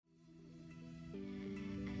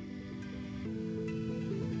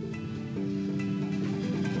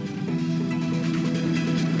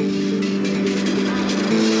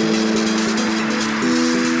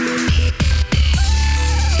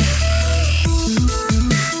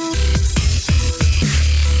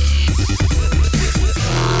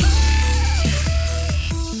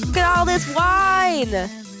wine.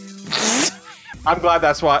 I'm glad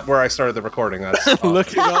that's where I started the recording. That's awesome.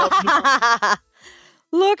 Look at all.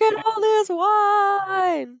 Look at all this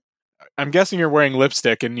wine. I'm guessing you're wearing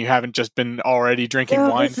lipstick and you haven't just been already drinking No,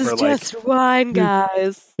 wine this is for like. just wine,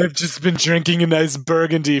 guys. I've just been drinking a nice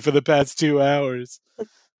burgundy for the past 2 hours.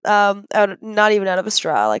 Not even out of a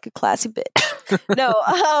straw, like a classy bitch. No,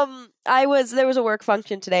 there was a work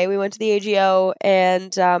function today. We went to the AGO,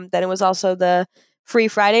 and then it was also the free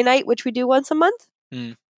Friday night, which we do once a month.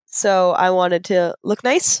 Mm. So I wanted to look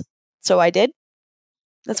nice, so I did.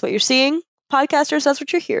 That's what you're seeing, podcasters. That's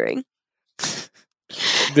what you're hearing.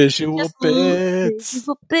 Visual bits.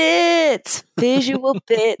 Visual bits. Visual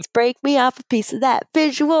bits. Break me off a piece of that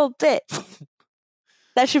visual bit.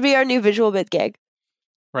 That should be our new visual bit gag.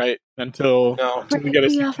 Right. Until we get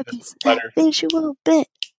a letter. Visual bit.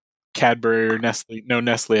 Cadbury or Nestle. No,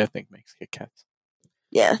 Nestle, I think, makes Kit Kats.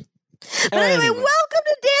 Yeah. But anyway, welcome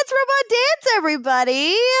to Dance Robot Dance,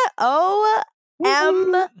 everybody.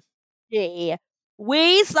 OMG.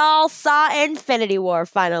 We all saw Infinity War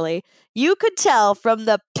finally. You could tell from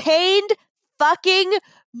the pained fucking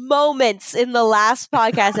moments in the last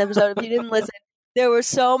podcast episode, if you didn't listen, there were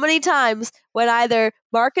so many times when either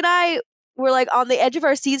Mark and I were like on the edge of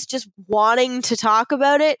our seats just wanting to talk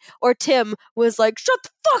about it, or Tim was like, shut the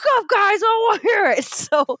fuck up, guys, I want to hear it.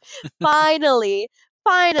 So finally,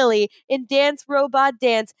 in Dance Robot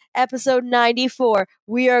Dance, episode 94,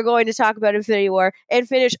 we are going to talk about Infinity War and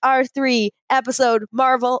finish our 3-episode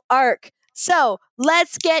Marvel arc. So,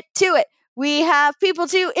 let's get to it. We have people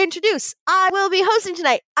to introduce. I will be hosting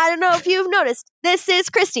tonight. I don't know if you've noticed. This is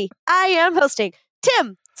Christy. I am hosting.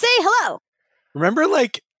 Tim, say hello. Remember,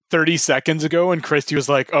 like, 30 seconds ago when Christy was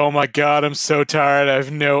like, oh my god, I'm so tired, I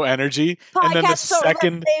have no energy. And then the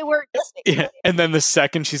second they were listening. Yeah, and then the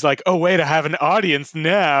second she's like, oh wait, I have an audience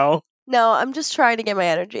now. No, I'm just trying to get my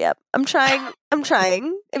energy up. I'm trying.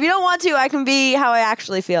 If you don't want to, I can be how I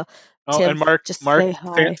actually feel. Oh, Tim, and Mark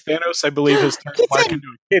Thanos, I believe, has turned Mark into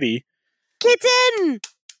a kitty. Kitten!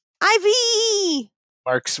 Ivy!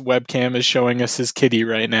 Mark's webcam is showing us his kitty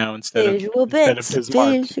right now instead of his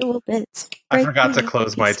Mark. Visual bits. I forgot to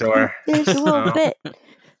close my door. Visual bit.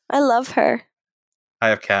 I love her. I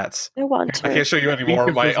have cats. I want her. I can't show you anymore.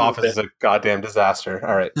 My office is a goddamn disaster.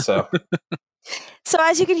 All right, so. So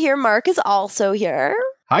as you can hear, Mark is also here.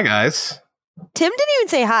 Hi, guys. Tim didn't even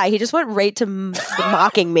say hi. He just went right to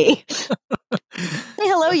mocking me. Say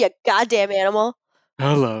hello, you goddamn animal.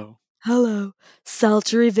 Hello.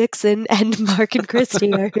 Sultry Vixen and Mark and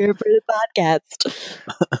Christy are here for the podcast.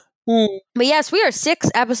 But yes, we are 6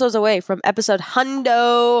 episodes away from episode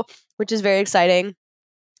Hundo, which is very exciting.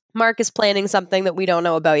 Mark is planning something that we don't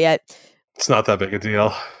know about yet. It's not that big a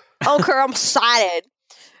deal. Okay, I'm excited.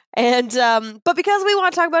 And but because we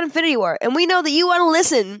want to talk about Infinity War, and we know that you want to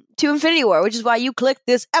listen to Infinity War, which is why you clicked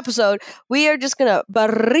this episode, we are just gonna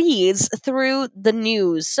breeze through the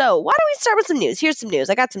news. So why don't we start with some news? Here's some news.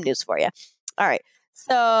 I got some news for you. All right.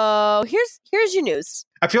 So here's your news.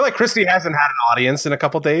 I feel like Christy hasn't had an audience in a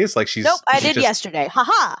couple days. Like Nope, I did yesterday.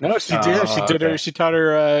 Haha. No, she did. She did her. She taught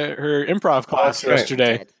her improv class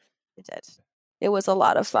yesterday. I did. It was a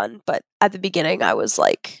lot of fun, but at the beginning, I was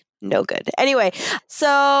like, no good. Anyway,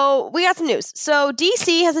 so we got some news. So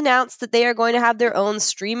DC has announced that they are going to have their own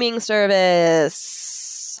streaming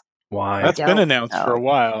service. Why? That's been announced for a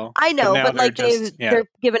while. I know, but like they're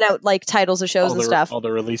giving out like titles of shows and stuff. All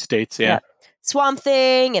the release dates, yeah. Swamp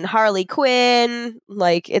Thing and Harley Quinn.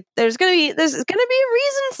 Like there's gonna be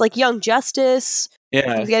reasons like Young Justice.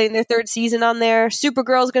 Yeah, getting their 3rd season on there.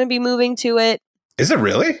 Supergirl's gonna be moving to it. Is it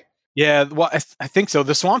really? Yeah, well, I think so.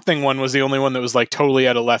 The Swamp Thing one was the only one that was like totally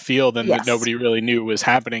out of left field and that nobody really knew was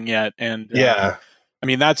happening yet. And I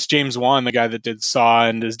mean, that's James Wan, the guy that did Saw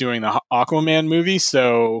and is doing the Aquaman movie.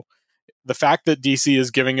 So the fact that DC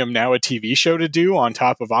is giving him now a TV show to do on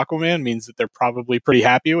top of Aquaman means that they're probably pretty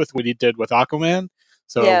happy with what he did with Aquaman.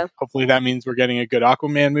 So hopefully that means we're getting a good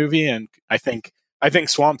Aquaman movie. And I think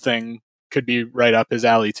Swamp Thing could be right up his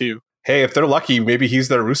alley too. Hey, if they're lucky, maybe he's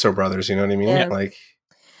their Russo brothers. You know what I mean? Yeah. Like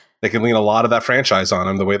they can lean a lot of that franchise on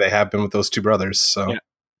him the way they have been with those 2 brothers. So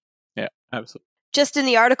yeah, absolutely. Just in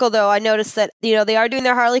the article, though, I noticed that, they are doing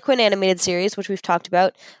their Harley Quinn animated series, which we've talked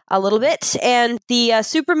about a little bit. And the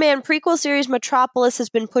Superman prequel series, Metropolis, has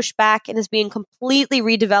been pushed back and is being completely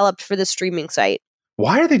redeveloped for the streaming site.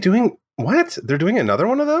 Why are they doing... What? They're doing another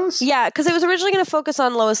one of those? Yeah, because it was originally going to focus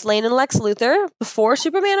on Lois Lane and Lex Luthor before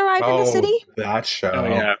Superman arrived in the city. That show. Oh,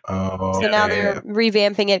 yeah. So now they're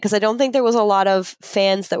revamping it, because I don't think there was a lot of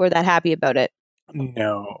fans that were that happy about it.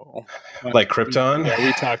 No. Like Krypton? Yeah,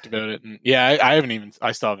 we talked about it. And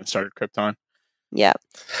I still haven't started Krypton. Yeah.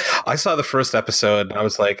 I saw the first episode and I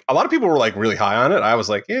was like, a lot of people were like really high on it. I was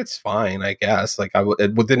like, it's fine, I guess. Like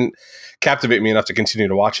it didn't captivate me enough to continue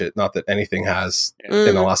to watch it. Not that anything has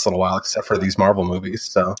in the last little while, except for these Marvel movies.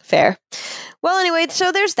 So fair. Well, anyway,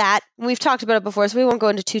 so there's that. We've talked about it before, so we won't go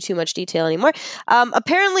into too much detail anymore.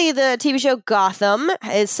 Apparently, the TV show Gotham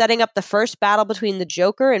is setting up the first battle between the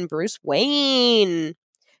Joker and Bruce Wayne.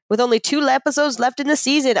 With only 2 episodes left in the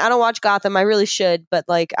season. I don't watch Gotham. I really should, but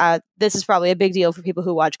like this is probably a big deal for people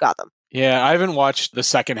who watch Gotham. Yeah, I haven't watched the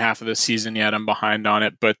second half of the season yet. I'm behind on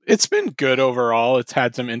it, but it's been good overall. It's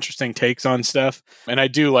had some interesting takes on stuff. And I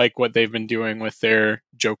do like what they've been doing with their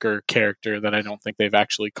Joker character that I don't think they've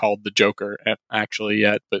actually called the Joker actually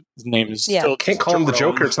yet, but his name is still... Can't call him the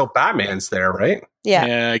Joker until Batman's there, right?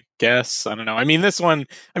 Yeah, I guess. I don't know. I mean, this one,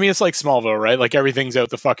 it's like Smallville, right? Like everything's out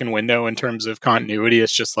the fucking window in terms of continuity.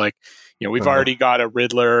 It's just like, we've already got a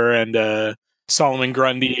Riddler and a Solomon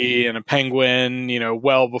Grundy and a Penguin,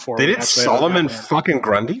 well before they did Solomon fucking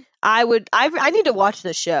Grundy. I need to watch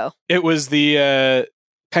this show. It was the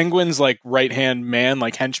Penguin's like right hand man,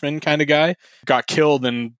 like henchman kind of guy, got killed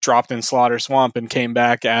and dropped in Slaughter Swamp and came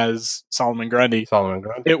back as Solomon Grundy.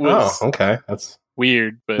 It was okay. That's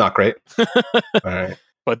weird, but not great. All right,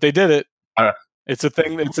 but they did it. It's a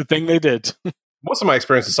thing. It's a thing they did. Most of my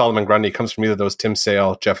experience with Solomon Grundy comes from either those Tim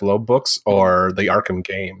Sale, Jeff Loeb books or the Arkham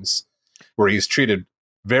games, where he's treated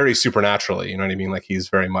very supernaturally. You know what I mean? Like he's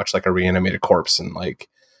very much like a reanimated corpse, and like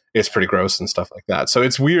it's pretty gross and stuff like that. So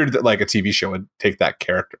it's weird that like a TV show would take that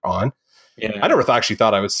character on. Yeah. I never actually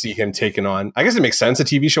thought I would see him taken on. I guess it makes sense a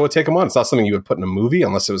TV show would take him on. It's not something you would put in a movie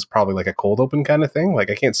unless it was probably like a cold open kind of thing. Like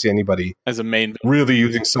I can't see anybody as a main really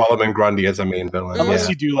using Solomon Grundy as a main villain. Unless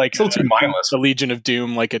you do like too mindless. The Legion of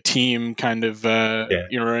Doom, like a team kind of,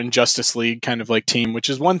 in Justice League kind of like team, which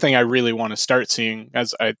is one thing I really want to start seeing.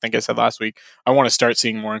 As I think I said last week, I want to start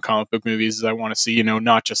seeing more in comic book movies. I want to see,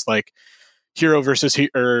 not just like hero versus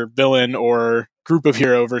villain or group of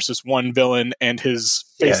hero versus one villain and his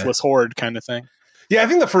faceless horde kind of thing. Yeah, I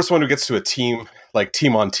think the first one who gets to a team, like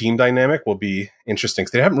team on team dynamic, will be interesting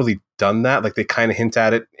because they haven't really done that. Like they kind of hint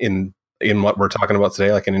at it in what we're talking about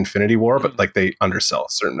today, like in Infinity War, but like they undersell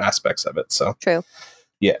certain aspects of it. So true.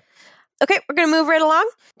 Yeah. Okay, we're going to move right along.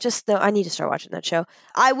 Just though, I need to start watching that show.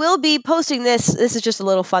 I will be posting this. This is just a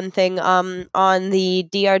little fun thing on the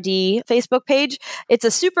DRD Facebook page. It's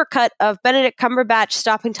a super cut of Benedict Cumberbatch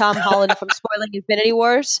stopping Tom Holland from spoiling Infinity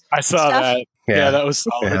Wars. I saw that. Yeah, that was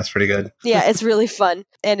solid. Yeah, that's pretty good. Yeah, it's really fun.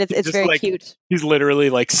 And it's very like, cute. He's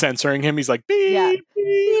literally like censoring him. He's like, beep,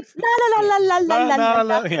 beep, la la la la la la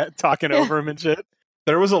la. Yeah, talking over him and shit.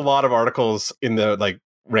 There was a lot of articles in the like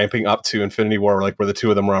ramping up to Infinity War, like where the two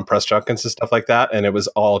of them were on press junkets and stuff like that, and it was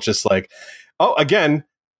all just like, oh, again,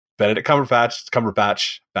 Benedict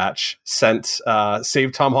Cumberbatch sent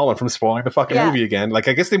saved Tom Holland from spoiling the fucking movie again. Like,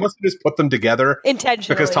 I guess they must have just put them together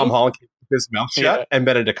intentionally because Tom Holland keeps his mouth shut, and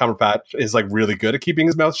Benedict Cumberbatch is like really good at keeping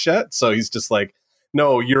his mouth shut. So he's just like,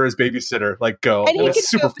 no, you're his babysitter. Like, go. And it's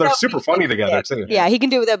super. They're super funny together too. Yeah, he can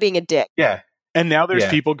do it without being a dick. Yeah. And now there's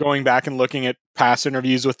people going back and looking at past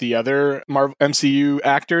interviews with the other Marvel MCU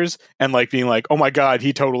actors and like being like, oh my God,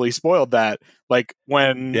 he totally spoiled that. Like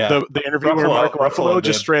when the interview where Mark Ruffalo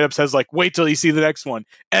just straight up says like, wait till you see the next one.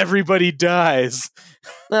 Everybody dies.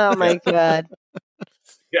 Oh my God.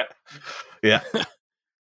 Yeah.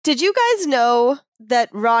 Did you guys know that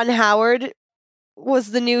Ron Howard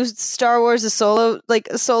was the new Star Wars solo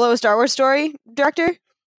Star Wars story director?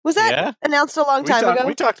 Was that announced a long time ago?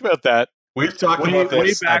 We talked about that. We've talked about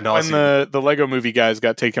this way back when the Lego Movie guys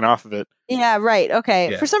got taken off of it. Yeah, right.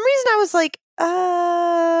 Okay. Yeah. For some reason, I was like, but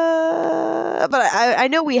I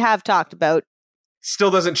know we have talked about.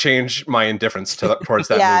 Still doesn't change my indifference towards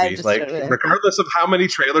that movie. Like, regardless of how many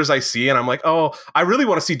trailers I see, and I'm like, oh, I really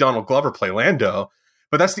want to see Donald Glover play Lando,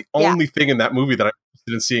 but that's the only thing in that movie that I'm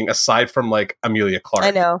interested in seeing, aside from like Emilia Clarke.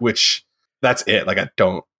 I know. Which that's it. Like, I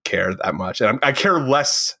don't care that much, and I care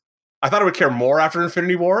less. I thought I would care more after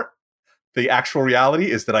Infinity War. The actual reality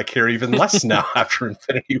is that I care even less now after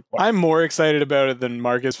Infinity War. I'm more excited about it than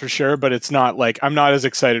Mark is for sure, but it's not like I'm not as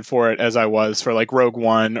excited for it as I was for like Rogue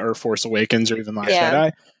One or Force Awakens or even Last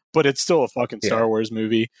Jedi. But it's still a fucking Star Wars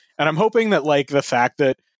movie. And I'm hoping that like the fact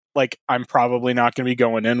that like I'm probably not going to be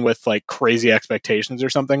going in with like crazy expectations or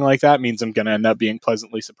something like that means I'm going to end up being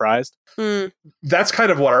pleasantly surprised. That's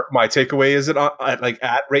kind of what my takeaway is at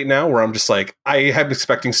right now, where I'm just like, I am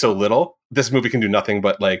expecting so little. This movie can do nothing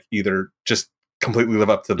but like either just completely live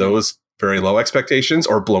up to those very low expectations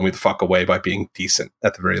or blow me the fuck away by being decent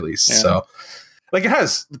at the very least. So like it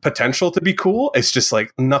has the potential to be cool. It's just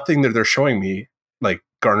like nothing that they're showing me like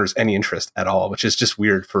garners any interest at all, which is just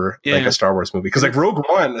weird for like a Star Wars movie. Because like Rogue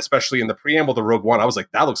One, especially in the preamble to Rogue One, I was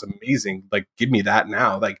like, that looks amazing. Like, give me that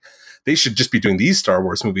now. Like, they should just be doing these Star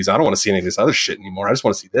Wars movies. I don't want to see any of this other shit anymore. I just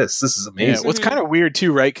want to see this. This is amazing. Yeah, well, it's kind of weird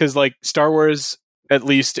too, right? Because like Star Wars, at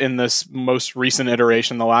least in this most recent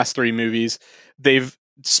iteration, the last 3 movies, they've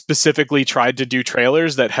specifically tried to do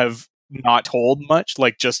trailers that have not told much,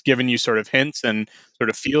 like just given you sort of hints and sort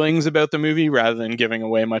of feelings about the movie rather than giving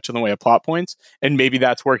away much in the way of plot points. And maybe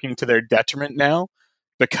that's working to their detriment now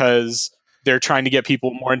because they're trying to get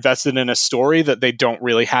people more invested in a story that they don't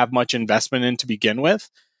really have much investment in to begin with.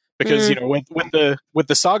 Because, you know, with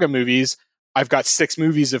the saga movies, I've got 6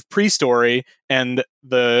 movies of pre-story and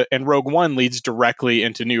Rogue One leads directly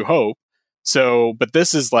into New Hope. So, but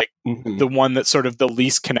this is like the one that's sort of the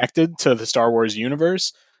least connected to the Star Wars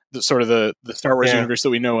universe, the sort of the Star Wars universe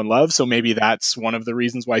that we know and love. So maybe that's one of the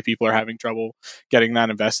reasons why people are having trouble getting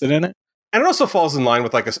that invested in it. And it also falls in line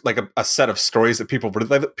with like a set of stories that people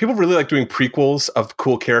really like doing prequels of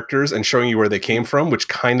cool characters and showing you where they came from, which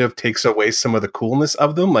kind of takes away some of the coolness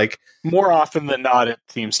of them. Like more often than not, it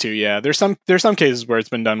seems to. Yeah, there's some cases where it's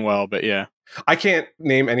been done well, but yeah, I can't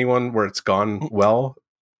name anyone where it's gone well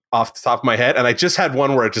off the top of my head. And I just had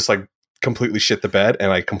one where it just like completely shit the bed,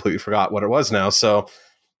 and I completely forgot what it was now. So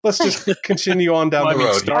let's just continue on down the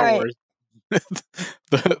road. Star Wars,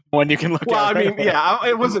 the one you can look. Well, at I mean, yeah,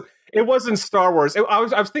 it wasn't. It wasn't Star Wars. I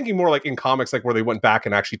was thinking more like in comics, like where they went back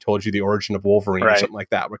and actually told you the origin of Wolverine or something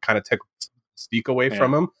like that, where kind of took Mystique away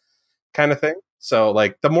from him, kind of thing. So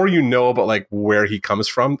like the more you know about like where he comes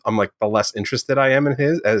from, I'm like the less interested I am in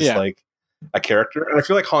his as like a character. And I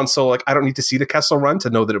feel like Han Solo, like I don't need to see the Kessel Run to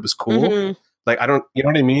know that it was cool. Like I don't, you know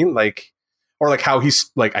what I mean? Like, or like how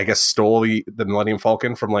he's like, I guess stole the Millennium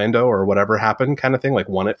Falcon from Lando or whatever happened kind of thing, like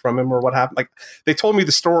won it from him or what happened. Like they told me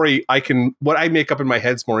the story. What I make up in my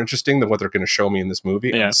head is more interesting than what they're going to show me in this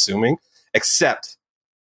movie. I'm assuming, except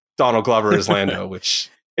Donald Glover is Lando,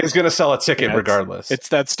 which is going to sell a ticket regardless. It's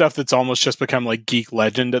that stuff that's almost just become like geek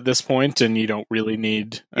legend at this point, and you don't really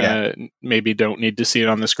need, maybe don't need to see it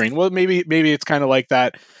on the screen. Well, maybe it's kind of like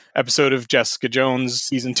that episode of Jessica Jones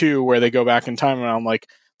season 2 where they go back in time, and I'm like,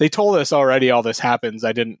 they told us already all this happens.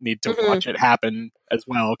 I didn't need to watch it happen as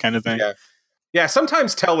well, kind of thing. Yeah,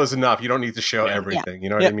 sometimes tell is enough. You don't need to show everything. You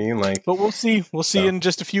know what I mean? Like, but we'll see. We'll see in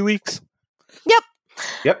just a few weeks.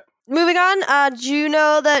 Yep. Moving on, do you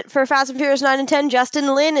know that for Fast and Furious 9 and 10,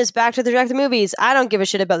 Justin Lin is back to direct the movies? I don't give a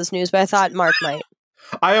shit about this news, but I thought Mark might.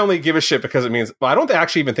 I only give a shit because it means, well, I don't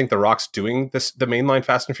actually even think The Rock's doing the mainline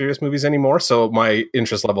Fast and Furious movies anymore. So my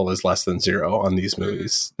interest level is less than 0 on these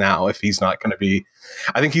movies now. If he's not going to be,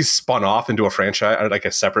 I think he's spun off into a franchise, like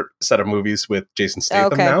a separate set of movies with Jason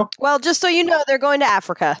Statham now. Well, just so you know, they're going to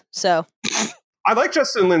Africa. So I like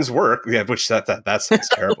Justin Lin's work. Yeah, which that sounds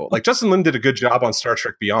terrible. Like Justin Lin did a good job on Star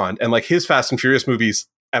Trek Beyond, and like his Fast and Furious movies.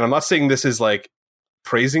 And I'm not saying this is like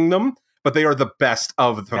praising them, but they are the best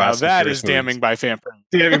of the Fast and Furious movies. Damning by fan praise.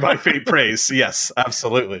 Damning by fan praise. Yes,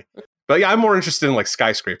 absolutely. But yeah, I'm more interested in like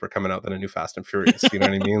Skyscraper coming out than a new Fast and Furious. You know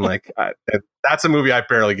what I mean? Like that's a movie I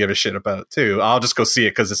barely give a shit about too. I'll just go see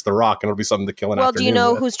it because it's The Rock and it'll be something to kill an afternoon. Well, do you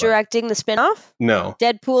know who's directing the spinoff? No.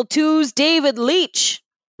 Deadpool 2's David Leitch.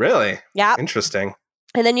 Really? Yeah. Interesting.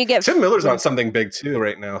 And then you get Tim Miller's on something big too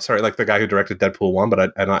right now. Sorry, like the guy who directed Deadpool 1, but I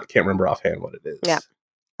can't remember offhand what it is. Yeah.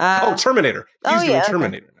 Terminator. He's doing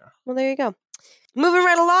Terminator now. Well, there you go. Moving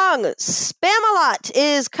right along, Spamalot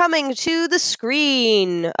is coming to the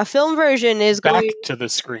screen. A film version is going to the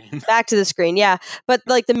screen. Back to the screen, yeah. But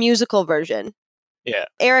like the musical version. Yeah.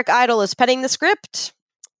 Eric Idle is penning the script,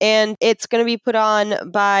 and it's going to be put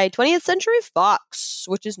on by 20th Century Fox,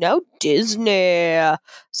 which is now Disney.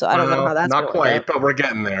 So I don't know how that's not quite, but we're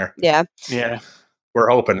getting there. Yeah. Yeah. We're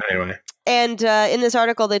hoping anyway. And in this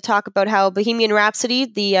article, they talk about how Bohemian Rhapsody,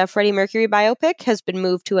 the Freddie Mercury biopic, has been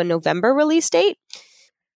moved to a November release date.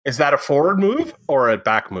 Is that a forward move or a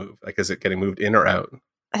back move? Like, is it getting moved in or out?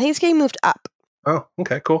 I think it's getting moved up. Oh,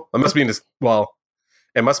 okay, cool. It must mean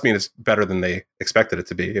it's better than they expected it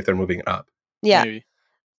to be if they're moving it up. Yeah.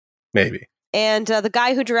 Maybe. And the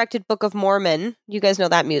guy who directed Book of Mormon, you guys know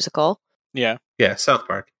that musical. Yeah. Yeah, South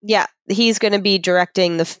Park. Yeah, he's going to be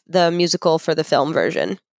directing the musical for the film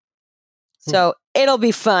version. So it'll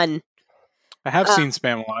be fun. I have seen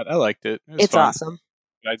Spamalot. I liked it. It's fun. Awesome.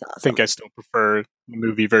 I think I still prefer the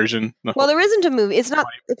movie version. Well, there isn't a movie. It's not.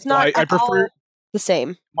 I prefer the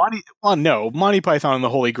same. Monty Python and the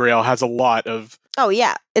Holy Grail has a lot of. Oh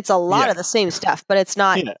yeah, it's a lot of the same stuff, but it's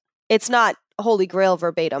not. Yeah. It's not Holy Grail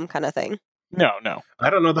verbatim kind of thing. No. I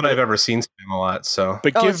don't know that I've ever seen Spamalot. So,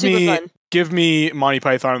 but give me Monty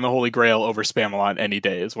Python and the Holy Grail over Spamalot any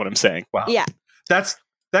day is what I'm saying. Wow. Yeah. That's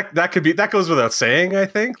that goes without saying, I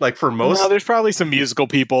think. Like for most, no, there's probably some musical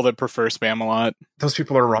people that prefer Spamalot. Those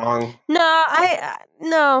people are wrong. No,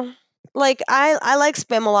 no. Like I like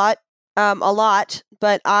Spamalot a lot,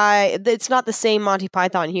 but it's not the same Monty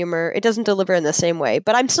Python humor. It doesn't deliver in the same way.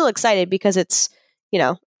 But I'm still excited because it's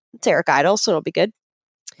Eric Idle, so it'll be good.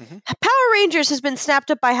 Mm-hmm. Power Rangers has been snapped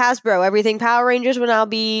up by Hasbro. Everything Power Rangers will now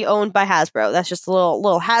be owned by Hasbro. That's just a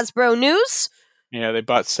little Hasbro news. Yeah, they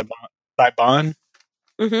bought Saban.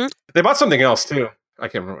 Mm-hmm. They bought something else too. I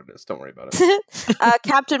can't remember what it is. Don't worry about it.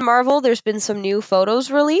 Captain Marvel, there's been some new photos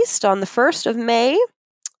released on the 1st of May.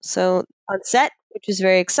 So on set, which is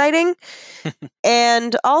very exciting.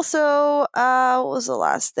 And also, what was the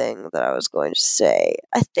last thing that I was going to say?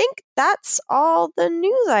 I think that's all the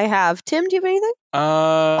news I have. Tim, do you have anything?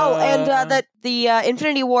 That the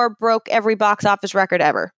Infinity War broke every box office record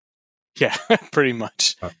ever. Yeah, pretty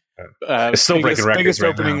much. It's still breaking records. Biggest right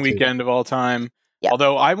opening now, weekend of all time. Yep.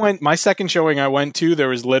 Although my second showing I went to, there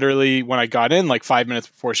was literally, when I got in, like 5 minutes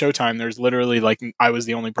before showtime, there's literally like, I was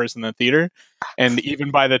the only person in the theater. And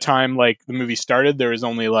even by the time like the movie started, there was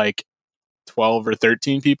only like 12 or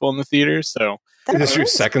 13 people in the theater. So is this your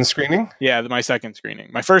second screening? Yeah, my second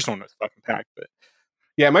screening. My first one was fucking packed, but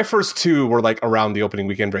yeah, my first two were like around the opening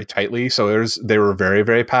weekend very tightly. So they were very,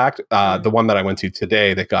 very packed. The one that I went to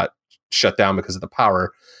today that got shut down because of the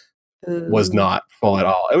power was not full at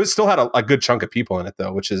all. It still had a good chunk of people in it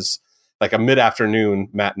though, which is like a mid-afternoon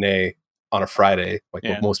matinee on a Friday, like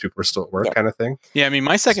when most people are still at work kind of thing. Yeah, I mean,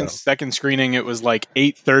 my second screening, it was like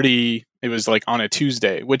 8:30. It was like on a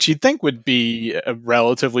Tuesday, which you'd think would be a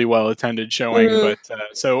relatively well-attended showing. But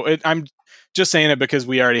I'm just saying it because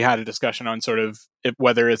we already had a discussion on sort of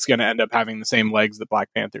whether it's going to end up having the same legs that Black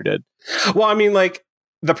Panther did. Well, I mean, like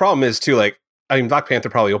the problem is too, like, I mean, Black Panther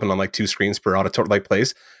probably opened on like 2 screens per auditorium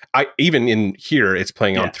place. Even in here, it's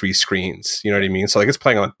playing on 3 screens. You know what I mean? So like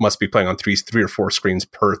must be playing on three or 4 screens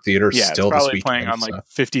per theater still it's probably this weekend. Playing on like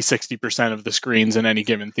 50-60% of the screens in any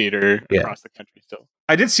given theater across the country still.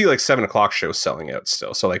 I did see like 7:00 shows selling out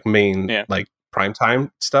still. So like main like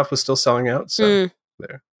primetime stuff was still selling out. So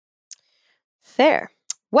there. Fair.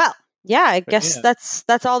 Well, yeah, I guess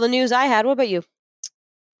that's all the news I had. What about you?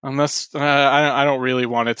 Unless I don't really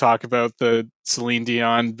want to talk about the Celine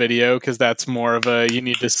Dion video because that's more of a you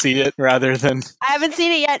need to see it rather than I haven't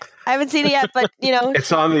seen it yet, but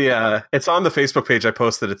it's on the Facebook page. I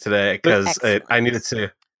posted it today because I needed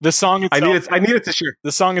to. The song itself, I needed to share.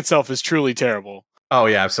 The song itself is truly terrible. Oh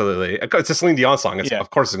yeah, absolutely. It's a Celine Dion song. Of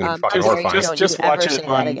course, it's going to be fucking horrifying. Just watch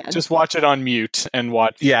it watch it on mute and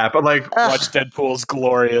watch. Yeah, but like watch Deadpool's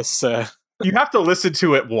glorious. You have to listen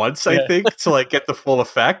to it once, I think, to like get the full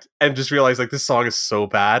effect and just realize like this song is so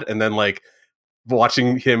bad. And then like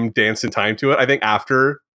watching him dance in time to it. I think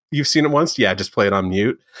after you've seen it once, just play it on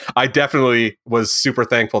mute. I definitely was super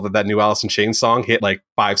thankful that new Alice in Chains song hit like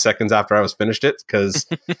 5 seconds after I was finished it because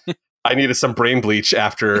I needed some brain bleach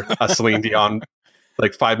after a Celine Dion,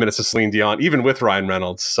 like 5 minutes of Celine Dion, even with Ryan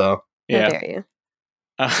Reynolds. So how dare you?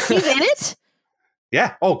 He's in it?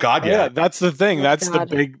 Yeah. Oh God, yeah. That's the thing. That's the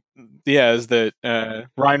big. Yeah, is that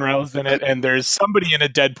Ryan Reynolds in it, and there's somebody in a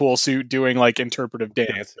Deadpool suit doing like interpretive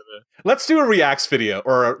dance. Let's do a Reacts video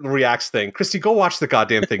or a Reacts thing. Christy, go watch the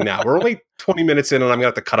goddamn thing now. We're only 20 minutes in, and I'm gonna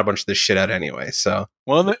have to cut a bunch of this shit out anyway. So,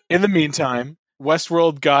 well, in the meantime,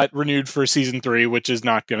 Westworld got renewed for season 3, which is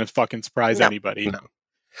not gonna fucking surprise anybody. No.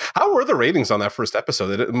 How were the ratings on that first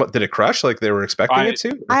episode? Did it crush like they were expecting it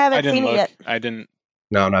to? I haven't seen it yet. I didn't.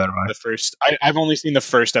 No, neither have I. The first, I've only seen the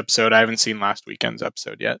first episode. I haven't seen last weekend's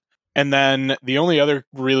episode yet. And then the only other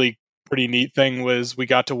really pretty neat thing was we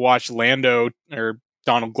got to watch Lando or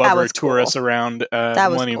Donald Glover tour us around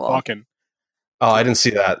Millennium Falcon. Oh, I didn't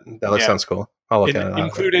see that. That sounds cool. I'll look at it.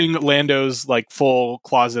 Including Lando's like full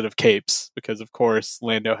closet of capes, because of course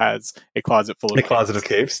Lando has a closet full of capes. Closet of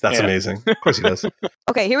capes? That's amazing. Of course he does.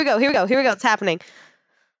 Okay, here we go. It's happening.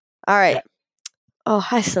 All right. Yeah. Oh,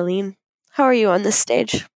 hi, Celine. How are you on this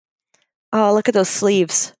stage? Oh, look at those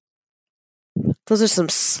sleeves. Those are some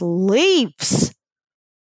sleeves.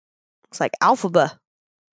 Looks like Alphaba.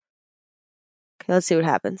 Okay, let's see what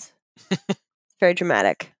happens. Very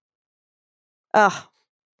dramatic. Oh.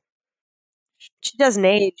 She doesn't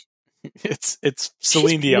age. It's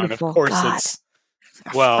Celine Dion, of course. God. It's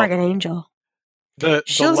like a friggin' angel.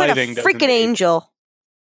 She looks like a freaking angel.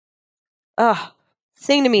 Oh,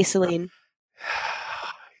 sing to me, Celine.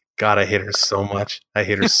 God, I hate her so much.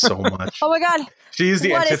 Oh my God. She's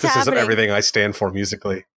the antithesis of everything I stand for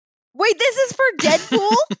musically. Wait, this is for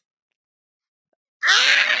Deadpool?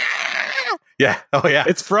 Ah! Yeah. Oh, yeah.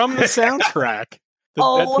 It's from the soundtrack. The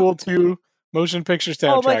Deadpool 2 motion picture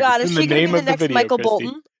soundtrack. Oh my God, is she going to be the next Michael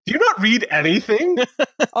Bolton? Do you not read anything?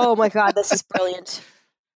 Oh my god, this is brilliant.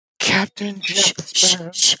 Captain Jack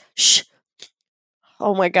Sparrow. Shh.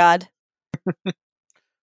 Oh my god.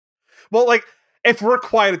 Well, like, if we're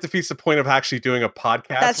quiet, it defeats the point of actually doing a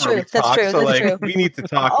podcast. That's true. That's true. So, That's like, true. we need to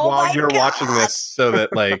talk Oh while my you're watching God. this, so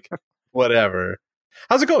that, like, whatever.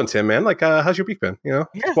 How's it going, Tim? Man, like, how's your week been? You know,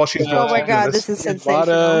 while she's Oh my doing god, this is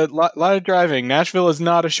sensational. A lot of driving. Nashville is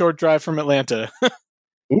not a short drive from Atlanta.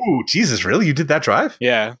 Ooh, Jesus, really? You did that drive?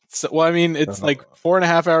 Yeah. So, well, I mean, it's like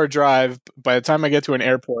 4.5 hour drive. By the time I get to an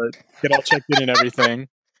airport, get all checked in and everything.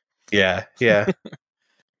 Yeah.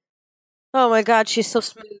 Oh my god, she's so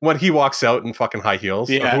smooth. When he walks out in fucking high heels,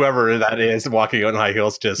 or whoever that is walking out in high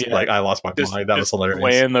heels, like, I lost my mind. That was hilarious.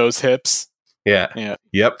 Weighing those hips. Yeah.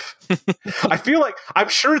 Yep. I feel like, I'm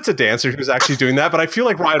sure it's a dancer who's actually doing that, but I feel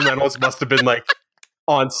like Ryan Reynolds must have been, like,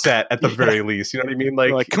 on set at the very least. You know what I mean?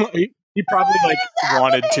 Like come on. He probably like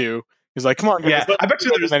wanted to. He's like, come on, guys. I bet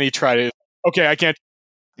you there's. And then he tried it. Okay, I can't.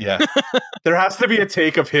 Yeah. There has to be a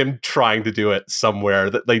take of him trying to do it somewhere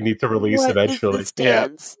that they need to release eventually. Yeah.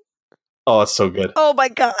 Oh, it's so good. Oh my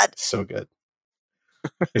god. So good.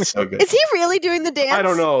 It's so good. Is he really doing the dance? I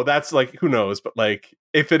don't know. That's like, who knows? But like,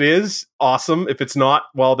 if it is, awesome. If it's not,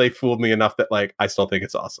 well, they fooled me enough that like, I still think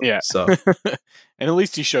it's awesome. Yeah. So, and at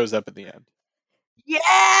least he shows up at the end.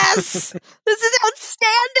 Yes! This is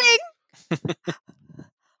outstanding!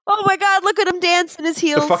 Oh my god, look at him dance in his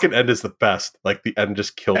heels. The fucking end is the best. Like, the end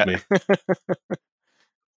just killed me.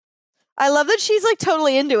 I love that she's like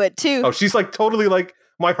totally into it too. Oh, she's like totally like,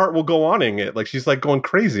 my heart will go on-ing it. Like, she's like going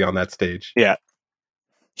crazy on that stage. Yeah.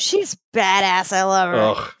 She's badass. I love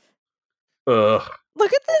her. Ugh.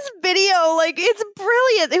 Look at this video. Like, it's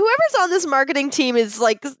brilliant. Whoever's on this marketing team is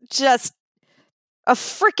like just a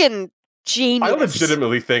freaking genius. I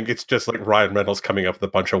legitimately think it's just like Ryan Reynolds coming up with a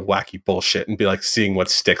bunch of wacky bullshit and be like seeing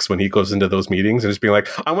what sticks when he goes into those meetings and just being like,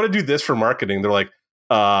 I want to do this for marketing. They're like,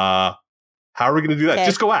 how are we going to do that? Okay.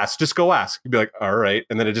 Just go ask. You'd be like, all right.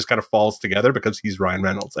 And then it just kind of falls together because he's Ryan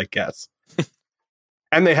Reynolds, I guess.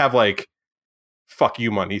 And they have like, fuck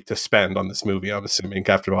you money to spend on this movie, I'm assuming,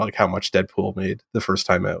 after like how much Deadpool made the first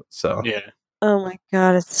time out. So yeah. Oh my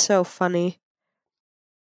god, it's so funny.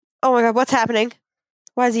 Oh my god, what's happening?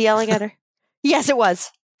 Why is he yelling at her? Yes, it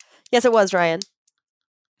was, Ryan.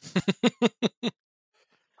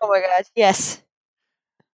 Oh my god, yes.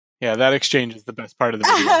 Yeah, that exchange is the best part of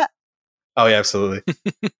the video. Oh yeah, absolutely.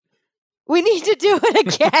 We need to do it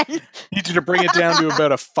again. Need you to bring it down to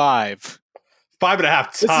about a 5. 5.5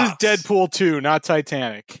 tops. This is Deadpool 2, not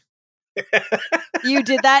Titanic. You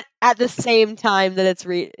did that at the same time that it's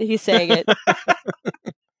he's saying it.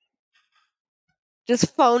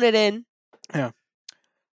 Just phone it in. Yeah.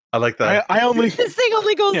 I like that. I only this thing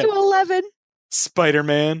only goes to 11.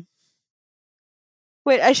 Spider-Man.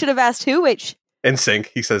 Wait, I should have asked who? Wait. NSYNC.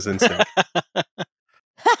 He says NSYNC.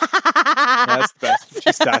 That's the best.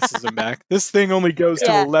 She stasses him back. This thing only goes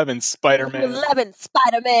to 11, Spider-Man. 11,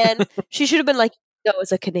 Spider-Man. She should have been like, no,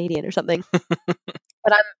 it's a Canadian or something.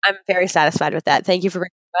 But I'm very satisfied with that. Thank you for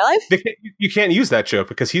bringing my life. You can't use that joke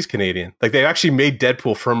because he's Canadian. Like, they actually made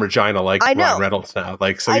Deadpool from Regina, like Ryan Reynolds now.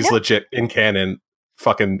 Like, so he's legit in canon.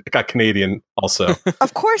 Fucking got Canadian also.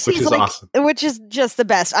 Of course, he's like, awesome. Which is just the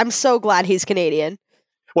best. I'm so glad he's Canadian.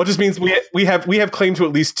 Well, it just means we have claim to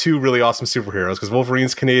at least 2 really awesome superheroes because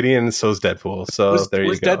Wolverine's Canadian and so is Deadpool. So there you go.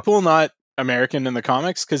 Was Deadpool not American in the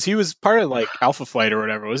comics? Because he was part of like Alpha Flight or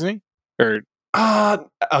whatever, wasn't he? Or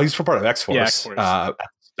he's part of X-Force. Yeah, X-Force. At the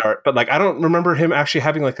start, but like I don't remember him actually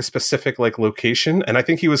having like a specific like location, and I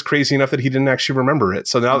think he was crazy enough that he didn't actually remember it.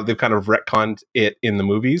 So now that they've kind of retconned it in the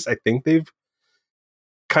movies, I think they've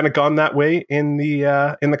kind of gone that way in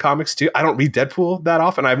the comics too. I don't read Deadpool that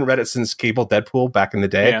often. I haven't read it since Cable Deadpool back in the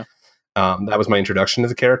day. Yeah. That was my introduction to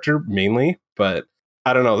the character mainly, but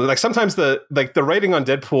I don't know. Like sometimes the writing on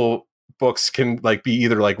Deadpool books can like be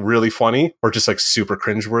either like really funny or just like super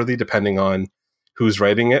cringeworthy depending on who's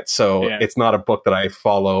writing it. So it's not a book that I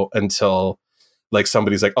follow until like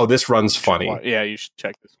somebody's like, oh, this runs funny. Yeah, you should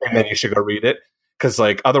check this. And then you should go read it. Cause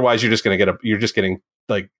like otherwise you're just getting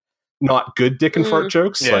like not good dick and fart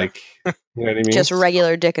jokes. Yeah. Like, you know what I mean? Just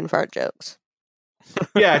regular dick and fart jokes.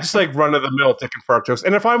 Yeah, just like run of the mill dick and fart jokes.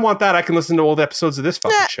 And if I want that, I can listen to old episodes of this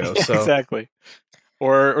fucking show. So exactly.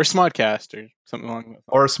 Or Smodcast or something along that.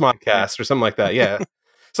 Or a Smodcast or something like that. Yeah.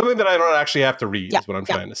 Something that I don't actually have to read is what I'm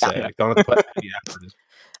trying to say. Like, don't have to put any effort in.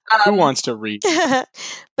 Who wants to read? But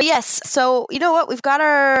yes, so you know what? We've got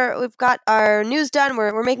our news done.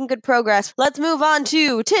 We're making good progress. Let's move on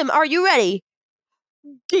to Tim. Are you ready?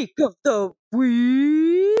 Geek of the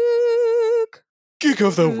week. Geek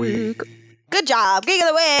of the week. Good job. Geek of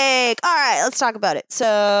the week. All right, let's talk about it.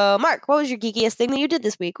 So, Mark, what was your geekiest thing that you did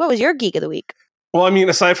this week? What was your geek of the week? Well, I mean,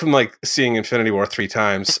 aside from like seeing Infinity War 3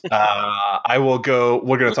 times, we're going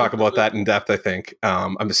to talk about that in depth, I think.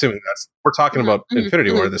 I'm assuming we're talking about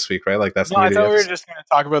Infinity War this week, right? Like that's I thought we were just going to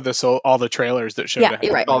talk about this, all the trailers that showed. Yeah,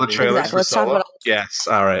 you're right. All the trailers. Exactly. Let's talk about Yes.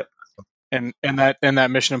 All right. And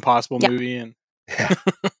that Mission Impossible movie. And yeah.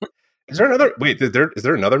 Is there another? Wait, is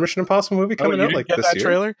there another Mission Impossible movie coming out like this year?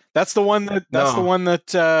 Trailer? That's the one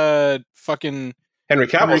that fucking Henry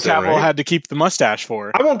Cavill had to keep the mustache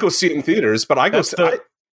for. I won't go see it in theaters, but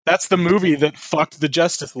that's the movie that fucked the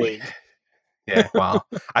Justice League. Yeah, wow.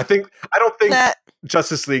 I don't think that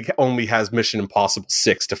Justice League only has Mission Impossible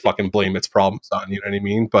 6 to fucking blame its problems on, you know what I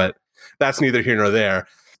mean? But that's neither here nor there.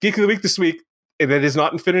 Geek of the Week this week, and it is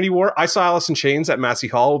not Infinity War. I saw Alice in Chains at Massey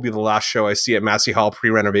Hall. Will be the last show I see at Massey Hall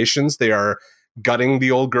pre-renovations. They are gutting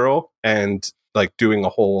the old girl and like doing a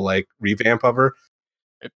whole like revamp of her.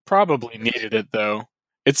 It probably needed it though.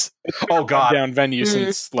 It's oh god, down venue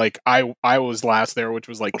since like I was last there, which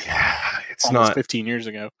was like it's almost not 15 years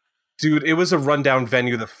ago. Dude, it was a rundown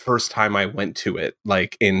venue the first time I went to it,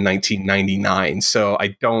 like in 1999. So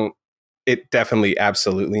it definitely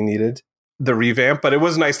absolutely needed the revamp, but it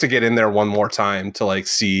was nice to get in there one more time to like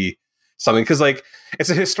see something. Cause like it's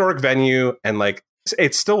a historic venue and like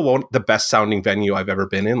it's still the best sounding venue I've ever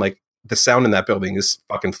been in. Like the sound in that building is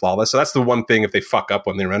fucking flawless. So that's the one thing if they fuck up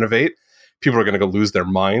when they renovate, people are going to go lose their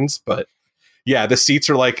minds. But yeah, the seats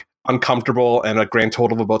are like uncomfortable and a grand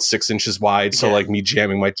total of about 6 inches wide. So like me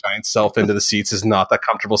jamming my giant self into the seats is not that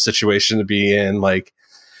comfortable situation to be in. Like,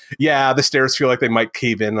 yeah, the stairs feel like they might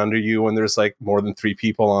cave in under you when there's like more than 3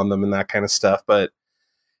 people on them and that kind of stuff. But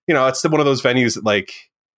you know, it's one of those venues that like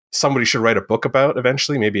somebody should write a book about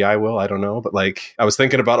eventually. Maybe I will. I don't know. But like I was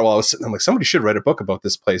thinking about it while I was sitting. I'm like, somebody should write a book about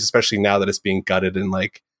this place, especially now that it's being gutted and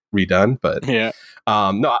like redone. But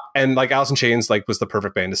no, and like Alice in Chains like was the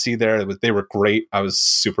perfect band to see there. They were great. I was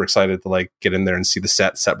super excited to like get in there and see the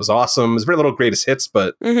set. The set was awesome. It was very little greatest hits,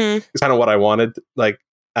 but it's kind of what I wanted like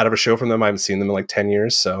out of a show from them. I haven't seen them in like 10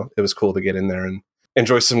 years, so it was cool to get in there and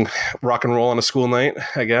enjoy some rock and roll on a school night,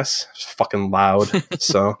 I guess. It was fucking loud.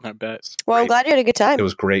 So I bet. Well, I'm glad you had a good time. It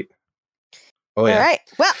was great. Oh yeah. All right.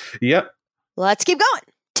 Well, yep. Let's keep going.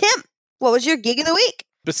 Tim, what was your gig of the week?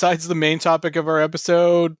 Besides the main topic of our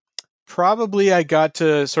episode, probably I got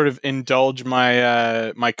to sort of indulge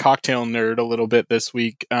my my cocktail nerd a little bit this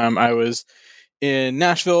week. I was in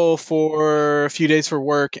Nashville for a few days for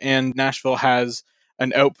work, and Nashville has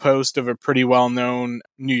an outpost of a pretty well-known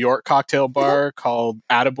New York cocktail bar called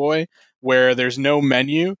Attaboy, where there's no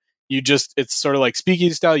menu. It's sort of like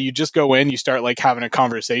speakeasy style. You just go in, you start like having a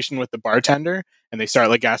conversation with the bartender, and they start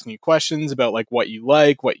like asking you questions about like what you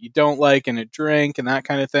like, what you don't like in a drink and that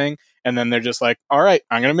kind of thing. And then they're just like, all right,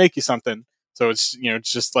 I'm going to make you something. So it's,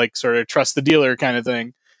 it's just like sort of trust the dealer kind of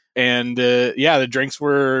thing. And the drinks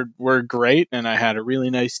were great. And I had a really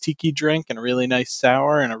nice tiki drink and a really nice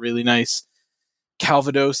sour and a really nice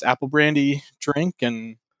Calvados apple brandy drink.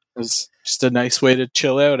 And it was just a nice way to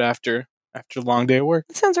chill out after a long day of work.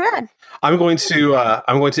 That sounds rad. I'm going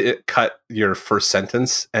to cut your first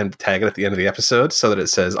sentence and tag it at the end of the episode so that it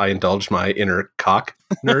says I indulged my inner cock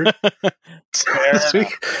nerd this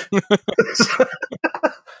week.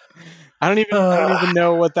 I don't even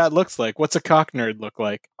know what that looks like. What's a cock nerd look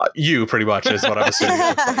like? You pretty much is what I'm assuming.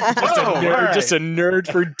 Just a nerd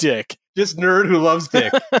for dick. Just nerd who loves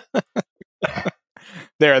dick.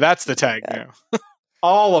 There, that's the tag now.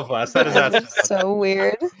 All of us. That's so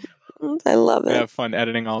weird. I love it. I have fun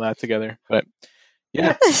editing all that together. But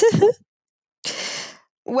yeah.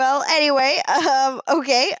 Well, anyway,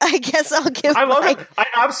 okay, I guess I'll give I love it. I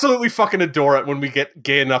absolutely fucking adore it when we get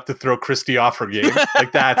gay enough to throw Christy off her game.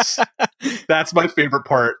 Like that's my favorite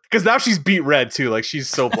part. Because now she's beat red too. Like she's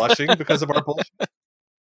so blushing because of our bullshit.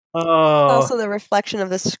 Also the reflection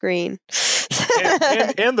of the screen.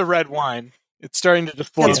 and the red wine. It's starting to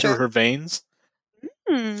just flow through her veins.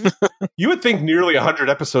 You would think nearly 100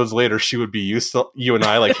 episodes later she would be used to you and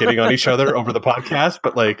I like hitting on each other over the podcast,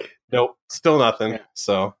 but like nope, still nothing.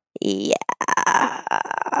 So yeah.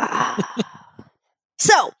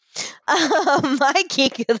 So my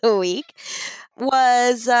geek of the week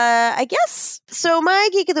was my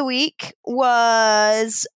geek of the week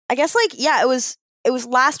was it was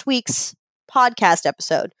last week's podcast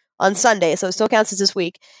episode on Sunday, so it still counts as this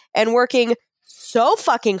week, and working so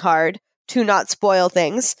fucking hard to not spoil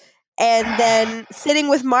things, and then sitting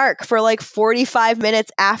with Mark for like 45 minutes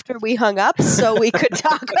after we hung up so we could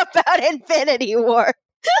talk about Infinity War.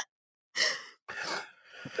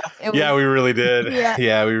 We really did.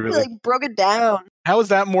 Yeah, we really like broke it down. How is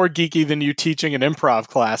that more geeky than you teaching an improv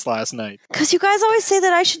class last night? Because you guys always say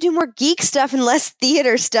that I should do more geek stuff and less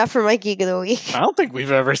theater stuff for my Geek of the Week. I don't think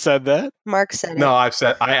we've ever said that. Mark said it. No, I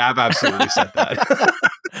have absolutely said that.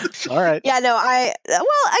 All right. Yeah, no, I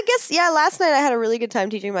guess, last night I had a really good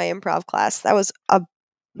time teaching my improv class. That was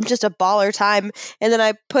just a baller time. And then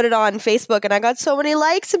I put it on Facebook and I got so many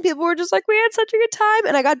likes and people were just like, we had such a good time.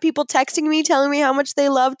 And I got people texting me, telling me how much they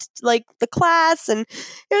loved like the class. And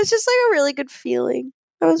it was just like a really good feeling.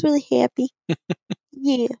 I was really happy.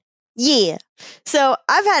 Yeah. So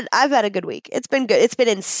I've had a good week. It's been good. It's been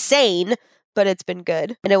insane, but it's been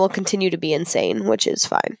good. And it will continue to be insane, which is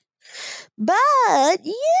fine. But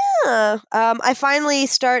yeah, I finally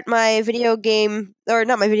start my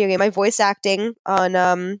my voice acting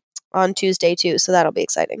on Tuesday too, so that'll be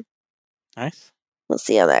exciting. Nice. We'll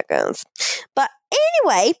see how that goes. But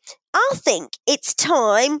anyway, I think it's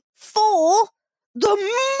time for the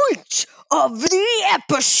meat of the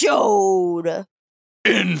episode.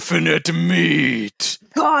 Infinite meat.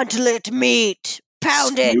 Gauntlet meat.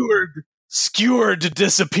 Pounded. Skewered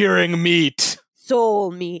disappearing meat.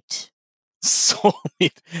 Soul meat.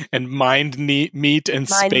 And mind meat and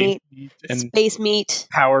space meat and space meat.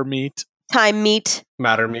 Power meat. Time meat.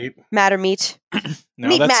 Matter meat. Matter meat. No,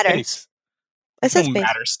 meat that's matter. Space. I said no space.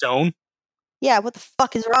 Matter stone. Yeah, what the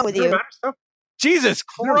fuck is wrong with you? Jesus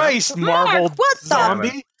Christ, Marvel Mark, what zombie.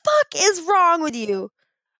 the fuck is wrong with you?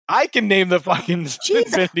 I can name the fucking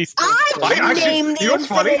Infinity Stones. I can name the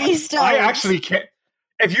Infinity Stones. I actually can't.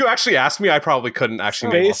 If you actually asked me, I probably couldn't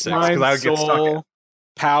actually name all six because I would get stuck in.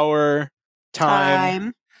 Power,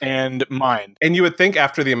 time, and mind. And you would think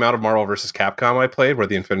after the amount of Marvel vs. Capcom I played, where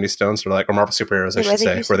the Infinity Stones are like, or Marvel superheroes, I should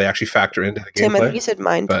say, where they actually factor into the Tim, gameplay. I think you said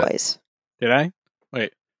mind twice. Did I?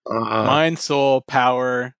 Wait. Mind, soul,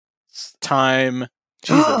 power, time.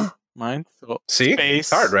 Jesus. Mind, soul, See? Space.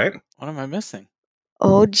 It's hard, right? What am I missing?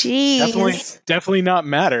 Oh, geez. Definitely not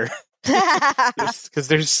matter. Because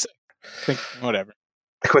there's whatever.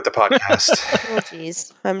 I quit the podcast. Oh,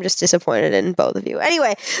 jeez. I'm just disappointed in both of you.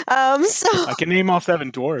 Anyway, so... I can name all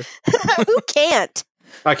 7 dwarves. Who can't?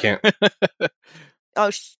 I can't.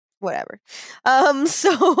 Oh, whatever.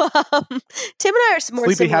 So, Tim and I are more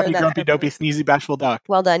Sleepy, similar happy, in that grumpy, dopey, sneezy, bashful duck.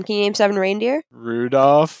 Well done. Can you name 7 reindeer?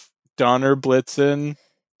 Rudolph, Donner, Blitzen.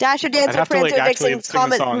 Dasher, Dancer, Prancer, Vixen,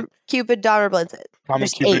 Comet, Cupid, Donner, Blitzen.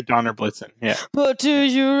 Comet, Cupid, Donner, Blitzen. Yeah. But do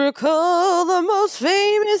you recall the most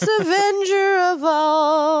famous Avenger of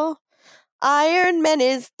all? Iron Man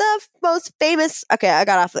is the most famous. Okay, I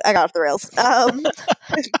got off the rails. I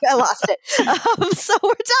lost it. So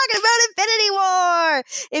we're talking about Infinity War.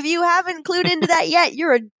 If you haven't clued into that yet,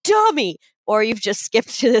 you're a dummy, or you've just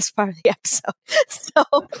skipped to this part of the episode. So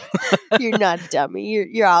you're not a dummy.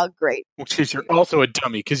 You're all great. Which is you're also a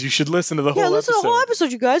dummy because you should listen to the whole episode. Yeah, listen to the whole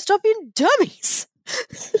episode, you guys. Stop being dummies.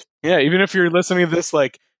 Yeah, even if you're listening to this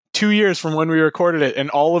like 2 years from when we recorded it, and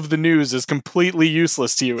all of the news is completely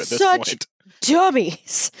useless to you at this point.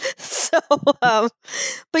 Dummies. So,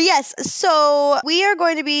 but yes, so we are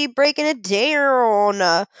going to be breaking it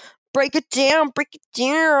down. Break it down.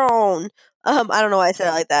 I don't know why I said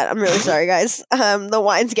it like that. I'm really sorry, guys. The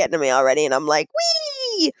wine's getting to me already, and I'm like,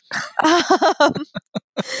 wee.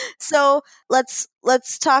 So let's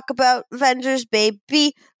talk about Avengers,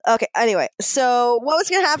 baby. Okay. Anyway, so what's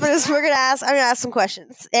gonna happen is I'm gonna ask some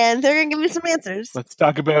questions, and they're gonna give me some answers. Let's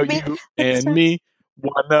talk about you and me.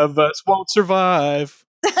 One of us won't survive,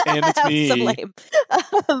 and it's me. So lame.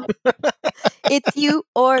 It's you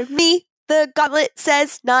or me. The gauntlet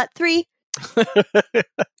says not 3. 2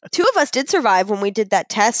 of us did survive when we did that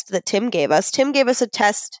test that Tim gave us. Tim gave us a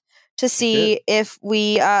test to see if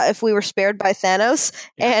we were spared by Thanos,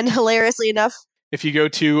 and hilariously enough, if you go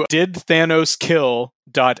to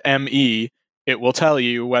didthaноskill.me, it will tell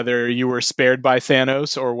you whether you were spared by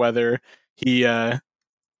Thanos or whether he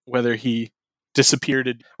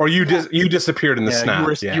disappeared, or you disappeared in the snap.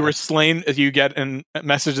 You were slain. You get a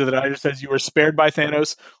message that either says you were spared by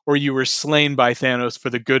Thanos or you were slain by Thanos for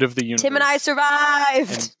the good of the universe. Tim and I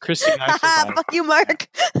survived. And Christy and I survived. Fuck you, Mark.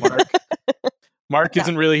 Mark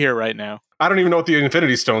isn't really here right now. I don't even know what the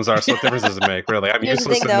Infinity Stones are, so what difference does it make, really? I'm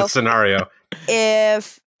useless in this scenario.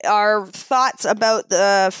 If our thoughts about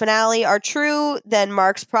the finale are true, then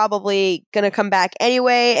Mark's probably going to come back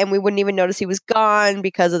anyway, and we wouldn't even notice he was gone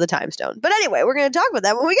because of the time stone. But anyway, we're going to talk about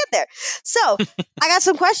that when we get there. So, I got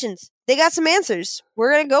some questions. They got some answers.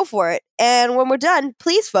 We're going to go for it. And when we're done,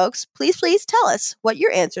 please, folks, please tell us what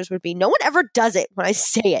your answers would be. No one ever does it when I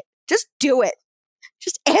say it. Just do it.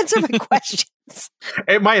 Just answer my questions.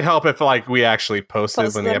 It might help if like we actually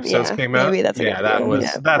posted when the episodes came out. Maybe that's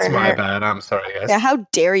that's my bad. I'm sorry, guys. Yeah, how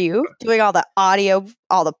dare you doing all the audio,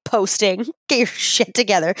 all the posting? Get your shit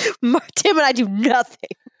together. Tim and I do nothing.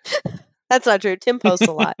 That's not true. Tim posts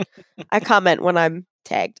a lot. I comment when I'm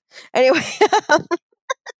tagged. Anyway.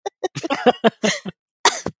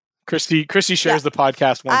 Christy shares the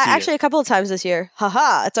podcast once a year. Actually, a couple of times this year.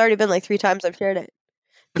 Haha, it's already been like 3 times I've shared it.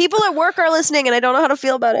 People at work are listening, and I don't know how to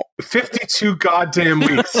feel about it. 52 goddamn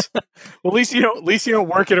weeks. Well, at least you don't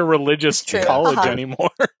work at a religious college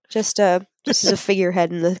anymore. Just as a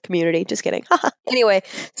figurehead in the community. Just kidding. Anyway,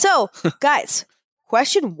 so guys,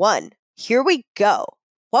 question 1. Here we go.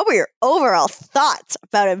 What were your overall thoughts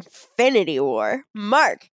about Infinity War?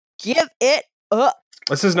 Mark, give it up.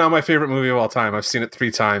 This is now my favorite movie of all time. I've seen it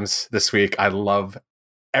 3 times this week. I love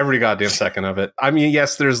every goddamn second of it. I mean,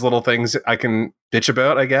 yes, there's little things I can bitch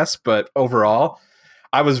about, I guess, but overall,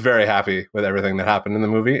 I was very happy with everything that happened in the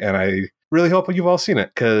movie, and I really hope you've all seen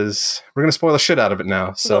it, because we're going to spoil the shit out of it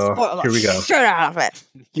now. So here we go. Shit out of it.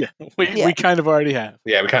 Yeah, we kind of already have.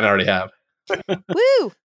 Yeah, we kind of already have.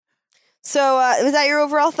 Woo! So, was that your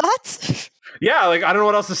overall thoughts? Yeah, like, I don't know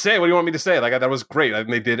what else to say. What do you want me to say? Like, that was great. I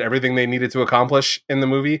think they did everything they needed to accomplish in the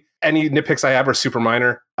movie. Any nitpicks I have are super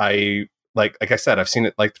minor. Like I said, I've seen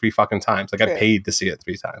it like 3 fucking times. Like, I paid to see it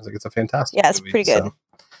 3 times. Like, it's a fantastic movie. It's pretty good. So.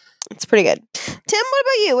 It's pretty good. Tim, what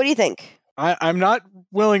about you? What do you think? I'm not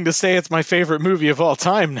willing to say it's my favorite movie of all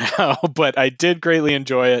time now, but I did greatly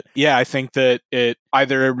enjoy it. Yeah, I think that it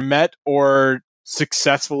either met or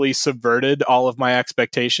successfully subverted all of my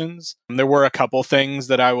expectations. There were a couple things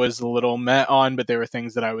that I was a little met on, but they were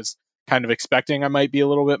things that I was kind of expecting I might be a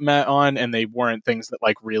little bit met on, and they weren't things that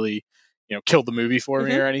like really, killed the movie for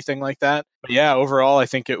me or anything like that. But yeah, overall, I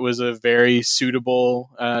think it was a very suitable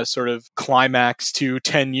sort of climax to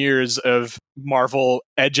 10 years of Marvel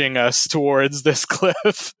edging us towards this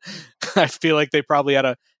cliff. I feel like they probably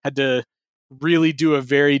had to really do a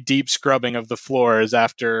very deep scrubbing of the floors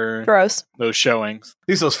after those showings.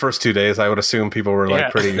 At least those first 2 days, I would assume people were like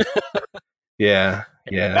pretty... Yeah.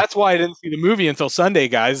 That's why I didn't see the movie until Sunday,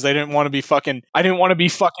 guys. I didn't want to be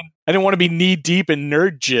knee deep in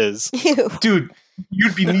nerd jizz. Dude,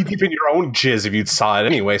 you'd be knee deep in your own jizz if you'd saw it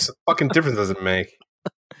anyway, so fucking difference does it make.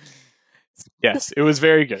 Yes, it was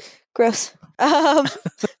very good. Gross. But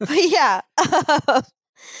yeah.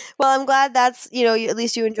 Well, I'm glad that's, at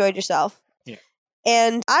least you enjoyed yourself. Yeah.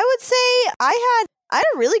 And I would say I had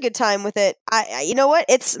a really good time with it. You know what?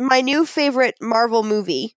 It's my new favorite Marvel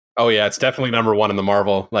movie. Oh yeah, it's definitely number 1 in the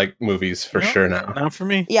Marvel movies for sure now. Not for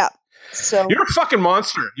me. Yeah. So you're a fucking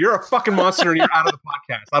monster. You're a fucking monster, and you're out of the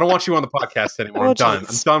podcast. I don't want you on the podcast anymore. I'm done.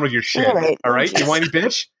 I'm done with your shit. All right? You whiny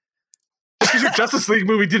bitch. Just because your Justice League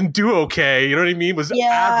movie didn't do okay, you know what I mean? Was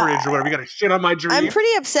average or whatever. You got to shit on my dream. I'm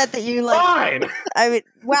pretty upset that you Fine. I mean,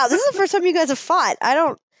 wow, this is the first time you guys have fought. I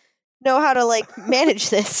don't know how to manage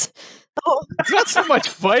this. Oh. It's not so much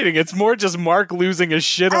fighting. It's more just Mark losing his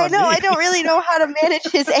shit on me. I don't really know how to manage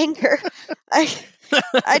his anger.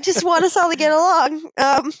 I just want us all to get along.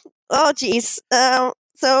 Oh, geez.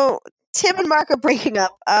 So Tim and Mark are breaking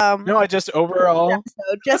up. No, I just overall...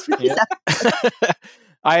 Just for this episode.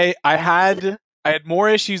 I had more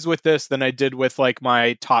issues with this than I did with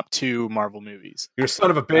my top 2 Marvel movies. You're a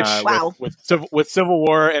son of a bitch. Wow. With Civil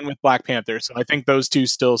War and with Black Panther. So I think those 2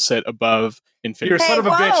 still sit above Infinity. You're a son of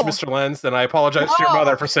a bitch, Mr. Lenz, and I apologize to your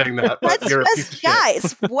mother for saying that. But you're a piece of shit.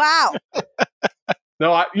 Guys, wow.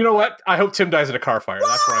 No, you know what? I hope Tim dies in a car fire.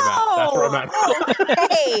 That's where I'm at.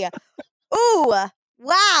 Hey. Ooh.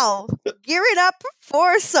 Wow. Gearing up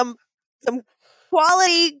for some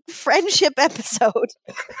quality friendship episode.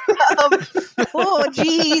 Oh,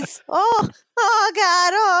 jeez. Oh,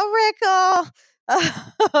 God. Oh, Rick.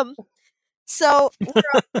 So,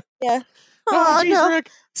 yeah. Oh, geez, Rick.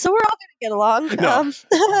 So we're all going to get along. No.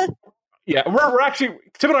 Yeah, we're actually...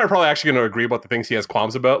 Tim and I are probably actually going to agree about the things he has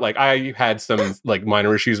qualms about. I had some,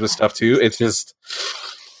 minor issues with stuff, too. It's just...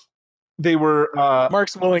 They were...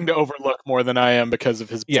 Mark's willing to overlook more than I am because of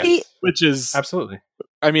his... Yes. Which is... Absolutely.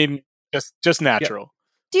 I mean... Just natural.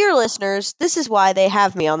 Yeah. Dear listeners, this is why they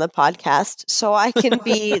have me on the podcast, so I can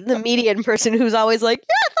be the median person who's always like,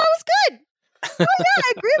 yeah, that was good. Oh, yeah,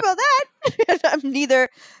 I agree about that. I'm neither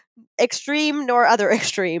extreme nor other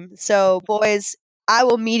extreme. So, boys, I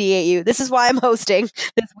will mediate you. This is why I'm hosting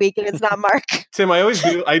this week, and it's not Mark. Tim, I always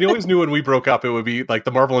knew when we broke up, it would be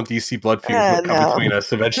the Marvel and DC blood feud would come between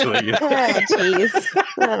us eventually. Oh, jeez.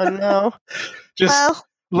 Oh, no.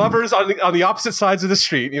 Lovers on the opposite sides of the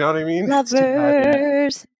street, you know what I mean?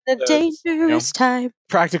 Lovers, the dangerous time.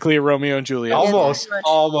 Practically a Romeo and Juliet. Almost.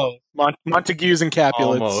 Montagues and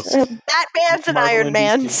Capulets. Almost. Batman's and Iron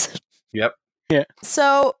Mans. Yep. Yeah.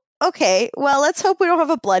 So, okay, well, let's hope we don't have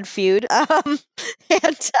a blood feud.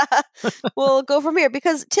 And we'll go from here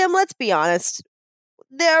because, Tim, let's be honest.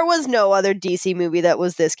 There was no other DC movie that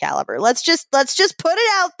was this caliber. Let's just put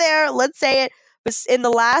it out there. Let's say it. In the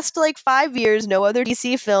last 5 years, no other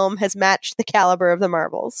DC film has matched the caliber of the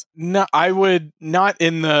Marvels. No, I would not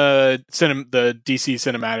in the DC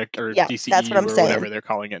cinematic or DCE that's what I'm saying. Whatever they're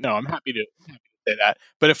calling it. No, I'm happy to say that.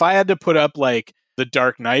 But if I had to put up the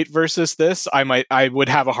Dark Knight versus this, I would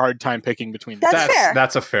have a hard time picking between them. That's fair.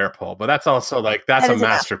 That's a fair pull, but that's also that's a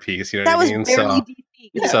masterpiece. You know what I mean?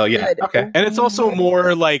 So yeah, okay. And it's also more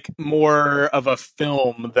of a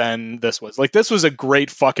film than this was. This was a great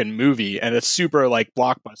fucking movie and it's super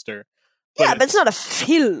blockbuster. But it's not a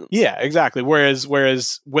film. Yeah, exactly. Whereas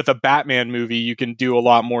with a Batman movie, you can do a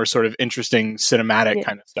lot more sort of interesting cinematic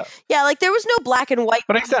kind of stuff. Yeah, there was no black and white.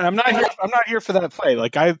 But like I said, I'm not here for that play.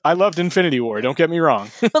 I loved Infinity War. Don't get me wrong.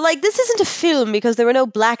 But this isn't a film because there were no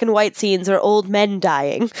black and white scenes or old men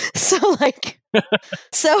dying. So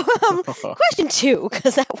question 2,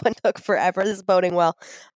 because that one took forever. This is boding well,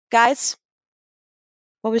 guys.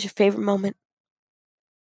 What was your favorite moment?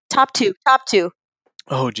 Top two.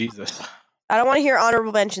 Oh Jesus. I don't want to hear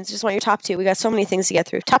honorable mentions. Just want your top 2. We got so many things to get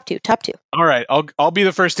through. Top two. All right, I'll be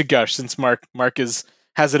the first to gush since Mark has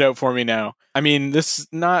it out for me now. I mean, this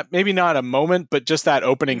maybe not a moment, but just that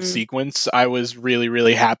opening sequence, I was really,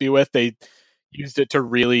 really happy with. They used it to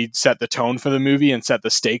really set the tone for the movie and set the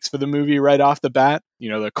stakes for the movie right off the bat.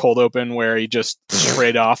 The cold open where he just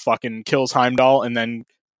straight off fucking kills Heimdall, and then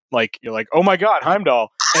you're like, oh my god, Heimdall,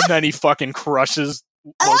 and then he fucking crushes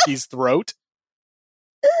Loki's throat.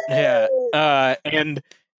 Yeah, and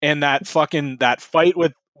that fight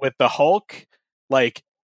with the Hulk,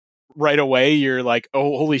 right away you're like,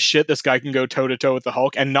 oh holy shit, this guy can go toe to toe with the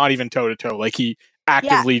Hulk, and not even toe to toe, he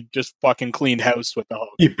actively just fucking cleaned house with the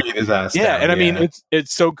Hulk. He beat his ass. Yeah, down, and I mean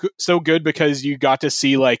it's so good because you got to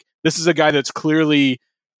see this is a guy that's clearly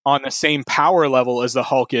on the same power level as the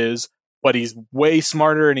Hulk is, but he's way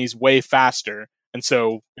smarter and he's way faster, and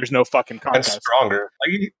so there's no fucking contest. And stronger.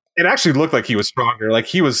 It actually looked like he was stronger.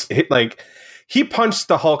 He was hit, he punched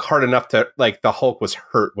the Hulk hard enough to the Hulk was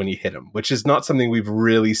hurt when he hit him, which is not something we've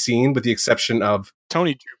really seen, with the exception of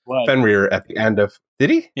Tony drew blood. Fenrir at the end of. Did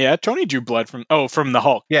he? Yeah, Tony drew blood from the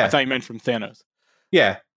Hulk. Yeah, I thought you meant from Thanos.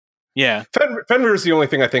 Yeah. Fenrir is the only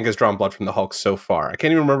thing I think has drawn blood from the Hulk so far. I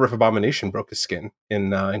can't even remember if Abomination broke his skin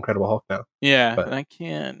in Incredible Hulk now. Yeah, but I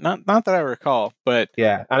can't. Not that I recall, but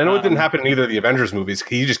yeah, and I know it didn't happen in either of the Avengers movies.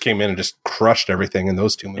 He just came in and just crushed everything in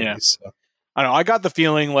those 2 movies. Yeah. So. I don't know. I got the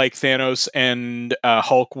feeling Thanos and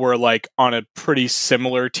Hulk were on a pretty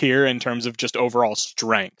similar tier in terms of just overall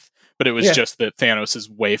strength, but it was just that Thanos is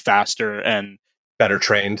way faster and better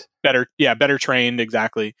trained. Better trained,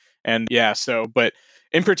 exactly. And but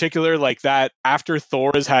in particular, that after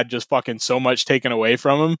Thor has had just fucking so much taken away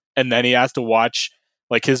from him, and then he has to watch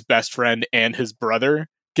his best friend and his brother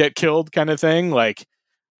get killed, kind of thing. I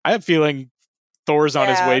have a feeling Thor's on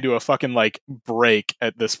his way to a fucking break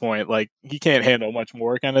at this point. He can't handle much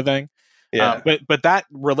more, kind of thing. Yeah. But that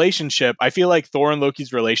relationship, I feel like Thor and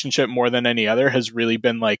Loki's relationship more than any other has really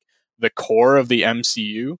been the core of the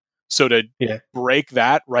MCU. So to break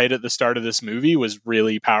that right at the start of this movie was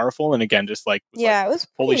really powerful. And again, just it was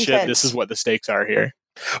holy shit, intense. This is what the stakes are here.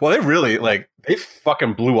 Well, they really they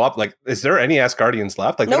fucking blew up. Is there any Asgardians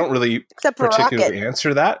left? They don't really particularly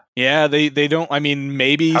answer that. Yeah, they don't. I mean,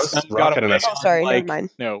 maybe some got away. Oh, sorry, never mind.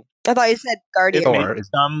 No, I thought you said Guardian.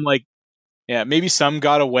 Some maybe some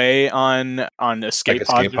got away on escape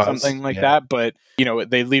pods or something that. But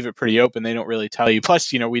they leave it pretty open. They don't really tell you. Plus,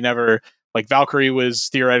 we never. Valkyrie was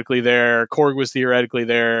theoretically there. Korg was theoretically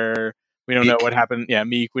there. We don't know what happened. Yeah,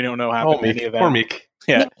 Meek. We don't know what happened to any of them. Poor Meek.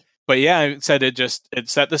 Yeah. Meek. But yeah, it said it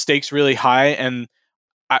set the stakes really high. And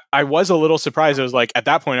I was a little surprised. I was at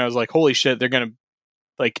that point, I was holy shit, they're going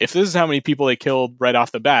to, if this is how many people they killed right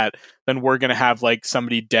off the bat, then we're going to have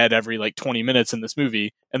somebody dead every 20 minutes in this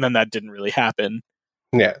movie. And then that didn't really happen.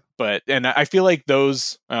 Yeah. And I feel like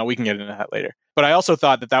those, we can get into that later. But I also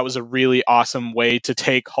thought that was a really awesome way to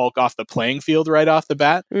take Hulk off the playing field right off the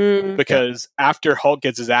bat. Because after Hulk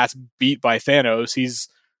gets his ass beat by Thanos, he's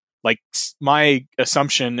my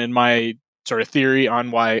assumption and my sort of theory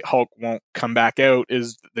on why Hulk won't come back out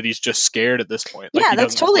is that he's just scared at this point. Yeah,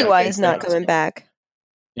 that's totally why he's not coming back.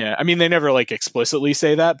 Yeah, I mean, they never explicitly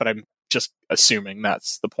say that, but I'm just assuming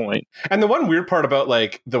that's the point. And the one weird part about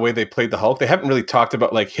the way they played the Hulk, they haven't really talked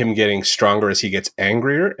about him getting stronger as he gets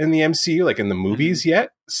angrier in the MCU, in the movies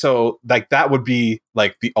yet. So that would be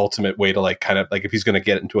the ultimate way to kind of if he's going to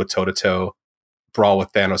get into a toe-to-toe brawl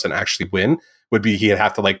with Thanos and actually win would be he'd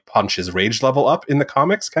have to like punch his rage level up in the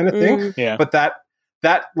comics kind of thing. Yeah. But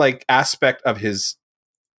that like aspect of his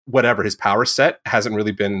whatever his power set hasn't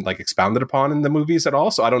really been like expounded upon in the movies at all.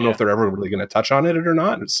 So I don't know if they're ever really going to touch on it or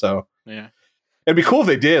not. So it'd be cool if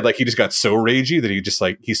they did. Like he just got so ragey that he just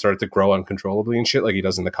like he started to grow uncontrollably and shit like he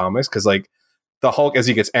does in the comics. Because like the Hulk, as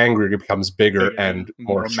he gets angrier, he becomes bigger and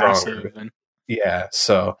more stronger. Yeah.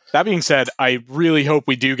 So that being said, I really hope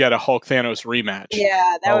we do get a Hulk Thanos rematch.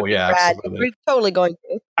 Yeah, that would be bad. We're totally going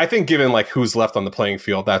to. I think given like who's left on the playing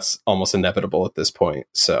field, that's almost inevitable at this point.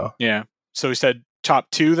 So yeah. So we said top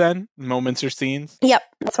 2 then, moments or scenes. Yep,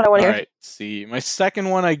 that's what I want to hear. All right. See, my second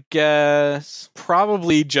one, I guess,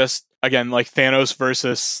 probably just again like Thanos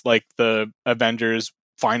versus like the Avengers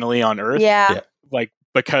finally on Earth. Yeah. Like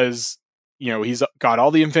because he's got all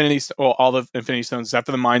the Infinity Stones except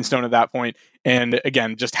for the Mind Stone at that point. And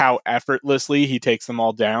again, just how effortlessly he takes them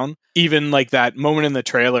all down. Even like that moment in the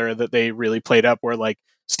trailer that they really played up where like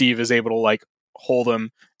Steve is able to like hold him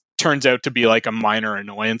turns out to be like a minor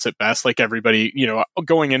annoyance at best. Like everybody,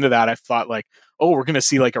 going into that, I thought like, oh, we're going to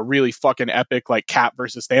see like a really fucking epic like Cap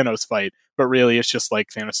versus Thanos fight. But really it's just like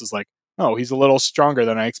Thanos is like, oh, he's a little stronger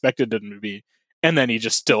than I expected him to be. And then he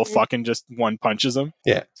just still fucking just one punches him.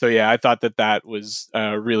 Yeah. So yeah, I thought that was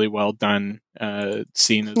a really well done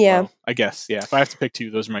scene as well. I guess, yeah. If I have to pick 2,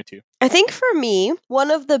 those are my 2. I think for me, one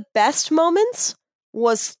of the best moments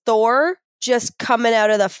was Thor just coming out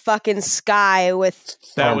of the fucking sky with...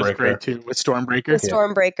 That was great too, with Stormbreaker. With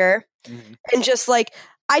Stormbreaker. Mm-hmm. And just like...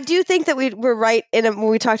 I do think that we were right when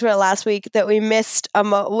we talked about it last week that we missed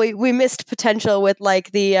we missed potential with like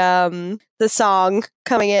the song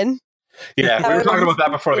coming in. Yeah, we were talking about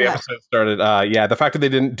that before the episode started. The fact that they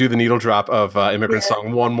didn't do the needle drop of Immigrant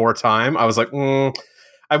Song one more time, I was like,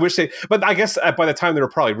 I wish they... But I guess by the time they were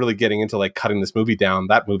probably really getting into like cutting this movie down,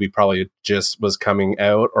 that movie probably just was coming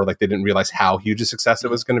out, or like they didn't realize how huge a success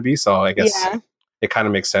it was going to be. So I guess it kind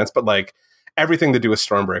of makes sense. But like everything to do with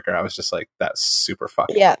Stormbreaker, I was just like, that's super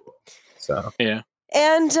fucking cool. So yeah.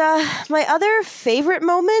 And my other favorite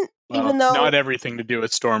moment, even though... Not everything to do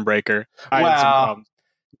with Stormbreaker. I had some problems.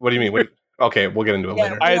 What do you mean? Okay, we'll get into it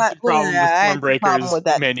later. I had some problem with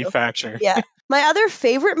Stormbreaker's manufacture. Yeah. My other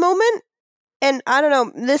favorite moment, and I don't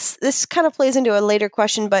know, this kind of plays into a later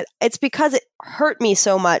question, but it's because it hurt me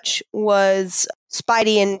so much, was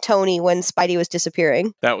Spidey and Tony when Spidey was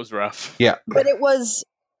disappearing. That was rough. Yeah. But it was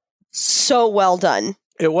so well done.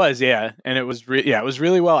 It was, yeah. And it was it was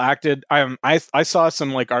really well acted. I saw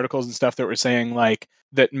some like articles and stuff that were saying like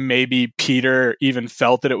that maybe Peter even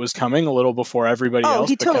felt that it was coming a little before everybody else. Oh,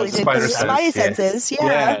 he totally did. Spidey senses.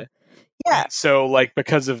 Yeah. So, like,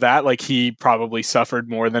 because of that, like, he probably suffered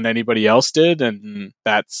more than anybody else did. And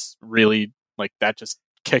that's really, like, that just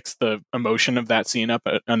kicks the emotion of that scene up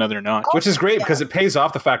another notch. Which is great because it pays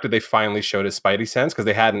off the fact that they finally showed his Spidey sense, because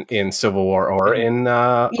they hadn't in Civil War or in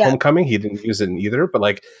Homecoming. He didn't use it in either, but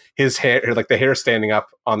like his hair, like the hair standing up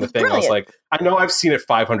on the thing, brilliant. I was like, I know I've seen it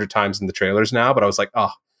 500 times in the trailers now, but I was like,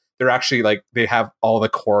 oh, they're actually like, they have all the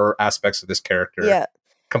core aspects of this character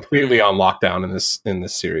completely on lockdown in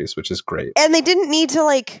this series, which is great. And they didn't need to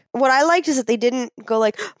like, what I liked is that they didn't go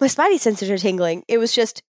like, my Spidey senses are tingling. It was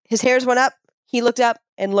just his hairs went up, he looked up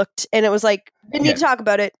and looked, and it was like, didn't need to talk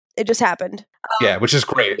about it. It just happened. Which is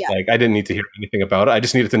great. Yeah. Like, I didn't need to hear anything about it. I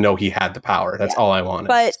just needed to know he had the power. That's all I wanted.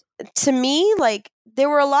 But to me, like, there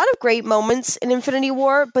were a lot of great moments in Infinity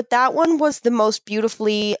War, but that one was the most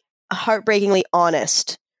beautifully, heartbreakingly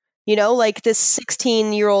honest. You know, like this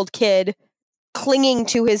 16-year-old kid clinging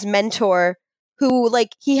to his mentor who,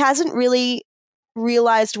 like, he hasn't really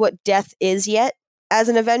realized what death is yet as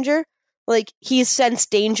an Avenger. Like, he's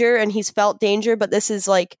sensed danger and he's felt danger, but this is,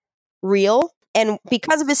 like, real. And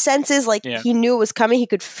because of his senses, like, he knew it was coming. He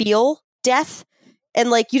could feel death. And,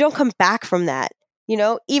 like, you don't come back from that. You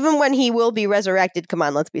know? Even when he will be resurrected, come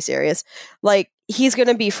on, let's be serious. Like, he's going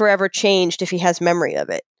to be forever changed if he has memory of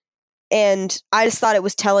it. And I just thought it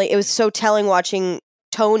was telling. It was so telling watching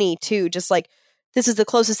Tony, too. Just, like, this is the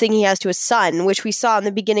closest thing he has to his son, which we saw in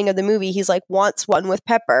the beginning of the movie. He's, like, wants one with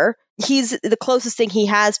Pepper. He's the closest thing he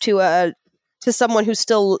has to someone who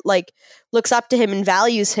still, like, looks up to him and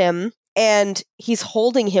values him. And he's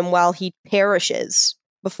holding him while he perishes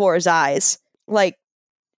before his eyes. Like,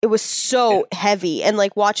 it was so heavy. And,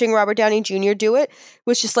 like, watching Robert Downey Jr. do it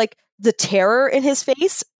was just, like, the terror in his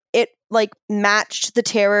face. It, like, matched the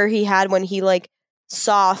terror he had when he, like,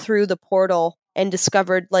 saw through the portal and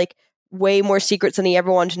discovered, like, way more secrets than he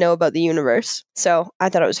ever wanted to know about the universe. So I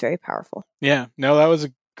thought it was very powerful. Yeah, no, that was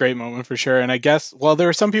a great moment for sure. And I guess, well, there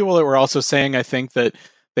were some people that were also saying, I think, that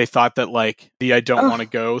they thought that like the "I don't want to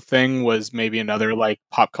go" thing was maybe another like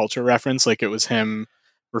pop culture reference, like it was him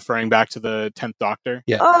referring back to the 10th Doctor.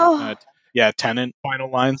 Tennant final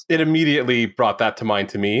lines. It immediately brought that to mind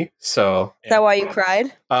to me. So is that why you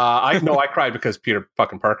cried? I cried because Peter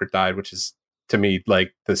fucking Parker died, which is to me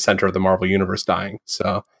like the center of the Marvel universe dying.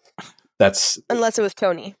 So that's unless it was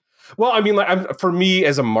Tony. Well, I mean, like for me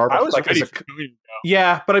as a Marvel, I was like ready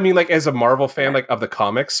but I mean, like as a Marvel fan, like of the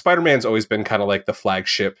comics, Spider-Man's always been kind of like the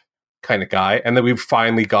flagship kind of guy, and then we've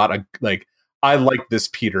finally got I like this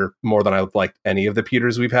Peter more than I liked any of the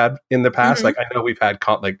Peters we've had in the past. Like I know we've had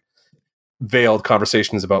veiled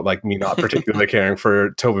conversations about like me not particularly caring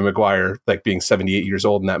for Tobey Maguire like being 78 years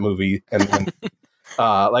old in that movie, and then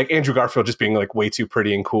like Andrew Garfield just being like way too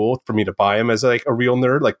pretty and cool for me to buy him as like a real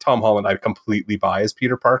nerd. Like Tom Holland I completely buy as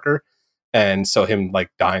Peter Parker, and so him like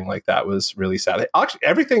dying like that was really sad. Actually,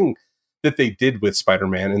 everything that they did with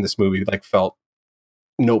Spider-Man in this movie like felt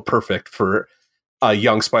perfect for a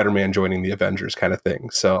young Spider-Man joining the Avengers kind of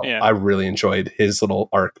thing. So I really enjoyed his little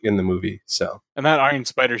arc in the movie. So, and that Iron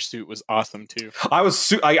Spider suit was awesome too. I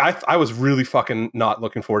was really fucking not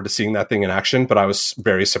looking forward to seeing that thing in action, but I was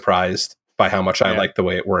very surprised by how much I liked the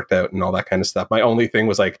way it worked out and all that kind of stuff. My only thing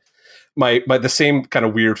was like my the same kind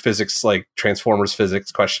of weird physics, like Transformers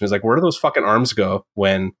physics question is like, where do those fucking arms go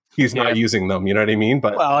when he's not using them? You know what I mean?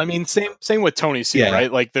 But well, I mean, same with Tony's suit,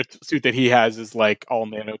 right? Like the suit that he has is like all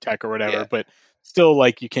nanotech or whatever, but still,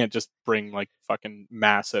 like, you can't just bring like fucking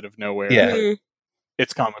mass out of nowhere. Yeah.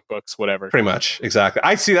 It's comic books, whatever. Pretty much, exactly.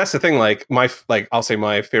 I see. That's the thing. Like I'll say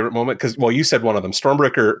my favorite moment because you said one of them.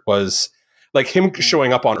 Stormbreaker was like him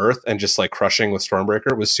showing up on Earth and just like crushing with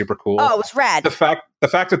Stormbreaker was super cool. Oh, it was rad. The fact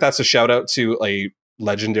that that's a shout out to a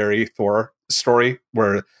legendary Thor story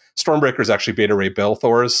where Stormbreaker is actually Beta Ray Bill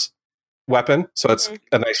Thor's weapon, so it's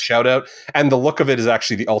a nice shout out. And the look of it is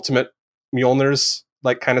actually the Ultimate Mjolnir's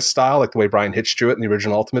like kind of style, like the way Brian Hitch drew it in the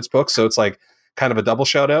original Ultimates book. So it's like kind of a double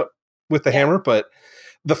shout out with the hammer. But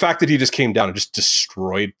the fact that he just came down and just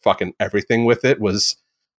destroyed fucking everything with it was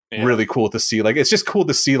really cool to see. Like, it's just cool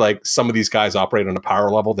to see like some of these guys operate on a power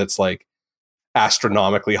level that's like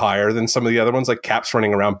astronomically higher than some of the other ones. Like Cap's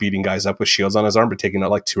running around beating guys up with shields on his arm, but taking out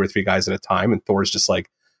like 2 or 3 guys at a time. And Thor's just like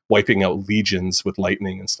wiping out legions with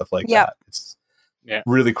lightning and stuff like that. It's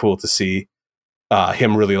really cool to see.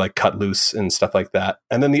 Him really like cut loose and stuff like that.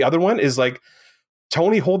 And then the other one is like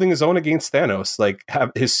Tony holding his own against Thanos, like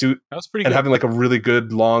have his suit that was pretty and good. Having like a really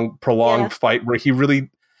good long prolonged fight where he really,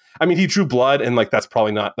 I mean, he drew blood and like that's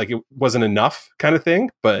probably not like it wasn't enough kind of thing,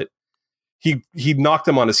 but he knocked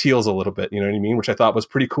him on his heels a little bit, you know what I mean? Which I thought was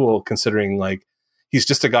pretty cool considering like he's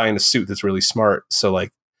just a guy in a suit that's really smart. So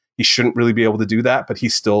like he shouldn't really be able to do that, but he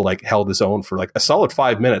still like held his own for like a solid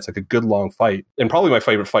 5 minutes, like a good long fight, and probably my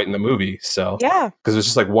favorite fight in the movie. So because it's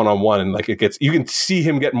just like one-on-one, and like you can see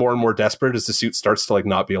him get more and more desperate as the suit starts to like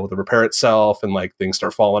not be able to repair itself, and like things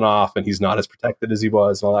start falling off, and he's not as protected as he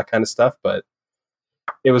was, and all that kind of stuff. But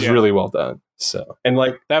it was really well done. So, and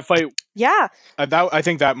like that fight, I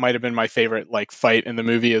think that might have been my favorite like fight in the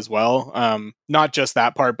movie as well. Not just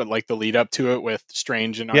that part, but like the lead up to it with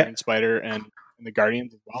Strange and Iron Spider and the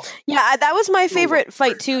Guardians as well. Yeah, that was my favorite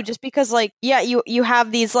fight too, just because like you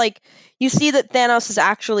have these like you see that Thanos is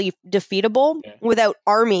actually defeatable without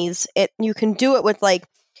armies. You can do it with like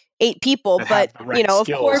 8 people, but you know, of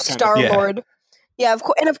course Star-Lord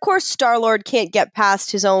of course Star-Lord can't get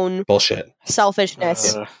past his own bullshit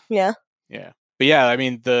selfishness. But yeah, I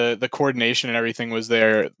mean the coordination and everything was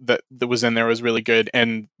there that was in there was really good,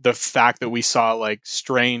 and the fact that we saw like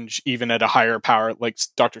Strange even at a higher power, like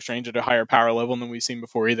Doctor Strange at a higher power level than we've seen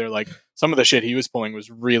before either. Like some of the shit he was pulling was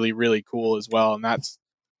really, really cool as well, and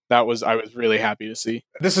I was really happy to see.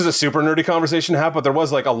 This is a super nerdy conversation to have, but there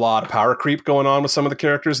was like a lot of power creep going on with some of the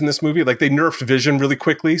characters in this movie. Like they nerfed Vision really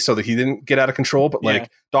quickly so that he didn't get out of control, but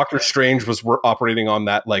like Doctor Strange was operating on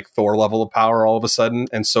that like Thor level of power all of a sudden,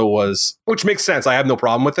 and so was, which makes sense. I have no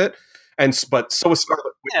problem with it. But so was Scarlet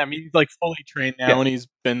Witch. Yeah, I mean he's like fully trained now, and he's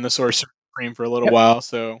been the Sorcerer Supreme for a little while.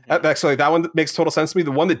 So actually, that one makes total sense to me.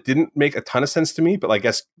 The one that didn't make a ton of sense to me, but I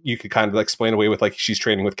guess you could kind of explain away with like she's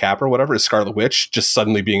training with Cap or whatever, is Scarlet Witch just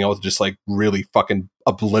suddenly being able to just like really fucking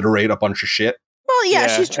obliterate a bunch of shit. Well,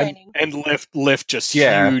 she's training and lift just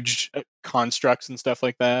huge constructs and stuff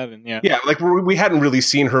like that, and like we hadn't really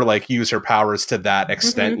seen her like use her powers to that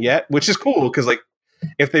extent yet, which is cool because like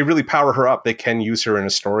if they really power her up, they can use her in a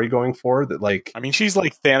story going forward. That like, I mean, she's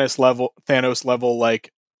like Thanos level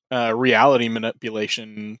like reality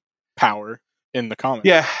manipulation power in the comics.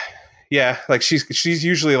 Yeah, like she's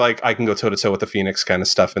usually like I can go toe to toe with the Phoenix kind of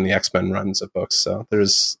stuff in the X-Men runs of books. So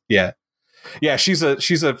there's Yeah, she's a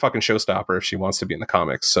fucking showstopper if she wants to be in the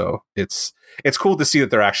comics. So it's cool to see that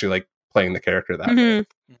they're actually like playing the character that way.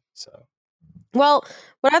 So, well,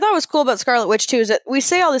 what I thought was cool about Scarlet Witch too is that we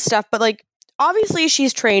say all this stuff, but like obviously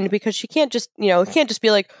she's trained because she can't just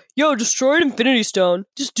be like, yo, destroy an Infinity Stone,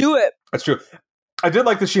 just do it. That's true. I did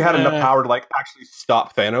like that she had enough power to like actually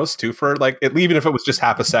stop Thanos too, for like even if it was just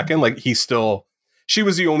half a second. Like she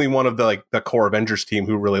was the only one of the like the core Avengers team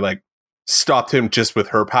who really like stopped him just with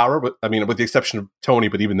her power. But I mean, with the exception of Tony,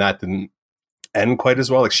 but even that didn't end quite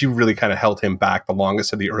as well. Like she really kind of held him back the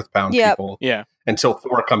longest of the Earthbound people. Yeah. Until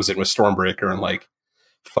Thor comes in with Stormbreaker and like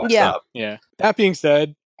fucks up. Yeah. That being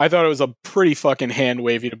said, I thought it was a pretty fucking hand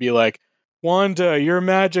wavy to be like, Wanda, your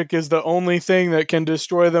magic is the only thing that can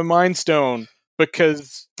destroy the Mind Stone.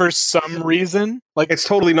 Because for some reason, like it's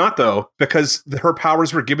totally not though, because her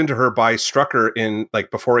powers were given to her by Strucker in like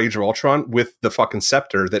before Age of Ultron with the fucking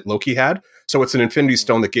scepter that Loki had. So it's an Infinity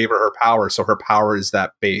Stone that gave her power. So her power is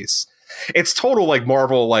that base. It's total like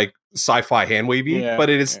Marvel like sci-fi hand wavy, but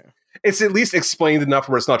it's at least explained enough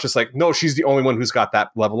where it's not just like, no, she's the only one who's got that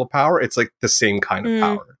level of power. It's like the same kind of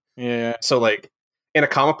power. Yeah. So like in a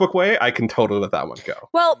comic book way, I can totally let that one go.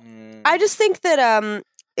 Well, I just think that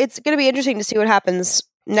it's going to be interesting to see what happens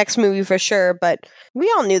next movie for sure, but we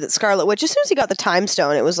all knew that Scarlet Witch, as soon as he got the Time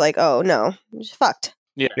Stone, it was like, oh no, she's fucked.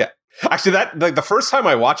 Yeah. Actually, that like the first time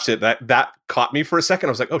I watched it, that caught me for a second.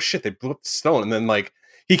 I was like, oh shit, they blew up the stone. And then like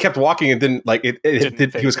he kept walking and didn't like it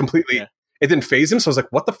he was completely it didn't phase him. So I was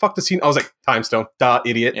like, what the fuck does he? I was like, Time Stone, duh,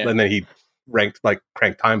 idiot. And then he cranked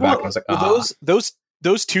time back. And I was like,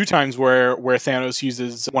 those two times where Thanos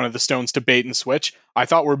uses one of the stones to bait and switch, I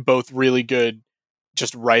thought were both really good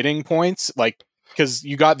just writing points, like because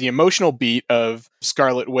you got the emotional beat of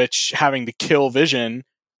Scarlet Witch having to kill Vision,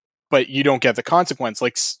 but you don't get the consequence.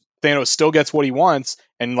 Like Thanos still gets what he wants,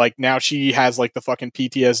 and like now she has like the fucking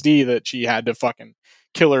PTSD that she had to fucking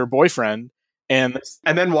kill her boyfriend, and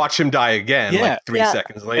then watch him die again like 3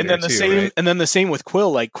 seconds later. And then the same with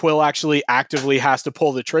Quill. Like Quill actually actively has to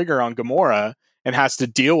pull the trigger on Gamora and has to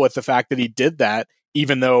deal with the fact that he did that,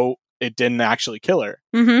 even though it didn't actually kill her.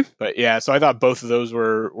 But yeah, so I thought both of those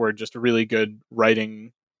were just really good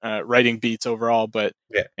writing beats overall. But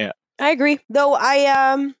yeah, I agree. Though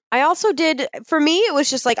I also did, for me, it was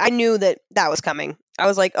just like I knew that was coming. I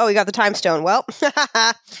was like, oh, he got the Time Stone. Well,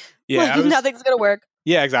 nothing's gonna work.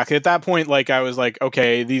 Yeah, exactly. At that point, like I was like,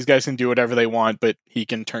 okay, these guys can do whatever they want, but he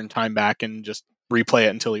can turn time back and just replay it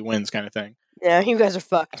until he wins, kind of thing. Yeah, you guys are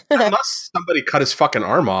fucked. Unless somebody cut his fucking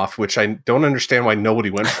arm off, which I don't understand why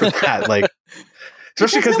nobody went for that. Like,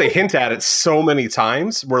 especially because they hint at it so many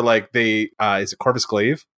times. Where like is it Corvus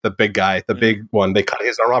Glaive, the big guy, the big one? They cut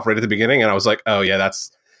his arm off right at the beginning, and I was like, oh yeah,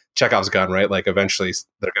 that's Chekhov's gun, right? Like eventually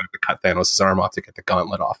they're going to cut Thanos' arm off to get the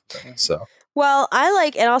gauntlet off. So. Well, I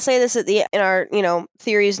like, and I'll say this in our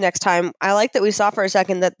theories next time. I like that we saw for a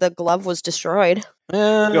second that the glove was destroyed.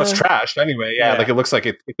 It's trashed anyway. Yeah, like it looks like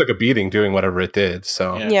it took a beating doing whatever it did.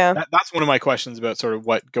 So that's one of my questions about sort of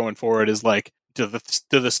what going forward is like. Do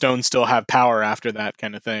the stones still have power after that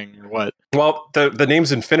kind of thing, or what? Well, the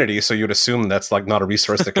name's Infinity, so you'd assume that's like not a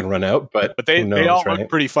resource that can run out. But they all look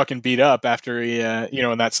pretty fucking beat up after he,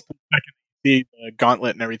 and that's. The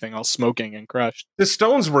gauntlet and everything all smoking and crushed. The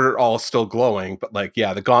stones were all still glowing, but like,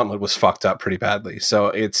 yeah, the gauntlet was fucked up pretty badly. So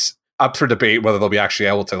it's up for debate whether they'll be actually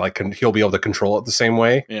able to like he'll be able to control it the same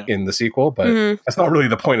way in the sequel. But that's not really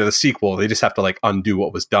the point of the sequel. They just have to like undo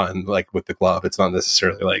what was done, like with the glove. It's not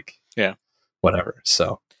necessarily like whatever.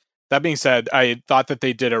 So that being said, I thought that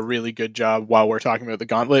they did a really good job while we're talking about the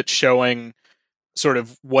gauntlet, showing sort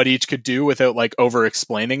of what each could do without like over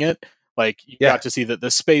explaining it. Like you got to see that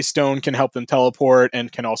the space stone can help them teleport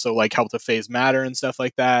and can also like help to phase matter and stuff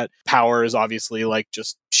like that. Power is obviously like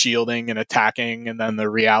just shielding and attacking, and then the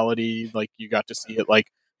reality, like you got to see it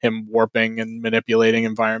like him warping and manipulating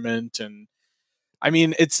environment. And I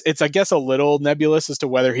mean, it's I guess a little nebulous as to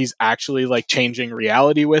whether he's actually like changing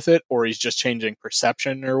reality with it or he's just changing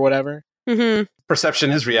perception or whatever.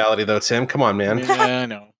 Perception is reality though, Tim. Come on, man. Yeah, I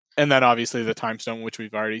know. And then obviously the Time Stone, which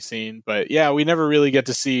we've already seen. But yeah, we never really get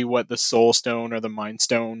to see what the Soul Stone or the Mind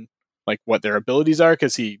Stone, like what their abilities are,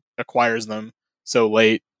 because he acquires them so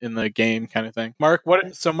late in the game kind of thing. Mark, what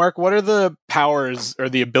are the powers or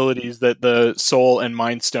the abilities that the Soul and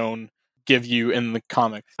Mind Stone give you in the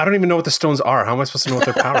comics? I don't even know what the stones are. How am I supposed to know what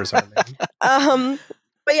their powers are, man?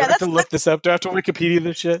 But yeah, I have to look this up. Do I have to Wikipedia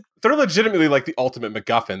this shit? They're legitimately like the ultimate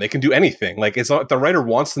MacGuffin. They can do anything. Like it's not if the writer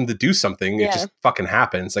wants them to do something, it just fucking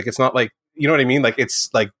happens. Like it's not like, you know what I mean? Like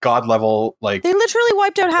it's like God level. Like they literally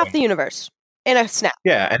wiped out half the universe. in a snap.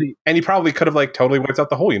 Yeah, and he probably could have like totally wiped out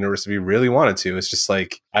the whole universe if he really wanted to. It's just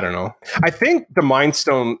like, I don't know. I think the Mind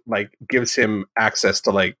Stone like gives him access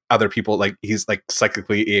to like other people, like he's like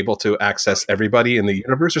psychically able to access everybody in the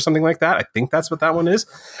universe or something like that. I think that's what that one is.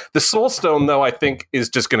 The Soul Stone, though, I think is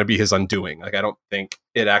just going to be his undoing. Like, I don't think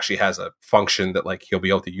it actually has a function that like he'll be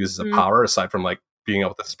able to use as a power aside from like being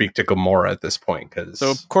able to speak to Gamora at this point.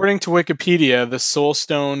 So according to Wikipedia, the Soul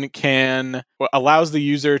Stone allows the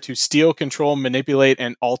user to steal, control, manipulate,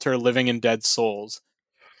 and alter living and dead souls.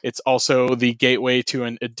 It's also the gateway to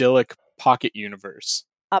an idyllic pocket universe.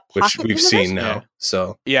 Which we've seen now. Yeah.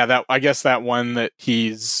 So yeah, I guess that one that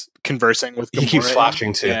he's conversing with Gamora. He keeps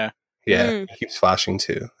flashing to. Yeah. He keeps flashing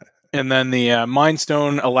to. And then the Mind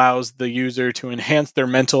Stone allows the user to enhance their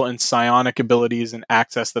mental and psionic abilities and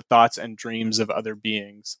access the thoughts and dreams of other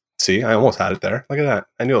beings. See, I almost had it there. Look at that.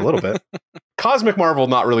 I knew a little bit. Cosmic Marvel,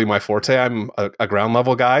 not really my forte. I'm a ground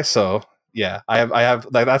level guy. So yeah, I have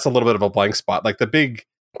like, that's a little bit of a blank spot. Like the big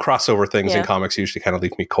crossover things in comics usually kind of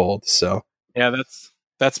leave me cold. So yeah,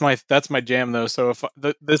 that's my jam though. So if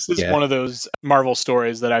this is one of those Marvel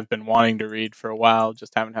stories that I've been wanting to read for a while,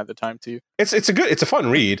 just haven't had the time to. It's a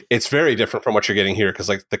fun read. It's very different from what you're getting here because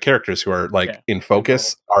like the characters who are like in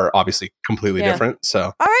focus are obviously completely different. So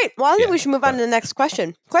all right, well I think we should move on to the next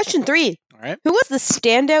question. Question 3. All right, who was the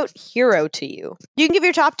standout hero to you? You can give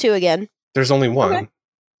your top 2 again. There's only one. Okay.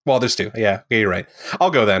 Well, there's 2. Yeah, you're right.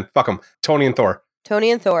 I'll go then. Fuck them. Tony and Thor.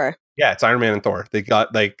 Yeah, it's Iron Man and Thor. They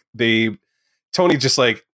got like Tony just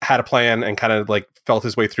like had a plan and kind of like felt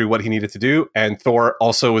his way through what he needed to do. And Thor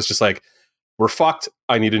also was just like, we're fucked.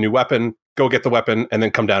 I need a new weapon. Go get the weapon and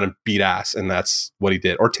then come down and beat ass. And that's what he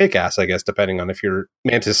did. Or take ass, I guess, depending on if you're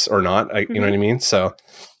Mantis or not. You know what I mean? So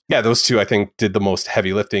yeah, those 2, I think, did the most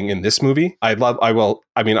heavy lifting in this movie. I know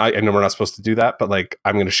we're not supposed to do that, but like,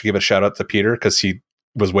 I'm going to give a shout out to Peter because he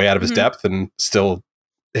was way out of his depth and still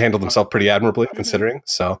handled himself pretty admirably considering.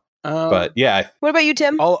 So. But yeah, what about you,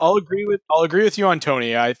 Tim? I'll agree with you on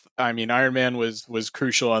Tony. I mean, Iron Man was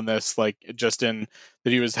crucial on this, like just in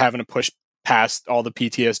that he was having to push past all the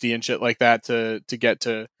PTSD and shit like that to get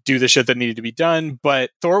to do the shit that needed to be done.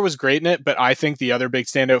 But Thor was great in it. But I think the other big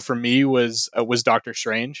standout for me was Doctor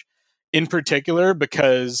Strange, in particular,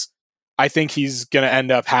 because I think he's going to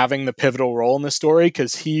end up having the pivotal role in the story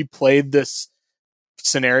because he played this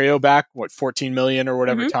scenario back 14 million or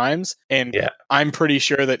whatever times, and I'm pretty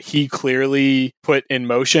sure that he clearly put in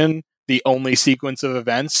motion the only sequence of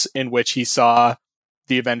events in which he saw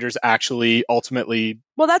the Avengers actually ultimately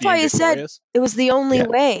that's why he said it was the only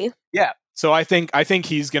way. So I think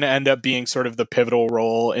he's going to end up being sort of the pivotal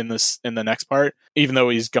role in the next part, even though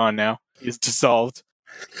he's gone now. He's dissolved.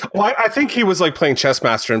 Well, I think he was like playing chess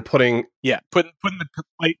master and putting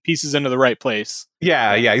the pieces into the right place.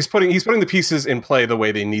 Yeah. He's putting the pieces in play the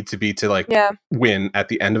way they need to be to like win at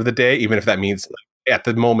the end of the day, even if that means like, at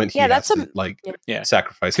the moment he has to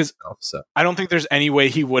sacrifice himself. So I don't think there's any way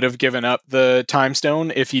he would have given up the Time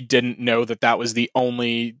Stone if he didn't know that was the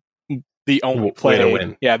only play to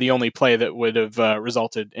win. Yeah, the only play that would have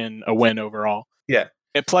resulted in a win overall. Yeah.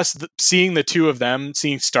 And plus, seeing the 2 of them,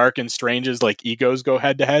 seeing Stark and Strange's like egos go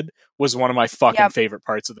head to head, was one of my fucking favorite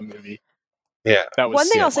parts of the movie. Yeah, that was one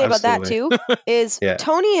thing I'll say about that too is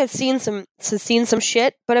Tony has seen some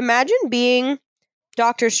shit. But imagine being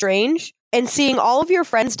Doctor Strange and seeing all of your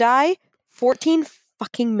friends die 14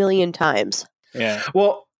 fucking million times. Yeah.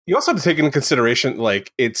 Well, you also have to take into consideration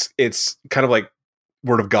like it's kind of like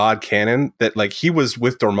Word of God canon that like he was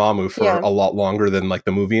with Dormammu for a lot longer than like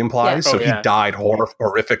the movie implies. So he died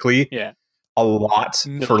horrifically a lot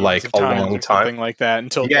for like a long time. Something like that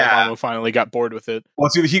until Dormammu finally got bored with it. Well,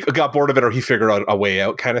 it's either he got bored of it or he figured out a way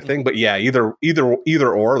out kind of thing. But yeah, either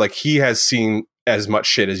or, like he has seen as much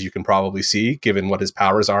shit as you can probably see given what his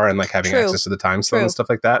powers are and like having access to the Time Stone and stuff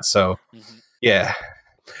like that. So yeah,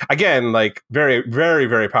 again, like very, very,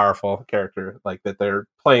 very powerful character like that they're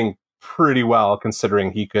playing pretty well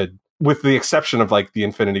considering he could, with the exception of like the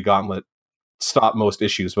Infinity Gauntlet, stop most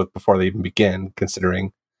issues before they even begin,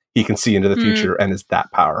 considering he can see into the future and is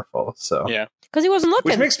that powerful. So yeah, because he wasn't looking,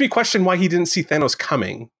 which makes me question why he didn't see Thanos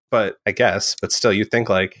coming. But I guess, but still, you'd think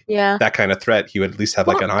like that kind of threat, he would at least have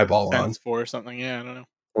like an eyeball on for something. Yeah, I don't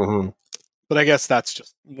know. But I guess that's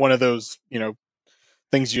just one of those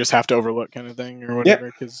things you just have to overlook kind of thing or whatever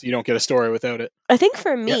because you don't get a story without it. I think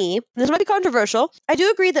for me, this might be controversial. I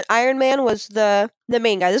do agree that Iron Man was the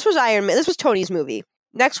main guy. This was Iron Man. This was Tony's movie.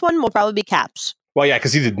 Next one will probably be Cap's. Well, yeah,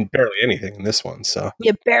 because he did barely anything in this one. So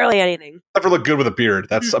yeah, barely anything. Never looked good with a beard.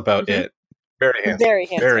 That's about it. Very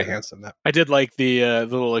handsome. Very handsome. I did like the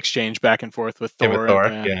little exchange back and forth with Thor. Thor,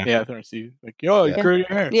 Thor, see, like, yo, you grew your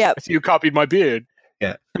hair. Yeah. I see you copied my beard.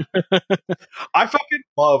 Yeah. I fucking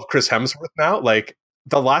love Chris Hemsworth now. Like,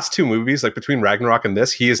 the last two movies, like between Ragnarok and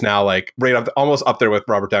this, he is now like right up, almost up there with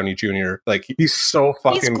Robert Downey Jr. Like, he's so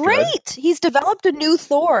fucking He's great. good. He's developed a new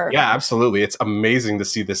Thor. Yeah, absolutely. It's amazing to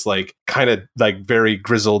see this like kind of like very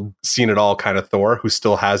grizzled, seen it all kind of Thor who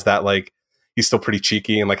still has that like, he's still pretty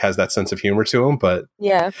cheeky and like has that sense of humor to him. But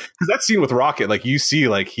yeah, because that scene with Rocket, like you see,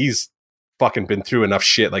 like he's fucking been through enough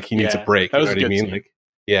shit. Like he needs a break. You know what I mean? Scene. Like,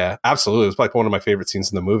 yeah, absolutely. It's like one of my favorite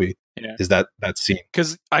scenes in the movie. Yeah. Is that scene?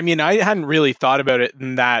 Because I mean, I hadn't really thought about it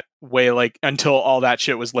in that way, like until all that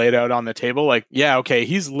shit was laid out on the table. Like, yeah, okay,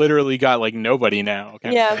 he's literally got like nobody now.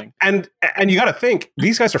 Kind of thing. And you got to think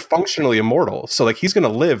these guys are functionally immortal. So like he's going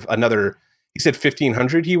to live another. He said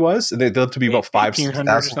 1500. He was, and they live to be about 5,000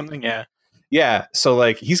 or something. Yeah. Yeah. So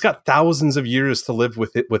like he's got thousands of years to live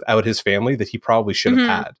with it without his family that he probably should have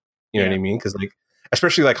had. You know what I mean? Because like.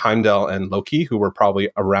 Especially like Heimdall and Loki, who were probably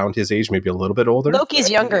around his age, maybe a little bit older. Loki's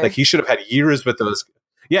younger. Like he should have had years with those.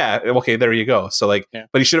 Yeah. Okay. There you go. So like,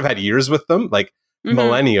 but he should have had years with them, like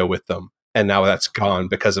millennia with them. And now that's gone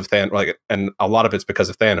because of Thanos. Like, and a lot of it's because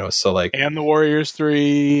of Thanos. So like, and the Warriors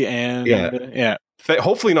 3 and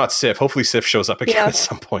hopefully not Sif. Hopefully Sif shows up again at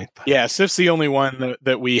some point. But. Yeah. Sif's the only one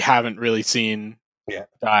that we haven't really seen.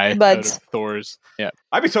 Die but out of Thor's. Yeah,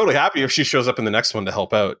 I'd be totally happy if she shows up in the next one to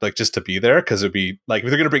help out, like just to be there, because it'd be like if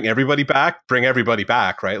they're gonna bring everybody back,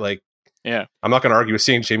 right? Like, yeah, I'm not gonna argue with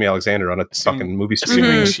seeing Jamie Alexander on a fucking movie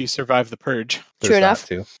screen. She survived the purge. True enough.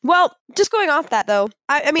 Too. Well, just going off that though,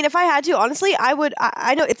 I mean, if I had to, honestly, I would.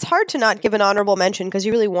 I know it's hard to not give an honorable mention because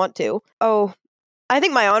you really want to. Oh, I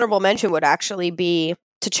think my honorable mention would actually be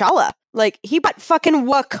T'Challa. Like he brought fucking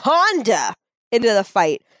Wakanda into the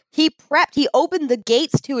fight. He opened the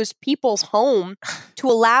gates to his people's home to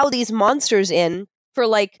allow these monsters in for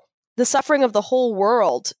like the suffering of the whole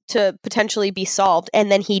world to potentially be solved,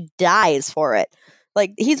 and then he dies for it.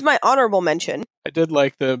 Like he's my honorable mention. I did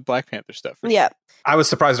like the Black Panther stuff. Yeah. I was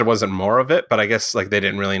surprised there wasn't more of it, but I guess like they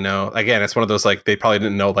didn't really know. Again, it's one of those like they probably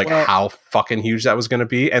didn't know like how fucking huge that was going to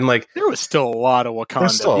be, and like there was still a lot of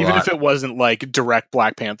Wakanda, even if it wasn't like direct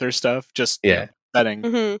Black Panther stuff. Just setting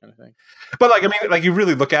kind of thing. But like I mean, like you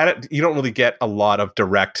really look at it, you don't really get a lot of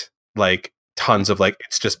direct like tons of like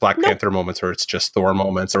it's just Black Panther moments or it's just Thor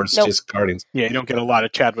moments or it's just Guardians. Yeah, you don't get a lot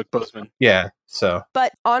of Chadwick Boseman. Yeah, so.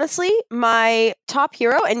 But honestly, my top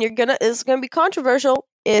hero, and is gonna be controversial,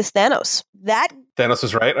 is Thanos. That Thanos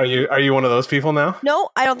was right. Are you one of those people now? No,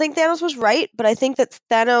 I don't think Thanos was right, but I think that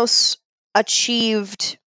Thanos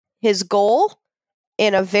achieved his goal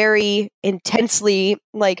in a very intensely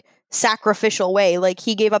like sacrificial way. Like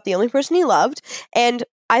he gave up the only person he loved, and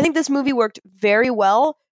I think this movie worked very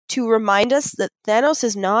well to remind us that Thanos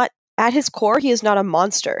is not, at his core, he is not a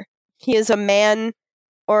monster. He is a man,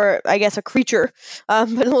 or I guess a creature, but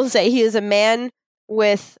we'll say he is a man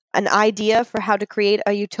with an idea for how to create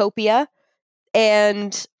a utopia,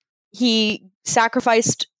 and he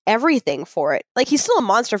sacrificed everything for it. Like he's still a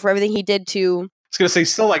monster for everything he did to. I was gonna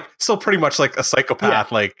say still pretty much like a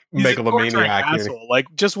psychopath, like he's megalomaniac. Asshole. Like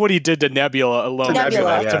just what he did to Nebula alone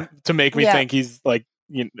to make me think he's like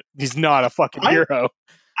he's not a fucking hero.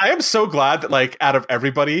 I am so glad that like out of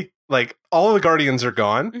everybody, like all the Guardians are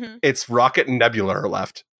gone. Mm-hmm. It's Rocket and Nebula are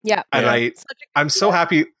left. Yeah, and I'm so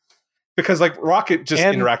happy because like Rocket just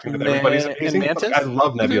interacting with everybody is amazing. I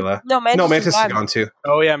love Nebula. Mm-hmm. No, Mantis is gone too.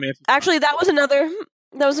 Oh yeah, Mantis. Actually, that was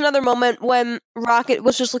another moment when Rocket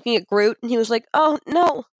was just looking at Groot and he was like, "Oh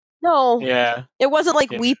no." Yeah. It wasn't like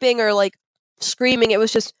weeping or like screaming. It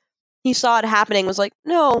was just he saw it happening. Was like,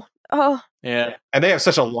 "No." Oh. Yeah. And they have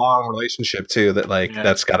such a long relationship too that like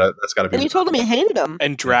that's gotta be. And you told him you hated him.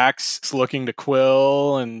 And Drax looking to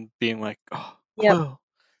Quill and being like, "Oh, Quill,"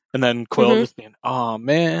 and then Quill just being, "Oh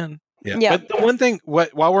man." Yeah. But the one thing,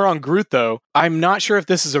 while we're on Groot though, I'm not sure if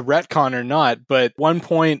this is a retcon or not, but one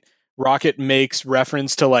point Rocket makes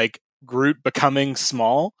reference to like Groot becoming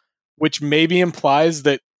small, which maybe implies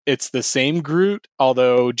that it's the same Groot,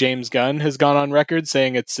 although James Gunn has gone on record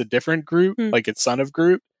saying it's a different Groot, like it's Son of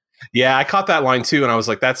Groot. Yeah, I caught that line too, and I was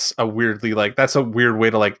like, that's a weird way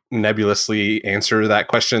to like nebulously answer that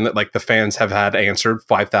question that like the fans have had answered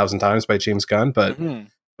 5,000 times by James Gunn, but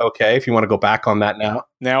okay, if you want to go back on that now.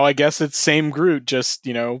 Now I guess it's same Groot, just,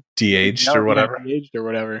 de-aged or whatever. De-aged or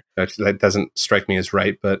whatever. That doesn't strike me as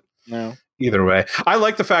right, but no. Either way. I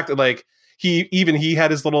like the fact that like he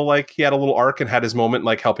had his little like he had a little arc and had his moment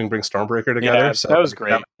like helping bring Stormbreaker together. Yeah, so that was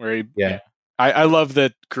great. I love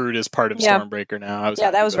that Groot is part of Stormbreaker now.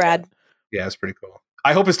 That was rad. Yeah, it's pretty cool.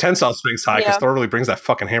 I hope his tensile strength's high because Thor really brings that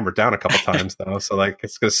fucking hammer down a couple times though. So like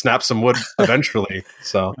it's gonna snap some wood eventually.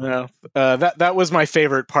 So that was my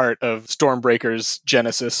favorite part of Stormbreaker's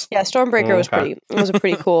genesis. Yeah, Stormbreaker was a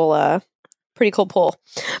pretty cool pull.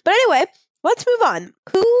 But anyway, let's move on.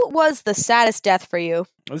 Who was the saddest death for you?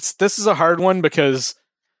 This is a hard one because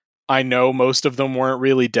I know most of them weren't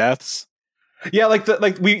really deaths. Yeah,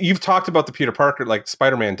 you've talked about the Peter Parker, like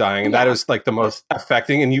Spider-Man dying, and that is like the most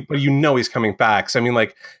affecting, and you know he's coming back. So I mean,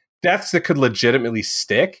 like deaths that could legitimately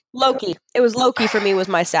stick. Loki. It was Loki for me was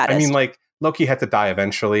my saddest. I mean, like Loki had to die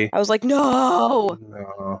eventually. I was like, no.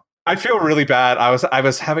 I feel really bad. I left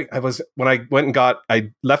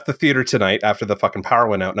the theater tonight after the fucking power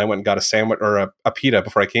went out, and I went and got a sandwich or a pita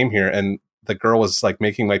before I came here, and the girl was like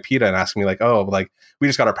making my pita and asking me like, oh, like we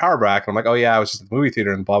just got our power back. And I'm like, oh yeah, I was just at the movie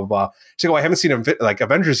theater and blah, blah, blah. She's like, oh, I haven't seen like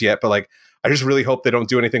Avengers yet, but like, I just really hope they don't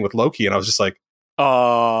do anything with Loki. And I was just like,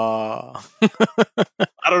 I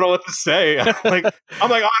don't know what to say. I'm like, oh, I don't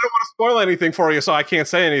want to spoil anything for you. So I can't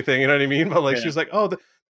say anything. You know what I mean? But like, she was like, oh, the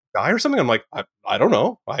guy or something. I'm like, I don't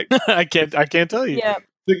know. I can't tell you. Yeah.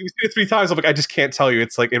 Like, you see it 3 times. I'm like, I just can't tell you.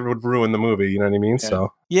 It's like, it would ruin the movie. You know what I mean? Yeah.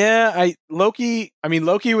 So Loki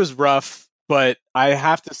was rough. But I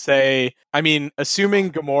have to say, I mean,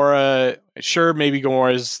 assuming Gamora, sure, maybe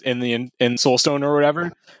Gamora's in Soulstone or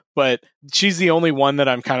whatever, but she's the only one that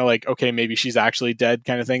I'm kind of like, okay, maybe she's actually dead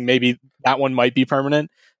kind of thing. Maybe that one might be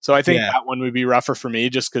permanent. So I think that one would be rougher for me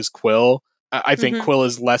just because Quill, I think Quill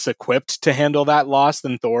is less equipped to handle that loss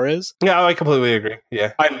than Thor is. Yeah, I completely agree.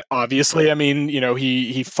 Yeah. Obviously, I mean, you know,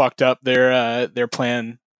 he fucked up their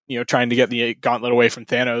plan, you know, trying to get the gauntlet away from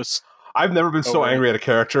Thanos. I've never been so angry at a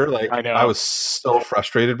character. Like I was so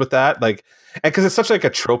frustrated with that. Like, and because it's such like a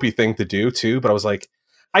tropey thing to do too. But I was like,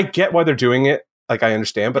 I get why they're doing it. Like I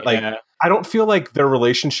understand, but like I don't feel like their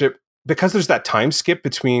relationship because there's that time skip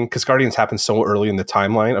between because Guardians happened so early in the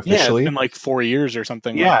timeline officially. Yeah, it's been like 4 years or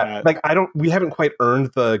something. Yeah, like we haven't quite earned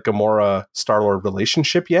the Gamora Star-Lord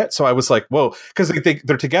relationship yet. So I was like, whoa, because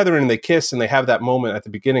they're together and they kiss and they have that moment at the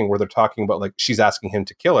beginning where they're talking about like she's asking him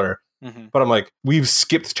to kill her. Mm-hmm. But I'm like, we've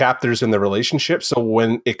skipped chapters in the relationship. So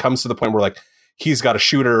when it comes to the point where like he's got to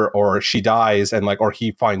shoot her or she dies and like, or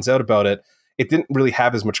he finds out about it, it didn't really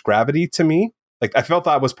have as much gravity to me. Like I felt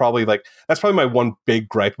that was probably like, that's probably my one big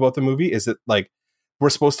gripe about the movie is that like, we're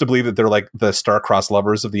supposed to believe that they're like the star-crossed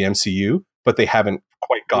lovers of the MCU, but they haven't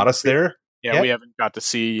quite got us there. Yeah. yet. We haven't got to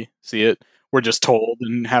see it. We're just told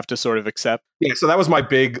and have to sort of accept. Yeah. So that was my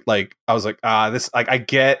big, like, I was like, this, like, I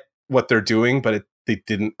get what they're doing, but they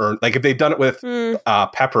didn't earn, like if they'd done it with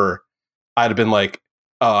Pepper, I'd have been like,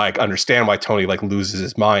 oh, I understand why Tony like loses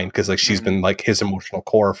his mind. Cause like she's been like his emotional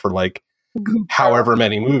core for like however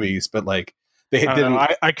many movies, but like they didn't.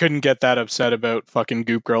 I couldn't get that upset about fucking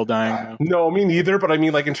Goop Girl dying. No, me neither. But I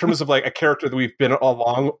mean, like in terms of like a character that we've been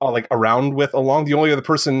around with, the only other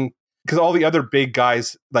person, because all the other big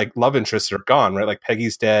guys like love interests are gone, right? Like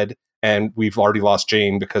Peggy's dead, and we've already lost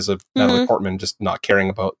Jane because of Natalie Portman just not caring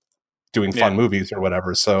about doing fun movies or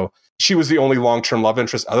whatever. So she was the only long-term love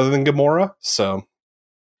interest other than Gamora. So,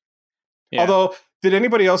 although, did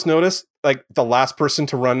anybody else notice like the last person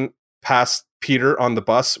to run past Peter on the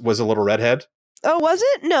bus was a little redhead? Oh, was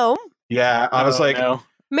it? No. Yeah, I was like, no.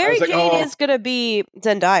 Mary Jane is gonna be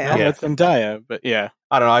Zendaya. Yeah, it's Zendaya, but yeah.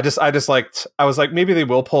 I don't know. I was like, maybe they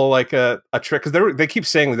will pull like a trick because they keep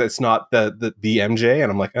saying that it's not the MJ,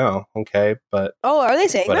 and I'm like, oh, okay, but are they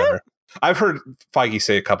saying that? I've heard Feige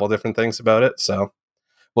say a couple different things about it, so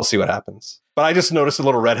we'll see what happens. But I just noticed a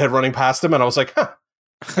little redhead running past him, and I was like,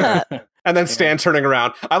 huh. And then Stan turning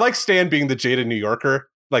around. I like Stan being the jaded New Yorker,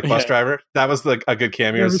 like bus driver. That was like a good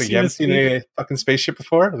cameo. You haven't seen any fucking spaceship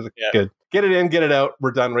before? I was like, good. Get it in, get it out.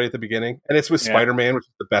 We're done right at the beginning. And it's with Spider-Man, which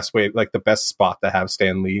is the best way, like the best spot to have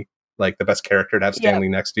Stan Lee, like the best character to have Stan Lee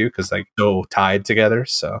next to you because like so tied together.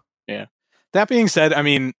 So yeah. That being said, I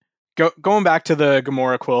mean, going back to the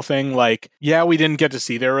Gamora Quill thing, like, we didn't get to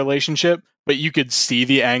see their relationship, but you could see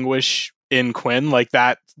the anguish in Quinn. Like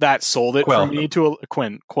that sold it for me to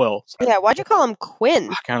Quill. Yeah, why'd you call him Quinn?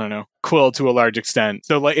 I don't know. Quill to a large extent.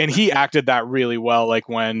 So like, and he acted that really well. Like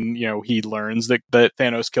when, he learns that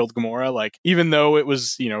Thanos killed Gamora, like even though it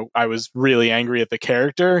was, I was really angry at the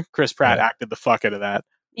character, Chris Pratt acted the fuck out of that.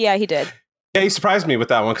 Yeah, he did. Yeah, he surprised me with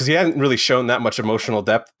that one because he hadn't really shown that much emotional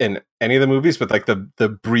depth in any of the movies, but like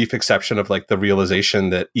the brief exception of like the realization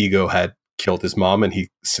that Ego had killed his mom and he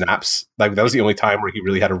snaps. Like that was the only time where he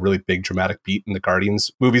really had a really big dramatic beat in the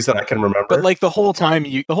Guardians movies that I can remember. But like the whole time,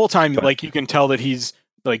 like you can tell that he's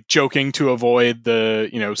like joking to avoid the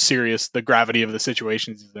the gravity of the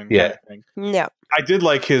situations he's in. Yeah. I did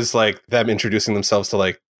like his like them introducing themselves to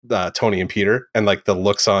like Tony and Peter, and like the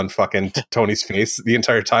looks on fucking Tony's face the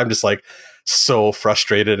entire time, just like so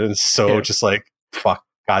frustrated and so just like, fuck,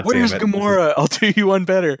 God damn it. Where's Gamora? I'll do you one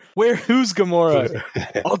better. Who's Gamora?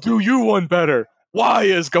 I'll do you one better. Why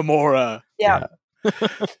is Gamora? Yeah.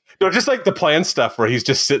 No, just like the plan stuff where he's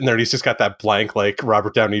just sitting there and he's just got that blank like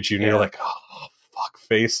Robert Downey Jr. Like, oh fuck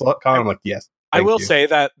face look on. I'm like, yes. I will say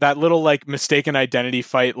that little like mistaken identity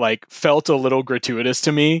fight like felt a little gratuitous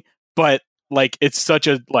to me, but like it's such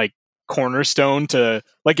a like cornerstone to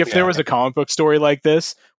like if there was a comic book story like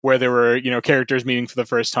this where there were, you know, characters meeting for the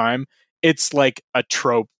first time, it's like a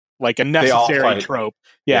trope, like a necessary trope.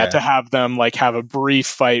 Yeah, to have them like have a brief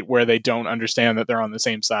fight where they don't understand that they're on the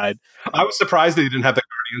same side. I was surprised they didn't have the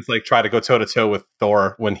Guardians like try to go toe to toe with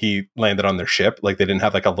Thor when he landed on their ship. Like they didn't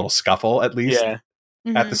have like a little scuffle at least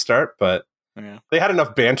at the start, but they had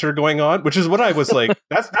enough banter going on, which is what I was like.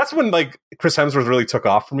 That's when like Chris Hemsworth really took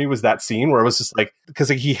off for me, was that scene where it was just like,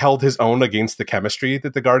 because like, he held his own against the chemistry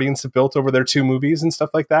that the Guardians have built over their 2 movies and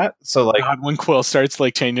stuff like that. So like when Quill starts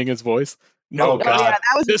like changing his voice, God,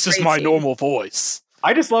 this is my normal voice.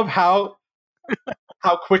 I just love how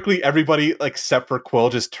quickly everybody, like, except for Quill,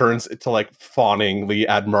 just turns into like fawningly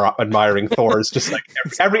admiring Thor's just like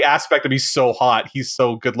every aspect of he's so hot, he's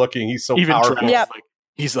so good looking, he's so powerful. Yeah.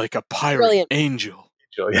 He's like a pirate angel.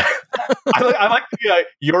 Yeah. I like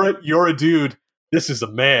you're a dude. This is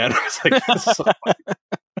a man. It's like, this is so funny.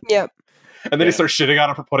 Yep. And then he starts shitting on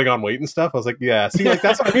him for putting on weight and stuff. I was like, yeah, see, like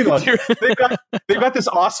that's what I mean. Like, they've got this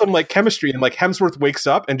awesome like chemistry, and like Hemsworth wakes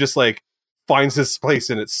up and just like finds his place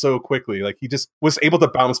in it so quickly. Like he just was able to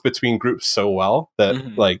bounce between groups so well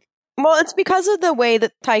that like. Well, it's because of the way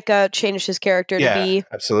that Taika changed his character to be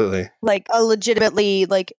absolutely like a legitimately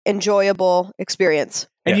like enjoyable experience.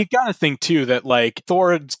 And you got to think too that like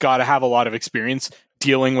Thor's got to have a lot of experience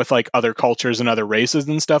dealing with like other cultures and other races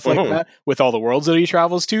and stuff like that with all the worlds that he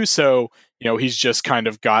travels to. So, you know, he's just kind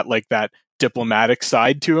of got like that diplomatic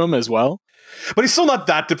side to him as well. But he's still not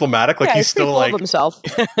that diplomatic. Like he's still like himself.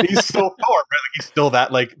 He's still Thor, right? Like he's still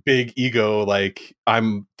that like big ego. Like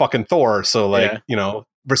I'm fucking Thor, so like you know,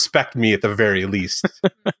 respect me at the very least.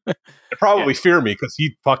 And probably fear me because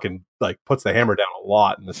he fucking like puts the hammer down a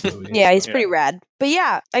lot in this movie. Yeah, he's pretty rad. But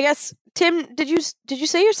yeah, I guess Tim, did you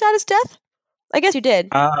say your saddest death? I guess you did.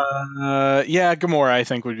 Yeah, Gamora I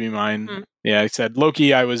think would be mine. Yeah, I said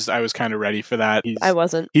Loki. I was kind of ready for that. I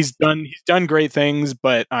wasn't. He's done great things,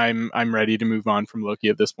 but I'm ready to move on from Loki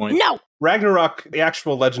at this point. No. Ragnarok, the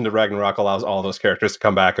actual Legend of Ragnarok allows all those characters to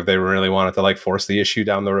come back if they really wanted to like force the issue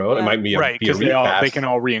down the road. It might be because they can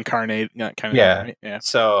all reincarnate that kind of thing, right? Yeah.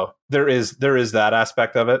 So there is that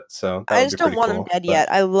aspect of it. So I just don't want him dead yet.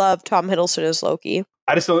 I love Tom Hiddleston as Loki.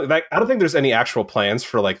 I just don't like. I don't think there's any actual plans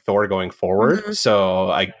for like Thor going forward.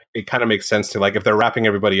 So it kind of makes sense to like if they're wrapping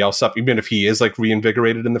everybody else up, even if he is like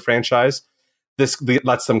reinvigorated in the franchise, this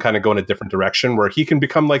lets them kind of go in a different direction where he can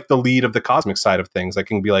become like the lead of the cosmic side of things. Like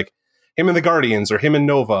can be like him and the Guardians, or him and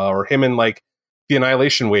Nova, or him and like the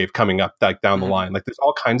Annihilation Wave coming up like down the line. Like there's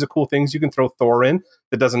all kinds of cool things you can throw Thor in.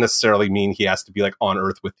 That doesn't necessarily mean he has to be like on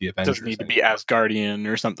Earth with the Avengers. Doesn't need to be Asgardian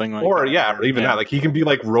or something like that. Or even that. Like he can be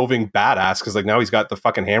like roving badass because like now he's got the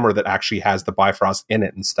fucking hammer that actually has the Bifrost in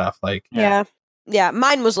it and stuff. Like yeah.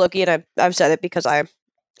 Mine was Loki, and I've said it because I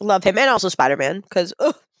love him, and also Spider-Man because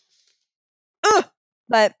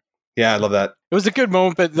but. Yeah, I love that. It was a good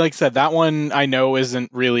moment, but like I said, that one I know isn't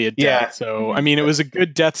really a death. Yeah. So, I mean, it was a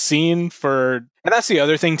good death scene and that's the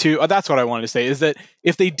other thing too. That's what I wanted to say is that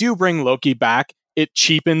if they do bring Loki back, it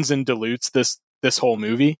cheapens and dilutes this whole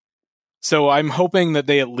movie. So I'm hoping that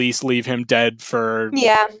they at least leave him dead for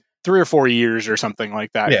 3 or 4 years or something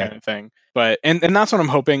like that kind of thing. But, and that's what I'm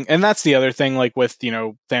hoping. And that's the other thing, like with, you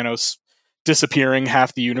know, Thanos disappearing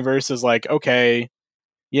half the universe is like, okay,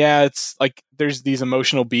 yeah, it's like there's these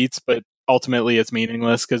emotional beats, but ultimately it's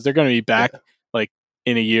meaningless because they're going to be back like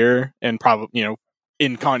in a year and probably, you know,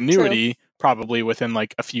 in continuity, probably within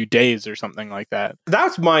like a few days or something like that.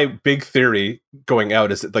 That's my big theory going out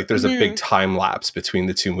is that like there's a big time lapse between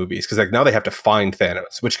the 2 movies because like now they have to find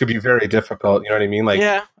Thanos, which could be very difficult. You know what I mean? Like,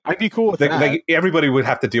 yeah, I'd be cool with that. Like everybody would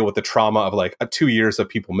have to deal with the trauma of like 2 years of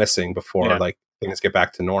people missing before like things get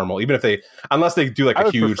back to normal. Even if unless they do like a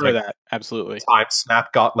huge like, that absolutely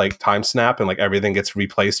time snap and like everything gets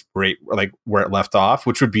replaced right like where it left off,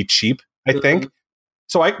 which would be cheap, I think.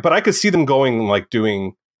 So I could see them going like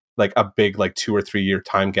doing like a big like 2 or 3 year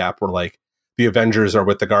time gap where like the Avengers are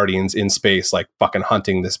with the Guardians in space, like fucking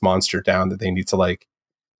hunting this monster down that they need to like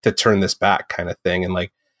to turn this back kind of thing. And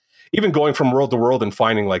like even going from world to world and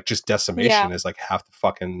finding like just decimation is like half the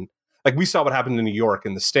fucking like we saw what happened in New York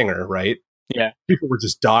in the Stinger, right? Yeah. People were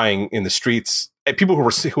just dying in the streets people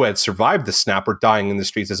who had survived the snap were dying in the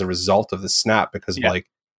streets as a result of the snap because of like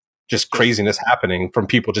just craziness happening from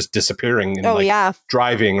people just disappearing and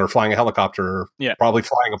driving or flying a helicopter or probably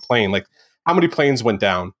flying a plane. Like how many planes went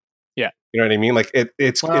down? Yeah. You know what I mean? Like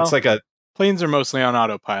it's like planes are mostly on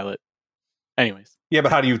autopilot. Anyways. Yeah,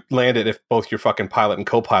 but how do you land it if both your fucking pilot and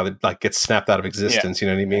co-pilot like gets snapped out of existence? You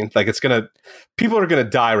know what I mean? Like people are gonna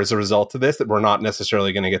die as a result of this that we're not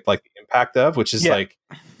necessarily gonna get like the impact of, which is like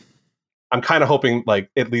I'm kind of hoping like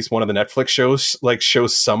at least one of the Netflix shows like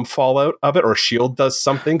shows some fallout of it, or S.H.I.E.L.D. does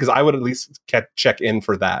something, because I would at least check in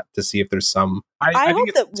for that to see if there's some. I hope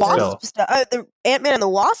that the Ant-Man and the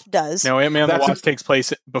Wasp does. No, Ant-Man and the Wasp takes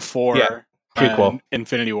place before. Prequel.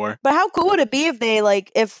 Infinity War. But how cool would it be if they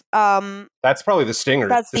that's probably the stinger.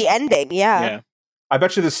 That's the ending, yeah. I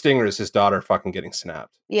bet you the stinger is his daughter fucking getting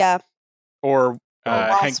snapped. Yeah. Or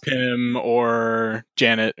Hank Pym or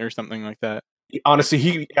Janet or something like that.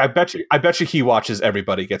 Honestly, I bet you he watches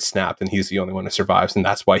everybody get snapped and he's the only one who survives, and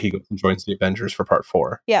that's why he goes and joins the Avengers for part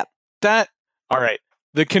 4. Yeah. All right.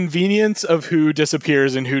 The convenience of who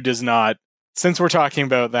disappears and who does not, since we're talking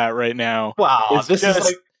about that right now. Wow, this is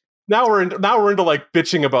like Now we're into like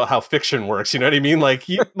bitching about how fiction works. You know what I mean? Like,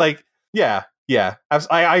 yeah.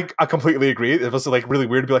 I completely agree. It was like really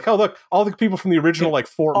weird to be like, oh look, all the people from the original like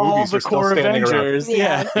 4 movies are still standing Avengers,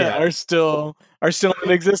 around. are still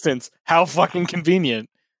in existence. How fucking convenient.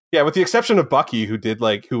 Yeah, with the exception of Bucky, who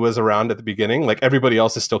was around at the beginning. Like everybody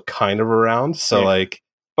else is still kind of around. So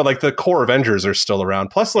but like the core Avengers are still around.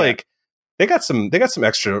 Plus, like. They got some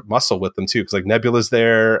extra muscle with them too, because like Nebula's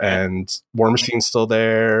there and War Machine's still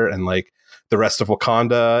there, and like the rest of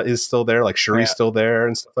Wakanda is still there, like Shuri's still there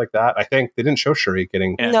and stuff like that. I think they didn't show Shuri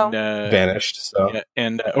getting vanished. So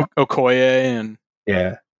and Okoye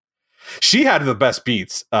and she had the best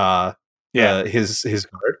beats. His guard,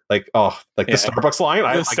 the Starbucks line.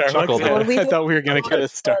 I chuckled. I thought we were gonna get a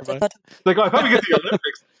Starbucks. Like, I thought we get the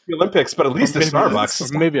Olympics, but at least the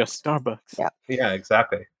Starbucks. Maybe a Starbucks. Yeah,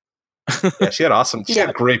 exactly. Yeah, she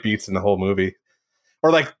had great beats in the whole movie.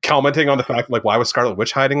 Or like commenting on the fact like, why was Scarlet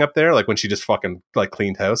Witch hiding up there? Like when she just fucking like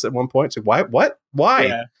cleaned house at one point. So why?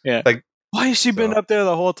 Yeah. Like why has she been up there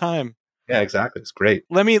the whole time? Yeah, exactly. It's great.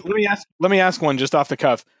 Let me ask one just off the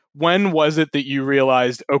cuff. When was it that you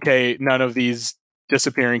realized, okay, none of these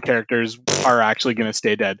disappearing characters are actually going to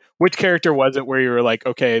stay dead? Which character was it where you were like,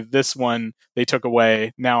 okay, this one they took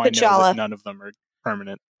away. Now T'Challa. I know that none of them are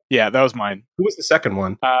permanent. Yeah, that was mine. Who was the second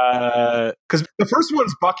one? Because the first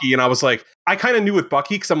one's Bucky, and I was like, I kind of knew with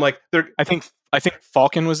Bucky because I'm like, I think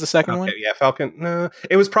Falcon was the second one. Yeah, Falcon. No,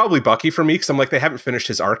 it was probably Bucky for me because I'm like, they haven't finished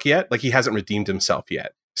his arc yet. Like he hasn't redeemed himself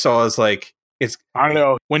yet. So I was like, I don't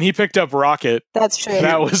know. When he picked up Rocket, that's true.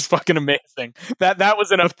 That was fucking amazing. That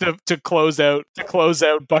was enough to close out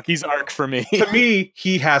Bucky's arc for me. To me,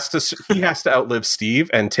 he has to outlive Steve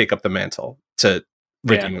and take up the mantle to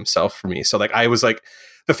redeem himself for me. So like, I was like.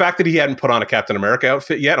 The fact that he hadn't put on a Captain America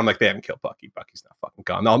outfit yet, I'm like, they haven't killed Bucky. Bucky's not fucking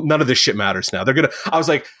gone. None of this shit matters now. I was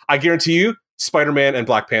like, I guarantee you, Spider-Man and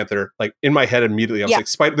Black Panther, like in my head immediately, I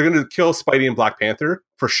was like, they're going to kill Spidey and Black Panther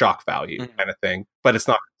for shock value kind of thing. But it's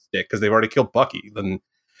not going to stick because they've already killed Bucky. Then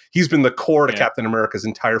he's been the core to Captain America's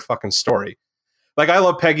entire fucking story. Like, I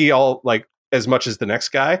love Peggy all like as much as the next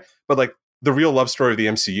guy, but like the real love story of the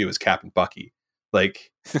MCU is Cap and Bucky.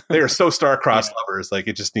 Like they are so star-crossed lovers. Like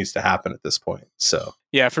it just needs to happen at this point. So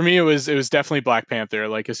yeah, for me it was definitely Black Panther.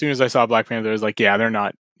 Like as soon as I saw Black Panther, I was like, yeah, they're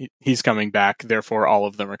not. He's coming back. Therefore, all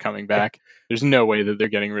of them are coming back. There's no way that they're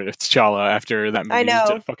getting rid of T'Challa after that movie. I know.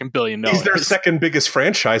 Did fucking $1 billion. He's their second biggest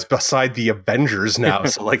franchise beside the Avengers now.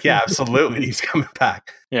 So like, yeah, absolutely, he's coming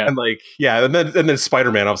back. Yeah, and like, yeah, and then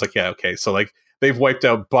Spider-Man. I was like, yeah, okay. So like, they've wiped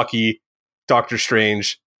out Bucky, Doctor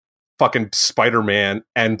Strange, fucking Spider-Man,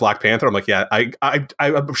 and Black Panther. I'm like, yeah,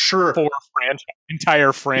 I'm sure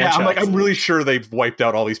entire franchise. Yeah, I'm like, I'm really sure they've wiped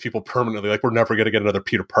out all these people permanently. Like, we're never going to get another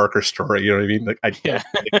Peter Parker story. You know what I mean? Like, I don't think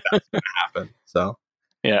that's going to happen. So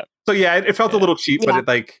yeah, it felt a little cheap, but it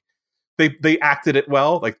like they acted it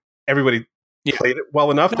well. Like everybody played it well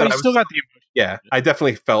enough that I still got the emotion. Yeah, I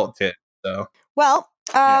definitely felt it. So well.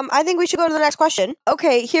 I think we should go to the next question.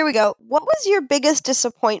 Okay, here we go. What was your biggest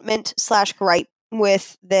disappointment / gripe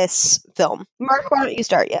with this film? Mark, why don't you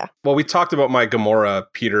start? Yeah. Well, we talked about my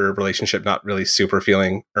Gamora-Peter relationship not really super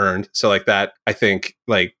feeling earned. So like that, I think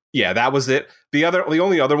like, yeah, that was it. The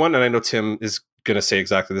only other one, and I know Tim is going to say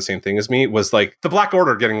exactly the same thing as me, was like the Black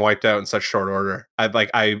Order getting wiped out in such short order.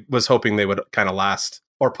 I was hoping they would kind of last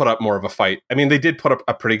or put up more of a fight. I mean, they did put up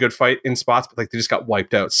a pretty good fight in spots, but like they just got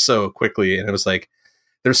wiped out so quickly. And it was like,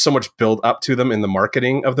 there's so much build up to them in the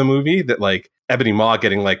marketing of the movie that like Ebony Maw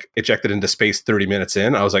getting like ejected into space 30 minutes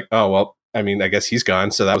in, I was like, oh, well, I mean, I guess he's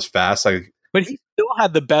gone. So that was fast. But he still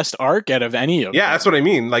had the best arc out of any of them. Yeah, that's what I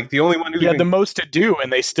mean. Like, the only one who had the most to do,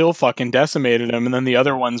 and they still fucking decimated him. And then the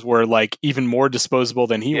other ones were, like, even more disposable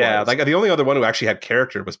than he was. Yeah, like, the only other one who actually had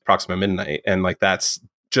character was Proxima Midnight. And, like, that's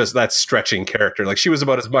stretching character. Like, she was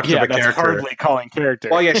about as much of a character. Hardly calling character.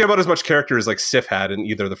 Well, yeah, she had about as much character as, like, Sif had in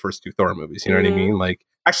either of the first two Thor movies. You know what I mean? Like,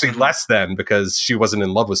 actually less than, because she wasn't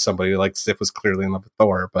in love with somebody. Like, Sif was clearly in love with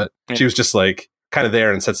Thor, but she was just, like, kind of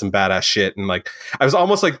there and said some badass shit. And, like, I was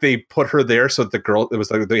almost like they put her there so that it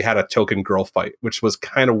was like they had a token girl fight, which was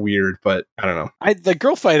kind of weird, but I don't know. The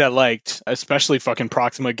girl fight I liked, especially fucking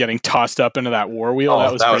Proxima getting tossed up into that war wheel.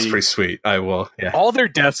 Oh, that was pretty sweet. I will. Yeah. All their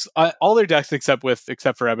deaths except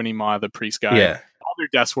for Ebony Maw, the priest guy. Yeah. All their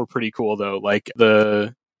deaths were pretty cool though. Like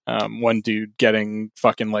the one dude getting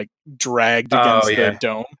fucking like dragged against the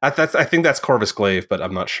dome. I think that's Corvus Glaive, but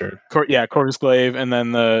I'm not sure. Corvus Glaive, and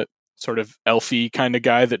then the sort of elfy kind of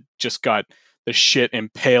guy that just got the shit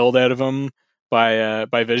impaled out of him by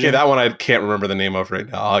Vision. Yeah, that one I can't remember the name of right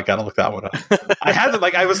now. I gotta look that one up. I had to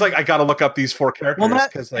I gotta look up these 4 characters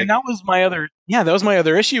because that was my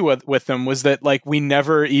other issue with them, was that like we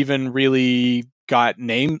never even really got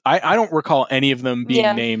named. I don't recall any of them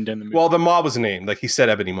being named in the movie. Well, the Maw was named. Like, he said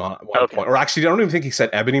Ebony Maw at one point. Or actually, I don't even think he said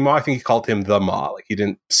Ebony Maw. I think he called him the Maw. Like, he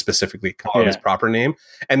didn't specifically call him his proper name.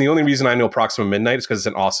 And the only reason I know Proxima Midnight is because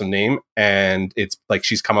it's an awesome name. And it's like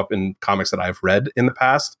she's come up in comics that I've read in the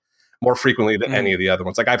past more frequently than any of the other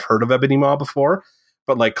ones. Like, I've heard of Ebony Maw before,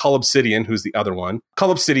 but like Cull Obsidian, who's the other one. Cull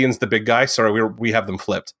Obsidian's the big guy. Sorry, we have them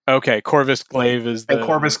flipped. Okay, Corvus Glaive is the... And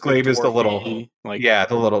Corvus Glaive is the little... Like,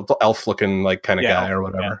 the little elf-looking like kind of guy or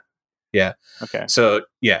whatever. Yeah. Okay. So,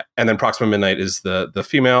 yeah. And then Proxima Midnight is the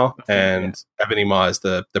female, and Ebony Maw is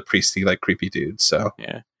the priesty, like, creepy dude. So,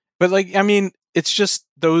 yeah. But, like, I mean, it's just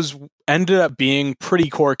those ended up being pretty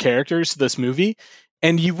core characters to this movie.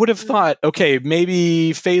 And you would have thought, okay,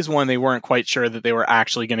 maybe phase 1, they weren't quite sure that they were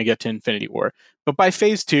actually going to get to Infinity War. But by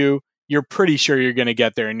phase 2, you're pretty sure you're going to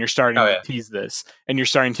get there, and you're starting to tease this. And you're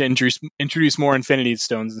starting to introduce more Infinity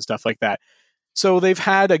Stones and stuff like that. So they've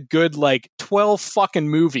had a good, like, 12 fucking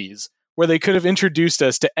movies where they could have introduced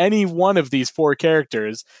us to any one of these 4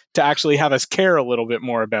 characters to actually have us care a little bit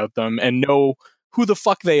more about them and know who the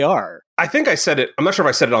fuck they are. I think I said it. I'm not sure if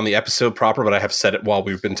I said it on the episode proper, but I have said it while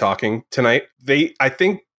we've been talking tonight. I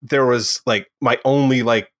think there was like my only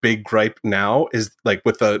like big gripe now is like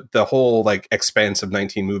with the whole like expanse of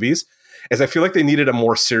 19 movies is I feel like they needed a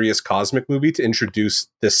more serious cosmic movie to introduce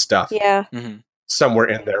this stuff. Yeah. Mm-hmm. Somewhere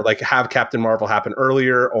in there, like have Captain Marvel happen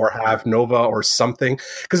earlier or have Nova or something.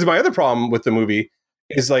 Because my other problem with the movie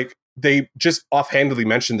is like they just offhandedly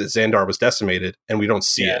mentioned that Xandar was decimated and we don't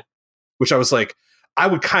see it, which I was like, I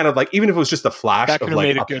would kind of like, even if it was just a flash of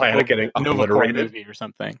like a planet getting obliterated movie or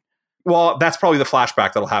something. Well, that's probably the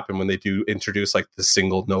flashback that'll happen when they do introduce like the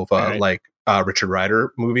single Nova, like Richard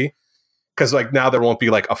Rider movie. Because like now there won't be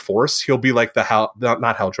like a Force. He'll be like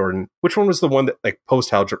not Hal Jordan. Which one was the one that like post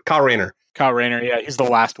Hal Jordan? Kyle Rayner. Kyle Rayner, yeah, he's the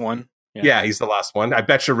last one. Yeah, he's the last one. I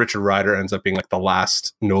bet you Richard Rider ends up being like the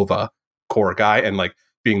last Nova core guy and like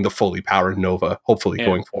being the fully powered Nova, hopefully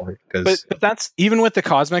going forward. But that's even with the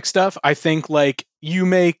cosmic stuff. I think like you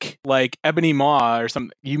make like Ebony Maw or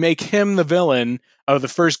something. You make him the villain of the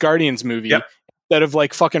first Guardians movie. Yep. Instead of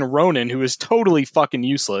like fucking Ronan, who is totally fucking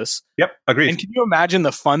useless. Yep, agreed. And can you imagine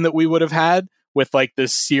the fun that we would have had with like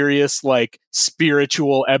this serious, like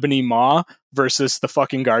spiritual Ebony Maw versus the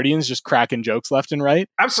fucking Guardians just cracking jokes left and right?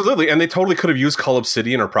 Absolutely. And they totally could have used Cull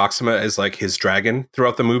Obsidian or Proxima as like his dragon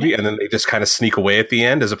throughout the movie. And then they just kind of sneak away at the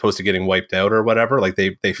end as opposed to getting wiped out or whatever. Like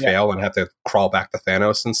they fail and have to crawl back to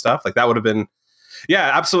Thanos and stuff. Like that would have been...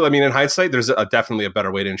 Yeah, absolutely. I mean, in hindsight, there's definitely a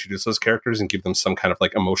better way to introduce those characters and give them some kind of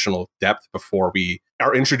like emotional depth before we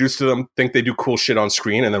are introduced to them, think they do cool shit on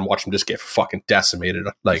screen, and then watch them just get fucking decimated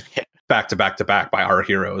like back to back to back by our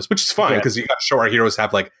heroes, which is fine because you got to show our heroes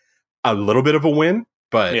have like a little bit of a win.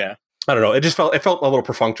 But I don't know. It felt a little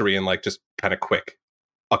perfunctory and like just kind of quick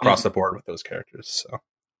across the board with those characters. So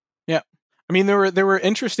yeah, I mean, there were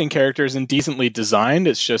interesting characters and decently designed.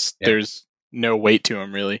 It's just there's no weight to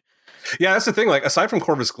them really. Yeah, that's the thing. Like, aside from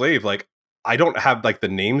Corvus Glaive, like, I don't have like the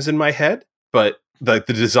names in my head, but the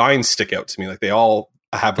designs stick out to me. Like, they all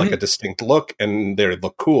have like a distinct look, and they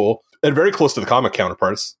look cool and very close to the comic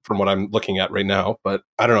counterparts from what I'm looking at right now. But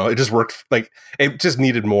I don't know. It just worked. Like, it just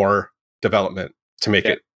needed more development to make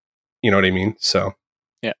it. You know what I mean? So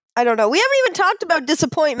yeah, I don't know. We haven't even talked about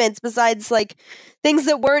disappointments besides like things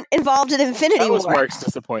that weren't involved in Infinity War. That was Mark's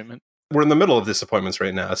disappointment. We're in the middle of disappointments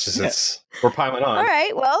right now. It's just we're piling on. All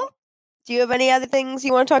right. Well. Do you have any other things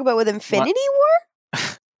you want to talk about with Infinity War?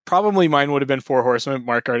 probably mine would have been Four Horsemen.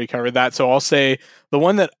 Mark already covered that. So I'll say the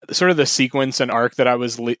one that sort of the sequence and arc that I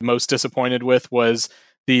was most disappointed with was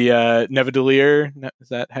the Nidavellir. Is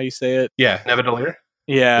that how you say it? Yeah, Nidavellir.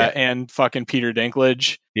 Yeah, and fucking Peter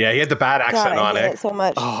Dinklage. Yeah, he had the bad accent on it. So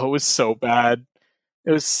much. Oh, it was so bad.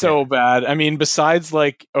 It was so bad. I mean, besides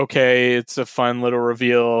like, okay, it's a fun little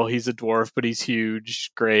reveal. He's a dwarf, but he's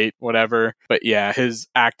huge. Great, whatever. But yeah, his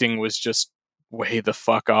acting was just way the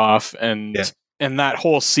fuck off. And that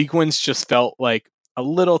whole sequence just felt like a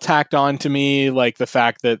little tacked on to me. Like the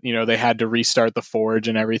fact that, you know, they had to restart the forge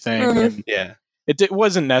and everything. And it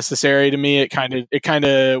wasn't necessary to me. It kind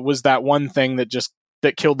of was that one thing that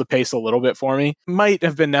killed the pace a little bit for me. Might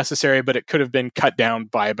have been necessary, but it could have been cut down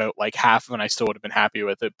by about like half, and I still would have been happy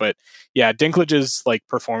with it. But yeah, Dinklage's like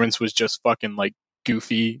performance was just fucking like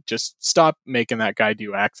goofy. Just stop making that guy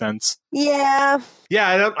do accents. Yeah.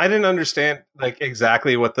 I didn't understand like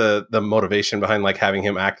exactly what the motivation behind like having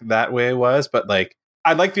him act that way was, but like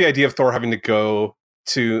I like the idea of Thor having to go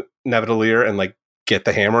to Nidavellir and like get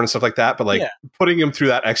the hammer and stuff like that, but like putting him through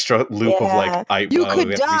that extra loop of like you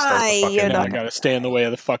could die, I gotta stay in the way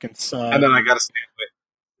of the fucking sun, and then I gotta stay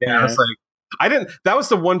in the way. I was like, that was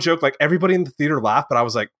the one joke, like everybody in the theater laughed, but I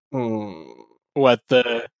was like, what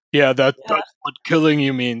that's what killing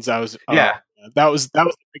you means. I was that was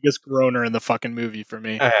the biggest groaner in the fucking movie for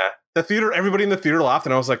me. Everybody in the theater laughed,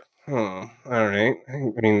 and I was like, all right,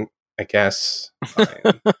 I mean, I guess.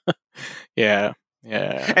 Yeah,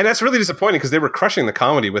 and that's really disappointing because they were crushing the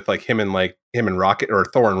comedy with like him and Rocket, or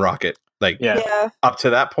Thor and Rocket, like up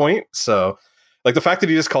to that point. So like the fact that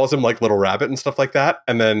he just calls him like Little Rabbit and stuff like that,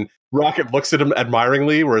 and then Rocket looks at him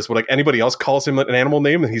admiringly, whereas when like anybody else calls him an animal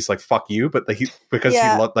name and he's like "fuck you," but like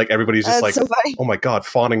like everybody's just like, so oh my god,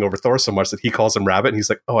 fawning over Thor so much that he calls him Rabbit, and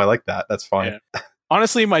he's like, oh, I like that. That's fine. Yeah.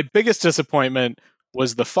 Honestly, my biggest disappointment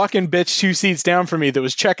was the fucking bitch 2 seats down from me that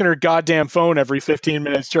was checking her goddamn phone every 15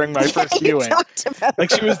 minutes during my first viewing. Like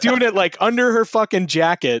she was doing it like under her fucking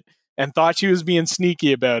jacket and thought she was being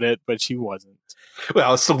sneaky about it, but she wasn't.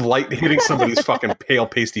 Well, it's some light hitting somebody's fucking pale,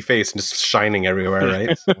 pasty face and just shining everywhere,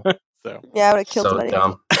 right? So I would have killed somebody.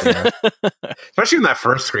 Dumb. Yeah. Especially in that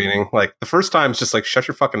first screening. Like the first time, it's just like, shut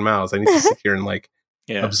your fucking mouths. I need to sit here and like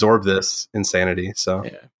absorb this insanity. So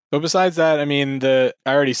But besides that, I mean, I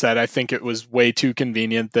already said I think it was way too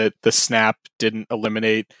convenient that the snap didn't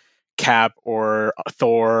eliminate Cap or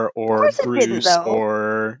Thor or Bruce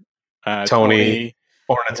or Tony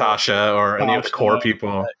or Natasha or any of the core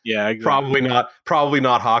people. Yeah, exactly. Probably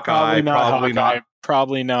not Hawkeye.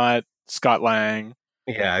 Probably not Scott Lang.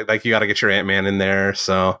 Yeah, like you got to get your Ant-Man in there.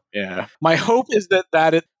 So yeah, my hope is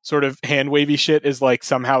that it sort of hand wavy shit is like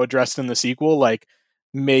somehow addressed in the sequel, like.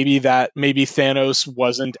 Maybe Thanos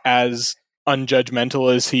wasn't as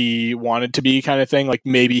unjudgmental as he wanted to be, kind of thing. Like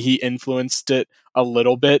maybe he influenced it a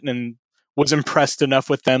little bit and was impressed enough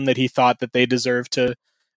with them that he thought that they deserved to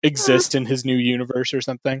exist in his new universe or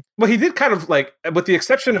something. Well, he did kind of like, with the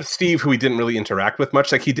exception of Steve, who he didn't really interact with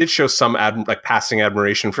much. Like he did show some passing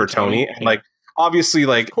admiration for Tony. And, like obviously,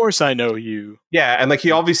 like of course I know you. Yeah, and like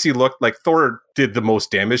he obviously looked like Thor did the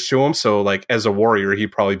most damage to him. So like as a warrior,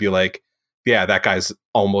 he'd probably be like, yeah, that guy's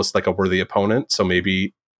almost like a worthy opponent. So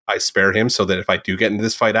maybe I spare him so that if I do get into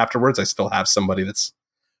this fight afterwards, I still have somebody that's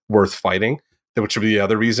worth fighting. Which would be the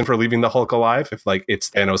other reason for leaving the Hulk alive. If like it's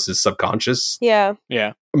Thanos' subconscious. Yeah.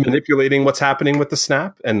 Manipulating what's happening with the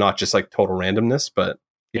snap and not just like total randomness. But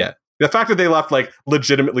yeah, the fact that they left like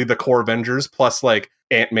legitimately the core Avengers plus like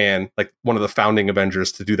Ant-Man, like one of the founding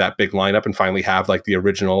Avengers, to do that big lineup and finally have like the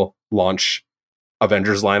original launch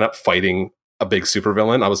Avengers lineup fighting a big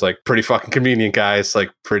supervillain. I was like, pretty fucking convenient, guys.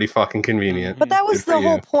 Like, pretty fucking convenient. But that was the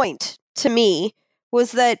whole point to me,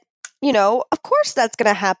 was that, you know, of course that's going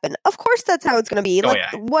to happen. Of course that's how it's going to be. Like,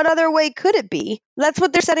 what other way could it be? That's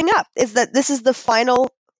what they're setting up, is that this is the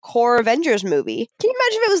final core Avengers movie. Can you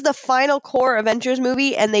imagine if it was the final core Avengers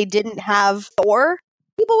movie and they didn't have Thor?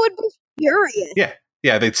 People would be furious.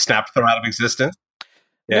 Yeah, they'd snap Thor out of existence.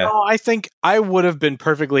 Yeah. No, I think I would have been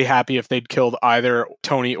perfectly happy if they'd killed either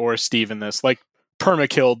Tony or Steve in this. Like,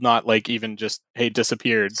 perma-killed, not like even just, hey,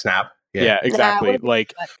 disappeared. Snap. Yeah, exactly.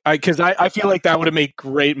 Like, because I feel like that would have made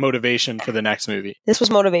great motivation for the next movie. This was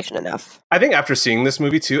motivation enough. I think after seeing this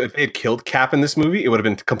movie, too, if they had killed Cap in this movie, it would have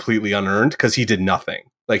been completely unearned because he did nothing.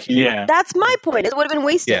 Like, that's my point. It would have been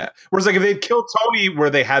wasted. Yeah. Whereas, like, if they'd killed Tony where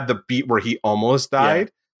they had the beat where he almost died,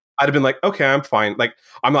 I'd have been like, okay, I'm fine. Like,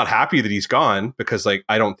 I'm not happy that he's gone because, like,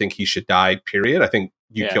 I don't think he should die, period. I think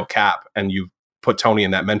you kill Cap and you put Tony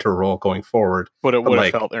in that mentor role going forward. But it would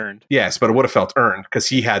have felt earned. Yes, but it would have felt earned because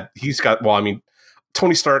he's got, well, I mean,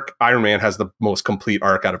 Tony Stark, Iron Man has the most complete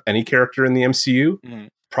arc out of any character in the MCU,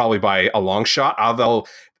 probably by a long shot. Although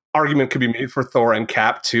argument could be made for Thor and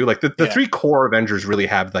Cap too. Like the three core Avengers really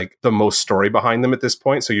have like the most story behind them at this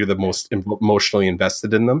point, so you're the most emotionally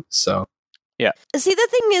invested in them. So yeah. See, the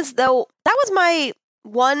thing is though, that was my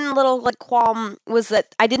one little like qualm, was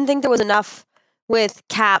that I didn't think there was enough with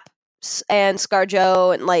Cap and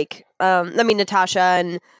ScarJo and like Natasha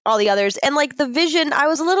and all the others, and like the Vision. I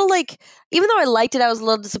was a little like, even though I liked it, I was a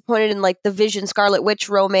little disappointed in like the Vision Scarlet Witch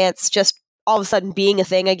romance just all of a sudden being a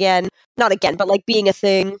thing again. Not again, but like being a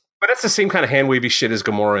thing. But that's the same kind of hand-wavy shit as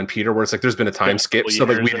Gamora and Peter, where it's like there's been a time skip, so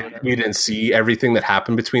like we didn't see everything that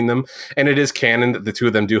happened between them. And it is canon that the two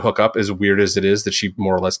of them do hook up, as weird as it is that she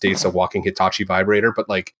more or less dates a walking Hitachi vibrator. But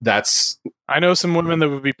like that's... I know some women that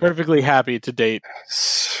would be perfectly happy to date.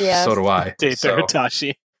 Yeah. So do I. Date their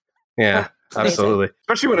Hitachi. Yeah. Absolutely.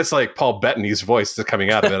 Especially when it's like Paul Bettany's voice that's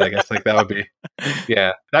coming out of it, I guess. Like that would be,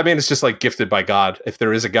 yeah. That man is just like gifted by God. If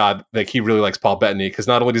there is a God, like he really likes Paul Bettany, because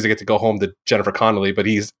not only does he get to go home to Jennifer Connelly, but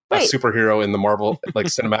he's a superhero in the Marvel like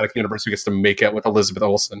cinematic universe who gets to make out with Elizabeth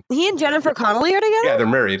Olsen. He and Jennifer Connelly are together? Yeah, they're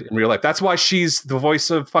married in real life. That's why she's the voice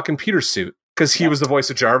of fucking Peter's suit. Because he was the voice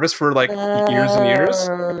of Jarvis for like years and years.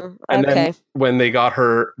 And then when they got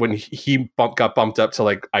her, when he got bumped up to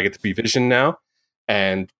like, I get to be Vision now,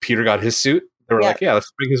 and Peter got his suit, they were like, yeah,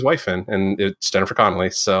 let's bring his wife in. And it's Jennifer Connelly.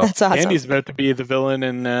 So that's awesome. And he's about to be the villain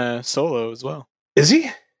in Solo as well. Is he?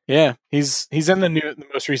 Yeah, he's in the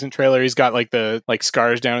most recent trailer. He's got like the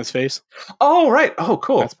scars down his face. Oh, right. Oh,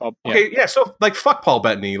 cool. Yeah. Okay, yeah. So like, fuck Paul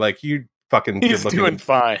Bettany. Like you fucking. He's doing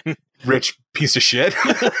fine. Rich piece of shit.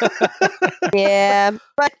 Yeah,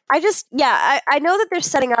 but I know that they're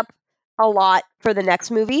setting up a lot for the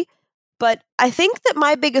next movie, but I think that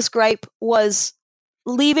my biggest gripe was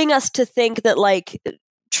leaving us to think that like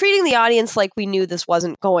treating the audience like we knew this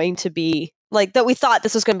wasn't going to be like, that we thought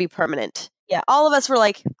this was going to be permanent. Yeah, all of us were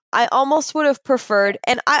like, I almost would have preferred,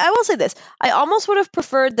 and I will say this, I almost would have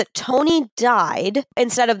preferred that Tony died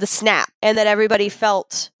instead of the snap, and that everybody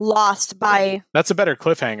felt lost by... That's a better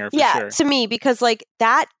cliffhanger, for sure. To me, because like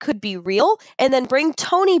that could be real, and then bring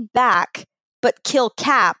Tony back, but kill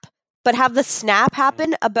Cap, but have the snap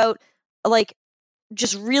happen about like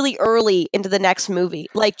just really early into the next movie.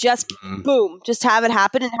 Like just boom, just have it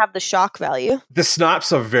happen and have the shock value. The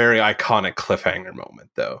snap's a very iconic cliffhanger moment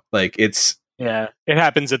though. Like it's... Yeah, it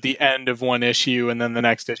happens at the end of one issue and then the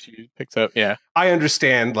next issue picks up. Yeah. I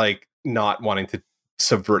understand like not wanting to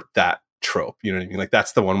subvert that trope. You know what I mean? Like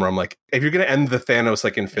that's the one where I'm like, if you're going to end the Thanos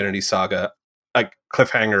like Infinity Saga, like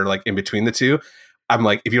cliffhanger, like in between the two, I'm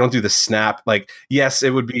like, if you don't do the snap, like, yes,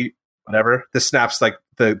 it would be whatever. The snap's like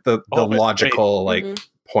the logical like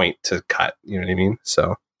point to cut. You know what I mean?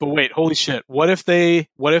 So, but wait, holy shit! What if they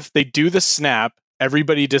do the snap?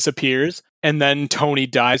 Everybody disappears, and then Tony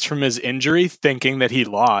dies from his injury, thinking that he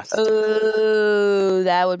lost. Oh,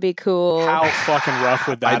 that would be cool. How fucking rough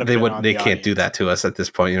would that have been? They can't do that to us at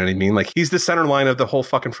this point. You know what I mean? Like he's the center line of the whole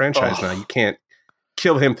fucking franchise now. You can't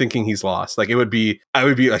kill him thinking he's lost. Like it would be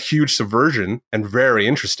a huge subversion and very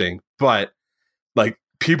interesting, but like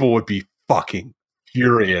people would be fucking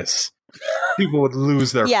furious. People would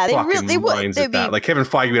lose their fucking minds at that. Like Kevin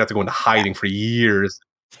Feige would have to go into hiding for years.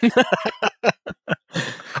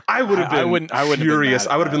 I would have been furious.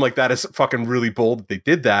 I would have been like, that is fucking really bold that they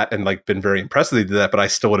did that, and like been very impressed that they did that, but I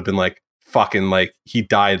still would have been like, fucking like he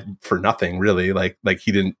died for nothing really. Like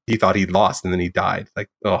he thought he'd lost and then he died. Like,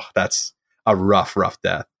 oh, that's a rough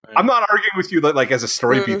death. Right. I'm not arguing with you that like as a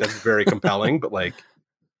story beat that's very compelling, but like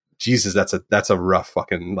Jesus, that's a rough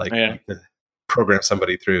fucking like program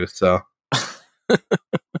somebody through. So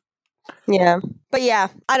yeah, but yeah,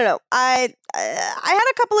 I don't know. I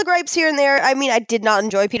had a couple of gripes here and there. I mean, I did not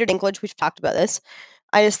enjoy Peter Dinklage. We've talked about this.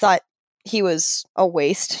 I just thought he was a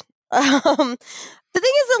waste. The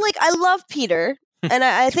thing is that like I love Peter, and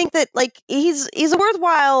I think that like he's a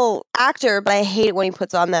worthwhile actor, but I hate it when he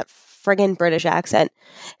puts on that friggin' British accent.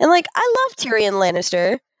 And like I love Tyrion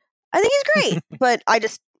Lannister. I think he's great, but I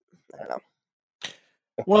don't know.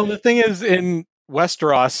 Well, the thing is, in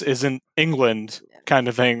Westeros isn't England kind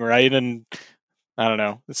of thing, right? And I don't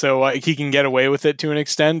know. So he can get away with it to an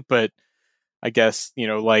extent, but I guess, you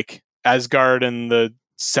know, like Asgard and the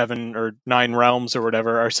 7 or 9 realms or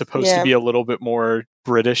whatever are supposed to be a little bit more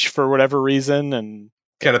British for whatever reason. And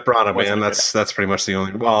Kenneth Branagh, man, that's pretty much the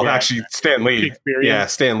only. Well, actually, Stan Lee. Yeah,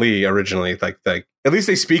 Stan Lee originally. Like at least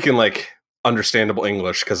they speak in like understandable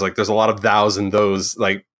English, because like there's a lot of thous and those,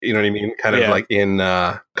 like, you know what I mean, kind of like in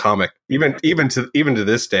comic, even to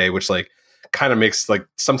this day, which like kind of makes like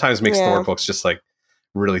sometimes makes Thor books just like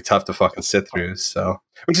really tough to fucking sit through. So,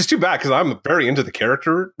 which is too bad because I'm very into the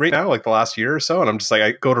character right now, like the last year or so, and I'm just like,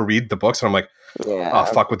 I go to read the books and I'm like, oh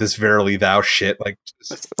fuck with this verily thou shit, like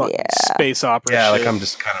space opera. Yeah, shit. like I'm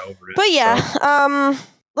just kind of over it. But yeah,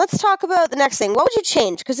 let's talk about the next thing. What would you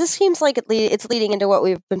change? Because this seems like it's leading into what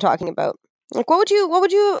we've been talking about. Like, what would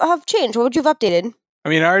you have changed? What would you have updated? I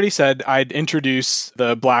mean, I already said I'd introduce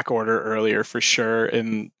the Black Order earlier for sure,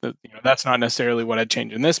 and that's not necessarily what I'd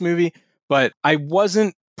change in this movie. But I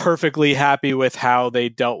wasn't perfectly happy with how they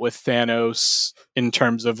dealt with Thanos in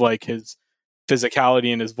terms of like his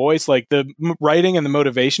physicality and his voice. Like the writing and the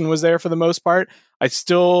motivation was there for the most part. I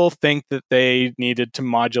still think that they needed to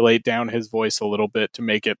modulate down his voice a little bit to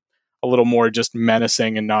make it a little more just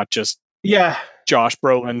menacing and not just Josh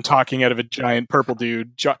Brolin talking out of a giant purple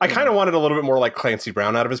dude. I kind of wanted a little bit more like Clancy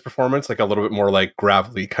Brown out of his performance, like a little bit more like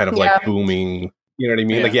gravelly, kind of like booming. You know what I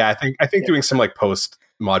mean? Like, I think doing some like post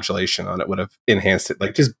modulation on it would have enhanced it,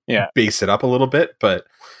 like just base it up a little bit. But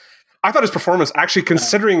I thought his performance, actually,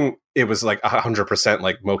 considering it was like 100%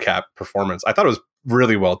 like mocap performance, I thought it was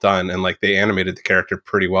really well done, and like they animated the character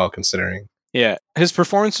pretty well considering. Yeah, his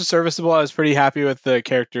performance was serviceable. I was pretty happy with the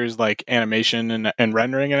character's like animation and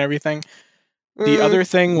rendering and everything. The other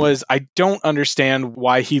thing was I don't understand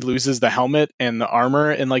why he loses the helmet and the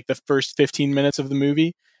armor in like the first 15 minutes of the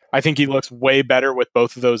movie. I think he looks way better with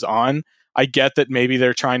both of those on. I get that maybe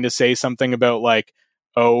they're trying to say something about like,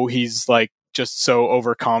 oh, he's like just so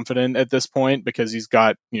overconfident at this point because he's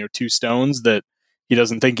got, 2 stones that he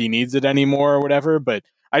doesn't think he needs it anymore or whatever. But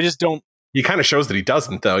I just don't. He kind of shows that he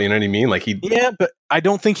doesn't, though. You know what I mean? Like Yeah, but I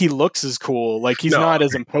don't think he looks as cool. Like he's not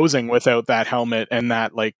as imposing without that helmet and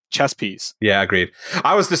that like chest piece. Yeah, agreed.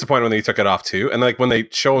 I was disappointed when they took it off too, and like when they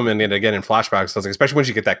show him in it again in flashbacks, I was like, especially when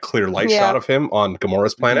you get that clear light shot of him on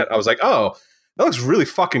Gamora's planet, I was like, oh, that looks really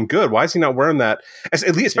fucking good. Why is he not wearing that?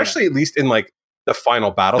 Especially at least in like the final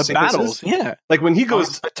battle sequences. Yeah. Like when he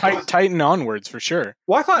goes Titan onwards for sure.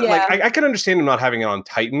 Well, I thought like I can understand him not having it on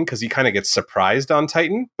Titan because he kind of gets surprised on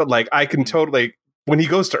Titan, but like I can totally, when he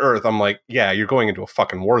goes to Earth, I'm like, yeah, you're going into a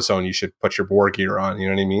fucking war zone. You should put your war gear on. You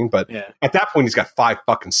know what I mean? But at that point, he's got 5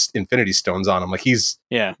 fucking Infinity Stones on him. Like he's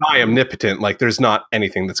omnipotent. Like there's not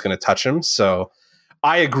anything that's going to touch him. So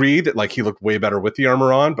I agree that like he looked way better with the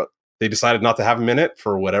armor on, but they decided not to have him in it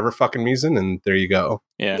for whatever fucking reason, and there you go.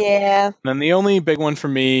 Yeah. And then the only big one for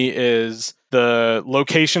me is the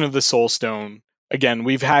location of the Soul Stone. Again,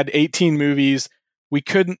 we've had 18 movies.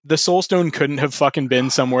 The Soul Stone couldn't have fucking been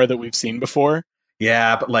somewhere that we've seen before.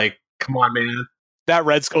 Yeah, but like, come on, man. That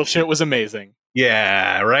Red Skull shit was amazing.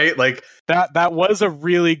 Yeah, right? Like that was a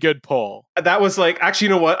really good pull. That was like, actually,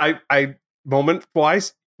 you know what? I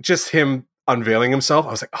moment-wise, just him unveiling himself, I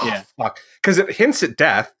was like, oh, fuck. Because it hints at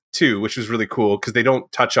death, too, which was really cool because they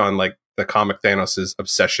don't touch on like the comic Thanos'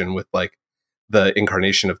 obsession with like the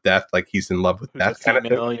incarnation of death, like he's in love with death kind of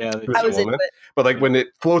thing. Yeah, I was into it. But like when it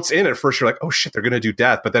floats in at first, you're like, oh shit, they're gonna do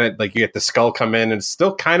death. But then like you get the skull come in and it's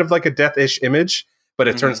still kind of like a death-ish image, but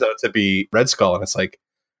it turns out to be Red Skull, and it's like,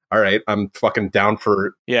 all right, I'm fucking down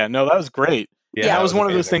for. Yeah, no, that was great. Yeah, that was one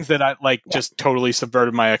of those things that I like just totally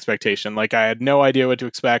subverted my expectation. Like I had no idea what to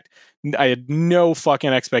expect. I had no fucking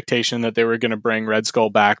expectation that they were going to bring Red Skull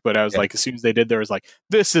back, but I was like, as soon as they did, there was like,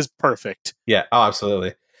 this is perfect. Yeah, oh,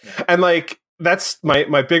 absolutely. Yeah. And like, that's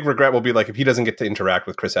my big regret will be like if he doesn't get to interact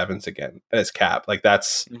with Chris Evans again as Cap. Like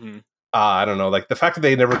that's, I don't know, like the fact that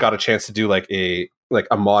they never got a chance to do like a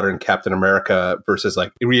modern Captain America versus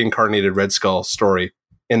like reincarnated Red Skull story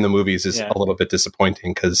in the movies is a little bit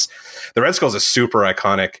disappointing because the Red Skull is a super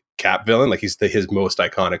iconic Cap villain. Like he's his most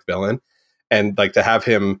iconic villain. And like to have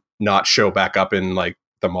him not show back up in like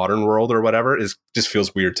the modern world or whatever just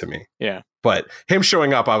feels weird to me. Yeah. But him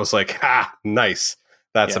showing up, I was like, nice.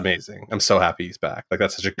 That's amazing. I'm so happy he's back. Like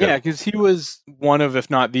that's such a good. Yeah, because he was one of, if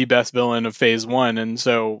not the best villain of Phase 1. And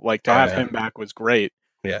so like to have him back was great.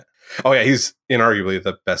 Yeah. Oh yeah, he's inarguably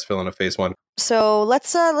the best villain of Phase 1. So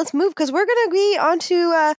let's move because we're gonna be on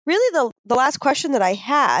to really the last question that I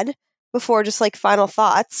had before just like final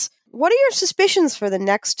thoughts. What are your suspicions for the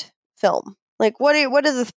next film? Like what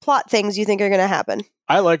are the plot things you think are gonna happen?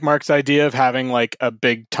 I like Mark's idea of having like a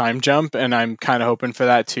big time jump, and I'm kind of hoping for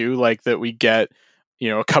that too. Like that we get,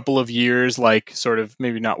 a couple of years, like sort of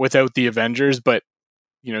maybe not without the Avengers, but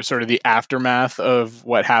sort of the aftermath of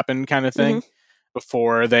what happened kind of thing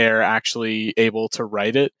before they are actually able to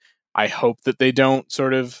write it. I hope that they don't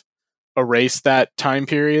sort of erase that time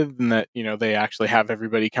period and that, they actually have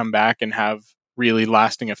everybody come back and have really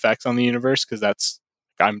lasting effects on the universe. Cause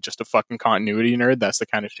I'm just a fucking continuity nerd. That's the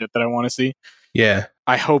kind of shit that I want to see. Yeah.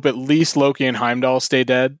 I hope at least Loki and Heimdall stay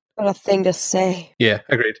dead. What a thing to say. Yeah,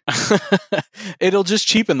 agreed. It'll just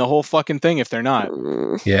cheapen the whole fucking thing if they're not.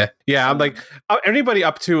 Yeah. I'm like anybody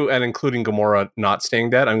up to and including Gamora not staying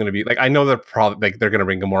dead. I'm going to be like, I know they're probably like they're going to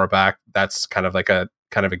bring Gamora back. That's kind of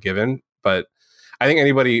a given. But I think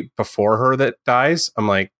anybody before her that dies, I'm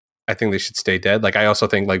like, I think they should stay dead. Like I also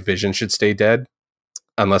think like Vision should stay dead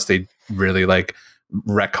unless they really like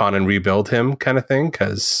retcon and rebuild him kind of thing.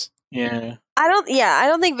 Because I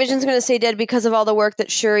don't think Vision's going to stay dead because of all the work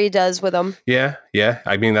that Shuri does with him. Yeah.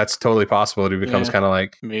 I mean, that's totally possible. It becomes kind of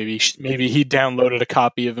like maybe he downloaded a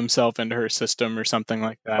copy of himself into her system or something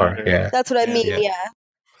like that. That's what I mean. Yeah,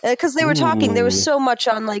 because they were talking. There was so much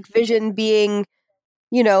on like Vision being,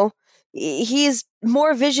 he's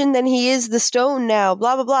more Vision than he is the Stone now.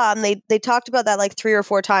 Blah blah blah. And they talked about that like 3 or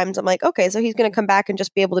 4 times. I'm like, okay, so he's going to come back and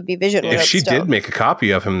just be able to be Vision. If she did make a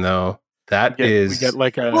copy of him, though. We get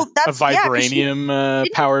like a vibranium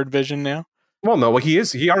powered Vision now. Well, no, he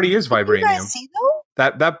already is vibranium. Did you guys see, though?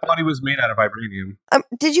 That body was made out of vibranium.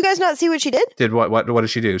 Did you guys not see what she did? What did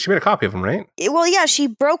she do? She made a copy of him, right? Well, yeah, she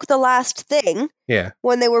broke the last thing. Yeah.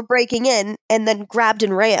 When they were breaking in, and then grabbed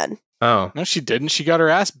and ran. Oh no, she didn't. She got her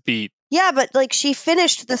ass beat. Yeah, but like she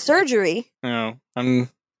finished the surgery. No, I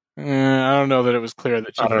don't know that it was clear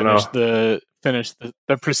that she finished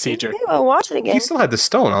the procedure. I'll watch it again. He still had the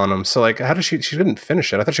stone on him, so like, how did she didn't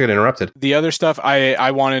finish it? I thought she got interrupted. The other stuff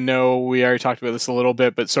I want to know. We already talked about this a little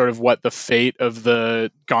bit, but sort of what the fate of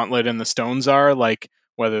the gauntlet and the stones are. Like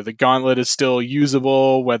whether the gauntlet is still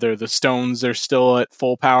usable, whether the stones are still at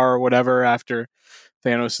full power, or whatever after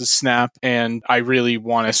Thanos' snap. And I really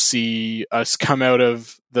want to see us come out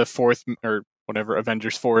of the fourth or whatever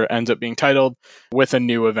Avengers 4 ends up being titled with a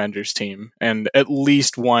new Avengers team and at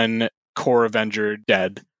least one core Avenger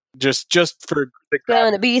dead. Just for the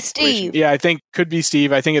gonna be Steve. Yeah, I think could be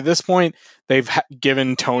Steve. I think at this point they've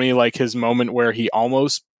given Tony like his moment where he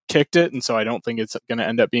almost kicked it, and so I don't think it's going to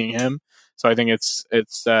end up being him. So I think it's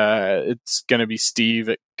going to be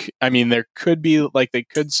Steve. I mean, there could be like they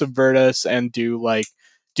could subvert us and do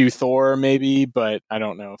Thor maybe, but I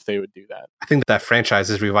don't know if they would do that. I think that franchise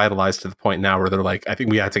is revitalized to the point now where they're like, I think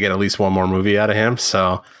we have to get at least one more movie out of him.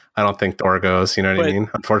 So I don't think Thor goes, you know what I mean?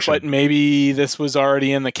 Unfortunately. But maybe this was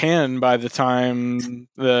already in the can by the time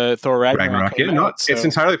the Thor Ragnarok came out. It's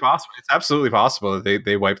entirely possible. It's absolutely possible that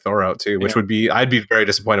they wipe Thor out too, which would be, I'd be very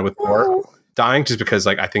disappointed with Thor dying just because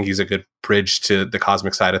like I think he's a good bridge to the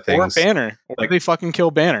cosmic side of things. Or Banner. Like they fucking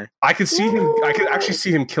kill Banner. I could actually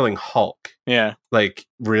see him killing Hulk. Yeah. Like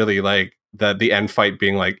really like the end fight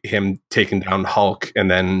being like him taking down Hulk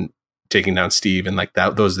and then taking down Steve, and like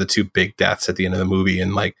that those are the two big deaths at the end of the movie,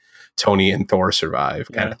 and like Tony and Thor survive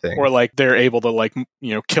kind of thing. Or like they're able to like,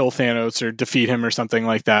 kill Thanos or defeat him or something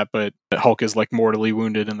like that, but Hulk is like mortally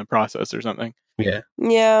wounded in the process or something.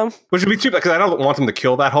 Yeah. Which would be too bad because I don't want him to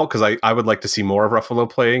kill that Hulk, because I would like to see more of Ruffalo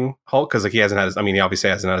playing Hulk, because like he obviously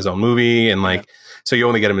hasn't had his own movie, and like so you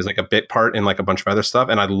only get him as like a bit part in like a bunch of other stuff,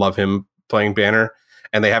 and I'd love him playing Banner,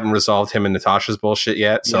 and they haven't resolved him and Natasha's bullshit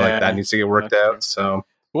yet, so like that needs to get worked out. True. So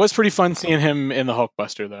it was pretty fun seeing him in the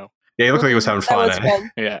Hulkbuster though. Yeah, he looked like he was having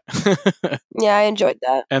fun. Yeah. Yeah, I enjoyed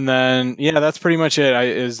that. And then that's pretty much it.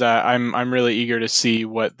 I'm really eager to see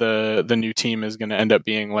what the new team is going to end up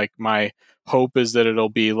being. Like my hope is that it'll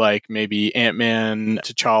be like maybe Ant-Man,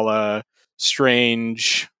 T'Challa,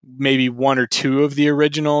 Strange, maybe 1 or 2 of the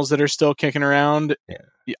originals that are still kicking around.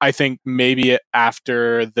 Yeah. I think maybe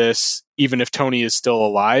after this, even if Tony is still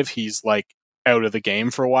alive, he's like out of the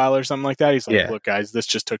game for a while or something like that. He's like, look guys, this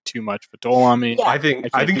just took too much of a toll on me. Yeah. I think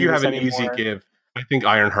you have an easy give. I think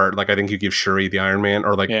Ironheart, like I think you give Shuri the Iron Man,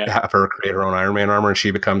 or like have her create her own Iron Man armor, and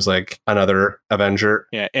she becomes like another Avenger.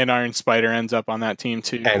 Yeah, and Iron Spider ends up on that team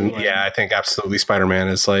too. And I think absolutely Spider-Man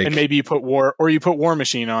is like, and maybe you put War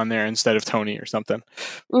Machine on there instead of Tony or something.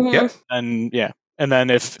 Mm-hmm. Yep. And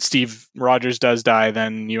then if Steve Rogers does die,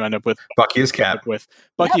 then you end up with Bucky as Cap,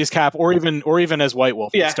 as Cap, or even as White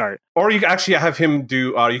Wolf to start. Or you could actually have him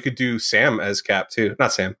do. You could do Sam as Cap too.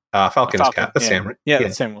 Not Sam. Falcon as Cap. That's Sam, right? Yeah,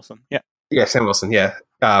 that's Sam Wilson. Yeah, Sam Wilson. Yeah,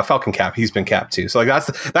 Falcon Cap. He's been Cap too. So like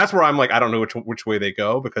that's where I'm like, I don't know which way they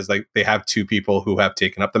go, because like they have 2 people who have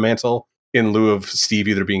taken up the mantle in lieu of Steve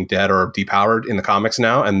either being dead or depowered in the comics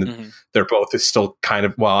now, and they're both still kind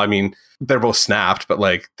of, well, I mean, they're both snapped, but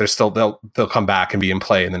like they're still they'll come back and be in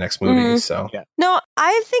play in the next movie. So no,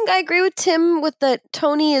 I think I agree with Tim with that.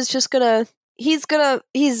 Tony is just he's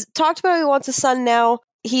talked about how he wants a son now.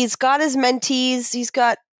 He's got his mentees. He's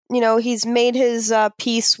got he's made his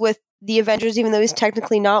peace with the Avengers, even though he's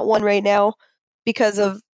technically not one right now because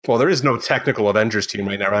of. Well, there is no technical Avengers team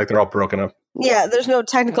right now. Like they're all broken up. Yeah, there's no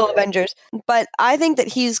technical Avengers. But I think that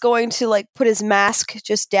he's going to like put his mask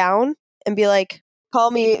just down and be like,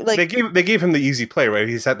 call me like they gave him the easy play, right?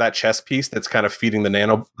 He's at that chess piece that's kind of feeding the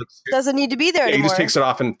nano. Doesn't need to be there anymore. He just takes it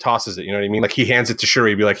off and tosses it. You know what I mean? Like he hands it to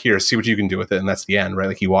Shuri, be like, "Here, see what you can do with it," and that's the end, right?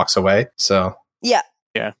 Like he walks away. So yeah.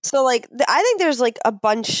 So like I think there's like a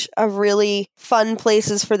bunch of really fun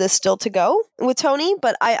places for this still to go with Tony,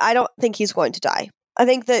 but I don't think he's going to die. I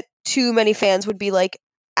think that too many fans would be like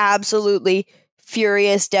absolutely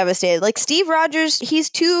furious, devastated. Like Steve Rogers, he's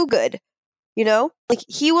too good. You know, like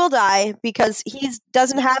he will die because he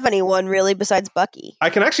doesn't have anyone really besides Bucky. I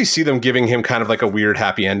can actually see them giving him kind of like a weird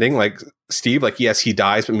happy ending. Like Steve, like, yes, he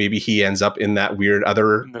dies, but maybe he ends up in that weird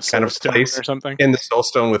other kind of place or something in the Soul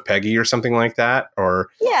Stone with Peggy or something like that. Or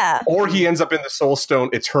he ends up in the Soul Stone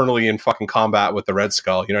eternally in fucking combat with the Red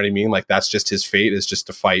Skull. You know what I mean? Like that's just his fate, is just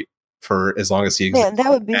to fight for as long as he exists. Man, that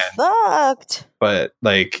would be fucked. But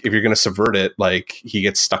like, if you're going to subvert it, like he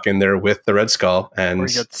gets stuck in there with the Red Skull, and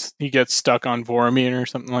he gets stuck on Vormir or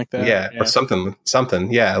something like that. Yeah, or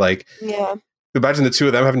something. Yeah, like imagine the two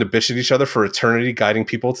of them having to bitch at each other for eternity, guiding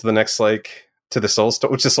people to the next, like to the Soul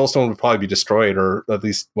Stone, which the Soul Stone would probably be destroyed or at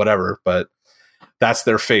least whatever. But that's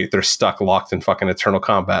their fate. They're stuck, locked in fucking eternal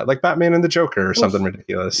combat, like Batman and the Joker or something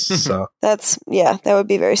ridiculous. So that would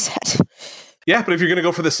be very sad. Yeah, but if you're going to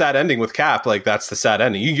go for the sad ending with Cap, like that's the sad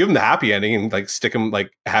ending. You can give him the happy ending and like stick him,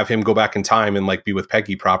 like have him go back in time and like be with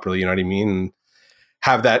Peggy properly. You know what I mean? And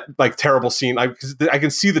have that like terrible scene. I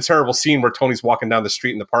can see the terrible scene where Tony's walking down the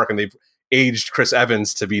street in the park and they've aged Chris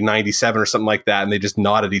Evans to be 97 or something like that. And they just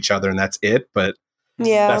nod at each other and that's it. But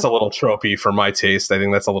that's a little tropey for my taste. I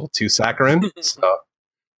think that's a little too saccharine. So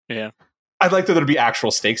yeah. I'd like there to be actual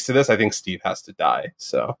stakes to this. I think Steve has to die.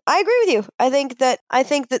 So I agree with you. I think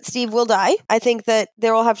that Steve will die. I think that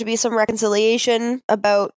there will have to be some reconciliation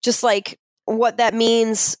about just like what that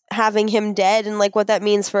means having him dead and like what that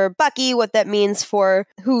means for Bucky, what that means for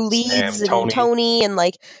who leads and Tony and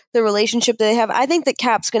like the relationship that they have. I think that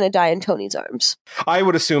Cap's going to die in Tony's arms. I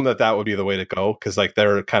would assume that would be the way to go because like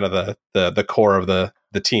they're kind of the core of the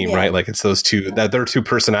team, right? Like it's those two that they're two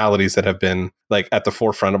personalities that have been like at the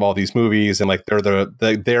forefront of all these movies, and like they're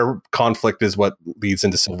their conflict is what leads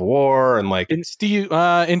into Civil War, and like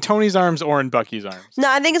in Tony's arms or in Bucky's arms.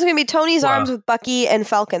 No, I think it's gonna be Tony's arms with Bucky and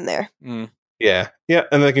Falcon there. Yeah,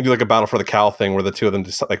 and they can do like a Battle for the Cal thing where the two of them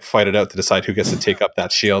just like fight it out to decide who gets to take up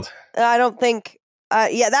that shield. I don't think.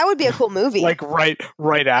 That would be a cool movie. Like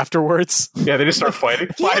right afterwards. Yeah, they just start fighting.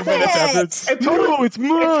 5 minutes afterwards. It's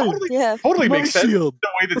mine. Totally makes sense shield. The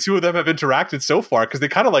way the two of them have interacted so far, because they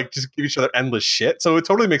kind of like just give each other endless shit. So it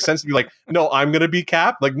totally makes sense to be like, no, I'm gonna be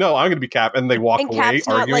Cap. Like, no, I'm gonna be Cap, and they walk away Cap's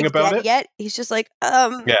arguing not, like, about dead it. Yet he's just like,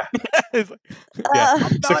 It's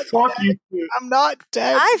like, fuck you. I'm not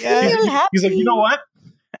dead. I feel happy. He's like, you know what?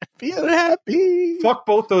 I feel happy. Fuck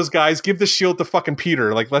both those guys. Give the shield to fucking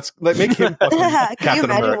Peter. Like, let make him fucking Can Captain you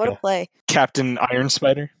imagine America. what a play? Captain Iron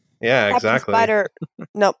Spider. Yeah, Captain exactly. Spider.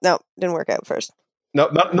 Nope, didn't work out first. No,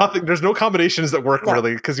 nothing. There's no combinations that work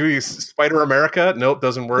really because we use Spider America. Nope,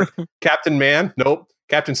 doesn't work. Captain Man. Nope.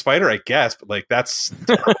 Captain Spider, I guess, but like that's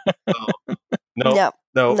no,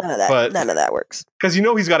 none of that works. Because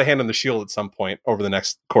he's got to hand him the shield at some point over the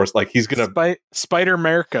next course. Like he's gonna Spider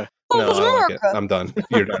America. No, I'm done.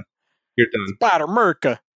 You're done. You're done. Spider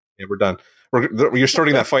America. Yeah, we're done. You're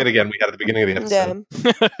starting that fight again we had at the beginning of the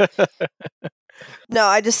episode. No,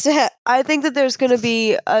 I think that there's going to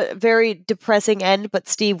be a very depressing end, but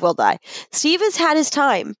Steve will die. Steve has had his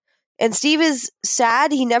time, and Steve is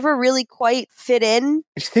sad. He never really quite fit in.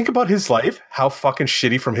 If you think about his life, how fucking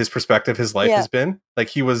shitty from his perspective his life has been. Like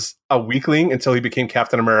he was a weakling until he became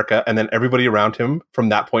Captain America, and then everybody around him from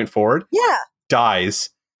that point forward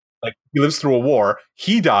dies. Like he lives through a war,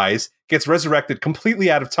 he dies, gets resurrected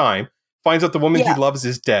completely out of time, finds out the woman he loves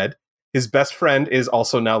is dead. His best friend is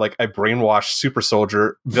also now like a brainwashed super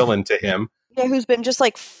soldier villain to him. Yeah, who's been just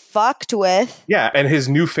like fucked with. Yeah, and his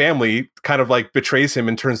new family kind of like betrays him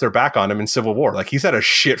and turns their back on him in Civil War. Like he's had a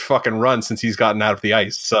shit fucking run since he's gotten out of the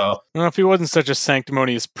ice. So well, if he wasn't such a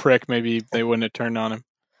sanctimonious prick, maybe they wouldn't have turned on him.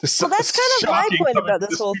 Well, that's kind of my point about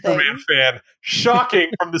this whole thing. Shocking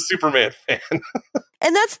from the Superman fan.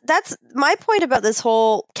 And that's my point about this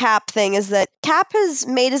whole Cap thing is that Cap has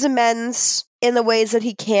made his amends in the ways that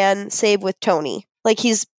he can, save with Tony. Like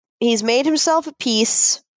he's made himself a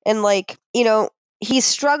peace, and like, he's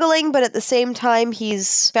struggling, but at the same time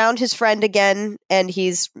he's found his friend again, and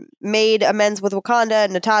he's made amends with Wakanda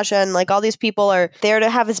and Natasha, and like all these people are there to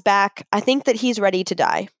have his back. I think that he's ready to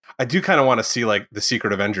die. I do kind of want to see like the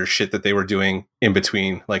Secret Avengers shit that they were doing in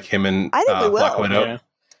between, like him and Black Widow,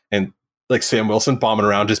 and like Sam Wilson bombing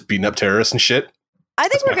around, just beating up terrorists and shit. I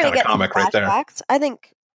think we're going to get comic right there.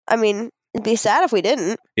 I mean, it'd be sad if we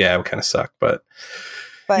didn't. Yeah, it would kind of suck, but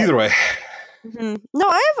either way. Mm-hmm. No,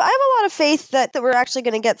 I have a lot of faith that we're actually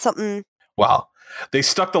going to get something. Well, they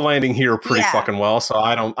stuck the landing here pretty fucking well, so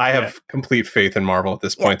I have complete faith in Marvel at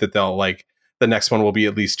this point that they'll the next one will be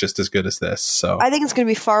at least just as good as this. So I think it's going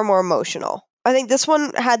to be far more emotional. I think this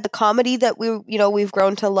one had the comedy that we've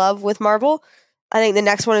grown to love with Marvel. I think the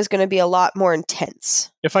next one is going to be a lot more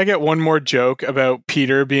intense. If I get one more joke about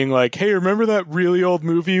Peter being like, "Hey, remember that really old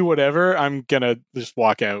movie, whatever," I'm going to just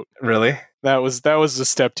walk out. Really? That was a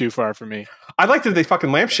step too far for me. I liked that they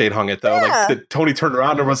fucking lampshade hung it though. Yeah. Like that Tony turned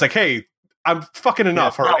around and was like, "Hey, I'm fucking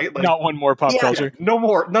enough, all right? Like, not one more pop culture. No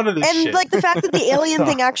more, none of this shit." And the fact that the alien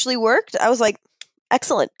thing actually worked, I was like,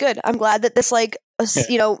 excellent, good. I'm glad that this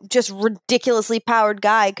just ridiculously powered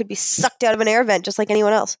guy could be sucked out of an air vent just like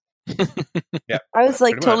anyone else. Yeah, I was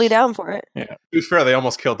totally down for it. Yeah, to be fair, they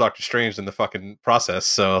almost killed Doctor Strange in the fucking process.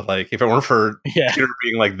 So if it weren't for Peter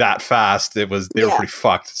being that fast, they were pretty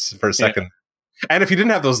fucked for a second. Yeah. And if he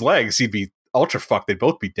didn't have those legs, he'd be ultra fucked. They'd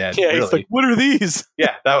both be dead. Yeah, really. It's like, what are these?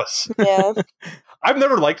 Yeah, that was. Yeah. I've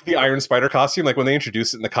never liked the Iron Spider costume. When they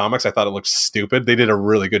introduced it in the comics, I thought it looked stupid. They did a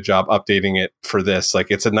really good job updating it for this.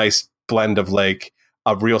 It's a nice blend of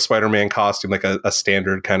a real Spider-Man costume, a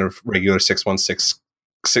standard kind of regular 616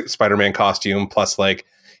 Spider-Man costume, plus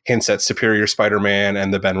hints at Superior Spider-Man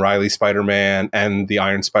and the Ben Reilly Spider-Man and the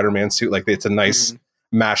Iron Spider-Man suit. It's a nice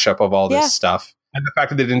mashup of all this stuff. And the fact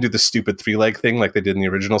that they didn't do the stupid 3-leg thing like they did in the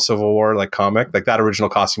original Civil War comic, that original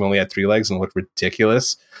costume only had 3 legs and looked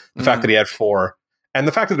ridiculous. The fact that he had 4, and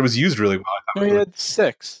the fact that it was used really well. He had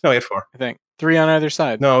 6. No, he had 4. I think 3 on either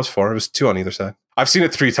side. No, it was 4. It was 2 on either side. I've seen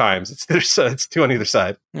it 3 times. It's 2 on either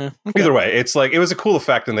side. Yeah, okay. Either way, it's it was a cool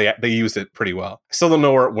effect, and they used it pretty well. I still don't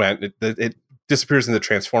know where it went. It disappears in the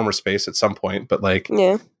Transformer space at some point, but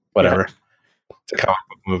whatever. Yeah. It's a comic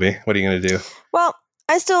book movie. What are you going to do? Well,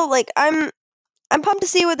 I still I'm pumped to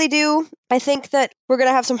see what they do. I think that we're going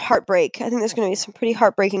to have some heartbreak. I think there's going to be some pretty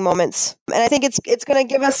heartbreaking moments. And I think it's going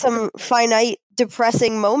to give us some finite,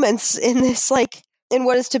 depressing moments in this, in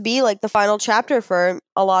what is to be the final chapter for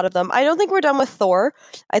a lot of them. I don't think we're done with Thor.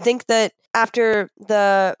 I think that after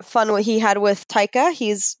the fun what he had with Taika,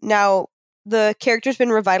 he's now, the character's been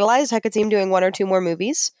revitalized. I could see him doing 1 or 2 more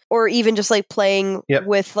movies. Or even just playing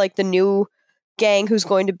with the new gang who's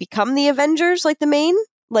going to become the Avengers, the main,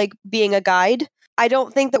 being a guide. I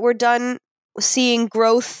don't think that we're done seeing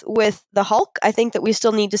growth with the Hulk. I think that we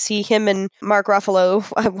still need to see him and Mark Ruffalo.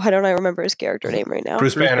 Why don't I remember his character name right now?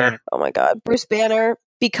 Bruce Banner. Oh my God. Bruce Banner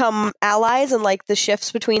become allies, and the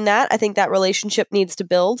shifts between that. I think that relationship needs to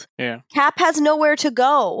build. Yeah. Cap has nowhere to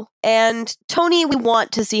go. And Tony, we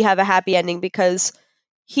want to see have a happy ending because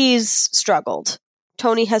he's struggled.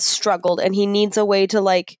 Tony has struggled, and he needs a way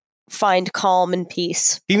to find calm and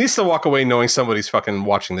peace. He needs to walk away knowing somebody's fucking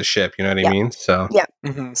watching the ship, you know what I mean? So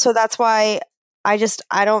So that's why I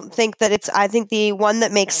don't think that I think the one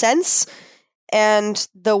that makes sense and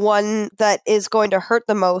the one that is going to hurt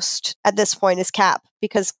the most at this point is Cap,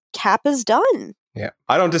 because Cap is done. Yeah.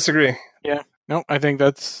 I don't disagree. Yeah. No, I think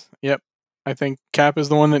I think Cap is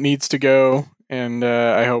the one that needs to go. And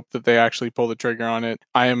I hope that they actually pull the trigger on it.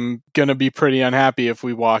 I am going to be pretty unhappy if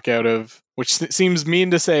we walk out of, which seems mean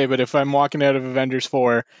to say, but if I'm walking out of Avengers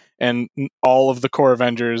 4 and all of the core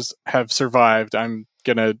Avengers have survived,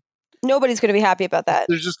 nobody's going to be happy about that.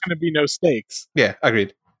 There's just going to be no stakes. Yeah,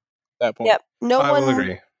 agreed. At that point. Yep. I will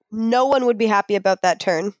agree. No one would be happy about that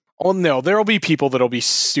turn. Oh no, there'll be people that'll be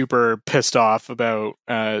super pissed off about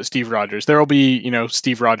Steve Rogers. There'll be,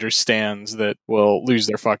 Steve Rogers stans that will lose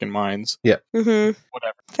their fucking minds. Yeah. Mm-hmm.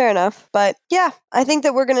 Whatever. Fair enough. But yeah, I think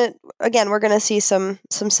that we're gonna see some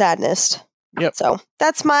sadness. Yep. So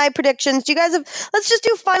that's my predictions. Do you guys let's just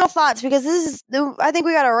do final thoughts, because I think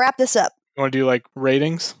we gotta wrap this up. You want to do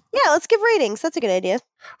ratings? Yeah, let's give ratings. That's a good idea.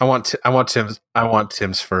 I want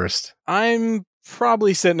Tim's first. I'm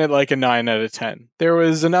probably sitting at a 9 out of 10. There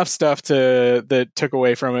was enough stuff that took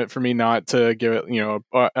away from it for me not to give it,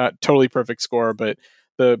 a totally perfect score, but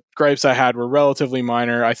the gripes I had were relatively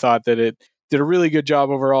minor. I thought that it did a really good job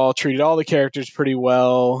overall, treated all the characters pretty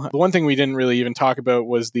well. The one thing we didn't really even talk about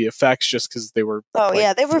was the effects, just because they were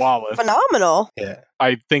they flawless. Were phenomenal. Yeah.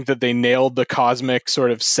 I think that they nailed the cosmic sort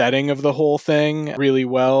of setting of the whole thing really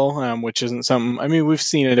well, which isn't something, we've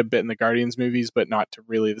seen it a bit in the Guardians movies, but not to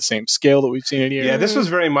really the same scale that we've seen it here. Yeah, this was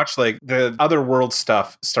very much the other world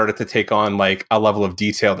stuff started to take on a level of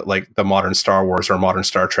detail that the modern Star Wars or modern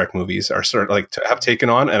Star Trek movies are sort of to have taken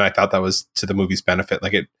on, and I thought that was to the movie's benefit.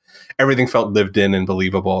 Everything felt lived in and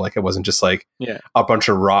believable. It wasn't just a bunch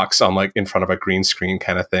of rocks on in front of a green screen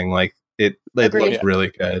kind of thing. It looked really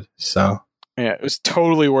good. So yeah, it was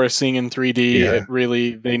totally worth seeing in 3D.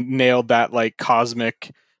 Yeah. They nailed that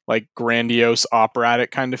cosmic, grandiose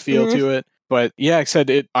operatic kind of feel to it. But yeah, like I said,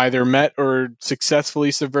 it either met or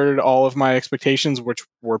successfully subverted all of my expectations, which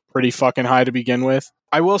were pretty fucking high to begin with.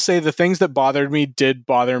 I will say the things that bothered me did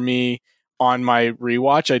bother me on my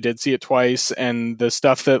rewatch. I did see it twice, and the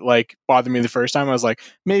stuff that like bothered me the first time, I was like,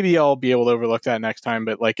 maybe I'll be able to overlook that next time,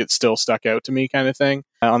 but like it still stuck out to me kind of thing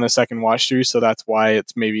on the second watch through. So that's why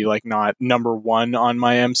it's maybe like not number one on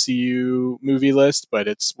my MCU movie list, but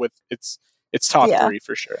it's top 3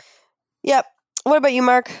 for sure. Yep. What about you,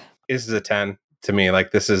 Mark? This is a 10 to me.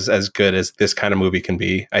 Like, this is as good as this kind of movie can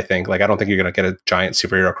be, I think. Like, I don't think you're going to get a giant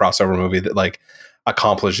superhero crossover movie that like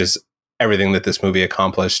accomplishes everything that this movie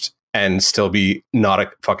accomplished and still be not a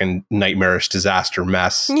fucking nightmarish disaster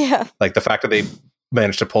mess. Yeah. Like, the fact that they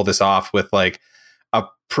managed to pull this off with like a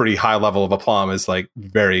pretty high level of aplomb is like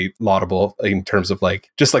very laudable in terms of like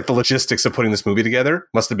just like the logistics of putting this movie together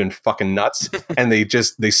must have been fucking nuts. And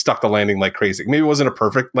they stuck the landing like crazy. Maybe it wasn't a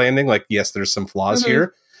perfect landing. Like, yes, there's some flaws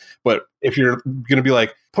here, but if you're going to be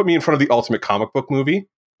like, put me in front of the ultimate comic book movie,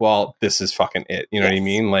 well, this is fucking it. You know what I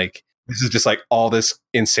mean? Like, this is just like all this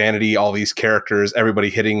insanity, all these characters,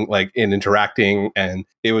 everybody hitting like and interacting. And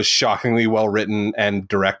it was shockingly well written and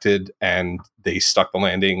directed, and they stuck the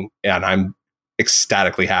landing. And I'm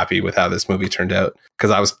ecstatically happy with how this movie turned out,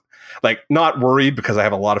 because I was like not worried because I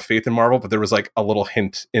have a lot of faith in Marvel, but there was like a little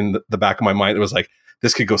hint in the back of my mind that was like,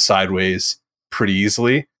 this could go sideways pretty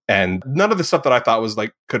easily. And none of the stuff that I thought was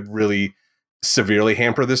like could really severely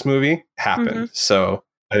hamper this movie happened. So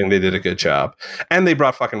I think they did a good job. And they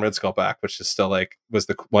brought fucking Red Skull back, which is still like was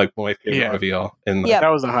the like my favorite reveal. And that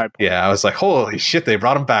was a high point. Yeah, I was like, holy shit, they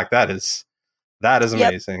brought him back. That is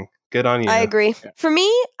amazing. Good on you. I agree. For me,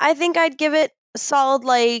 I think I'd give it a solid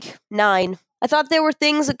like 9. I thought there were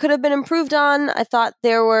things that could have been improved on. I thought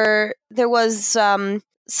there was some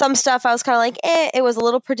stuff I was kind of like, it was a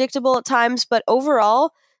little predictable at times, but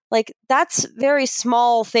overall, like, that's very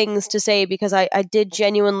small things to say, because I did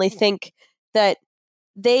genuinely think that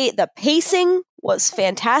the pacing was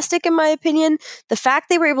fantastic in my opinion. The fact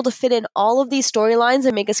they were able to fit in all of these storylines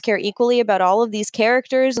and make us care equally about all of these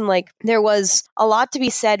characters, and like there was a lot to be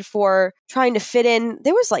said for trying to fit in.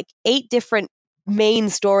 There was like 8 different main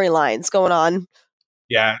storylines going on.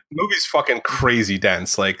 Yeah, movie's fucking crazy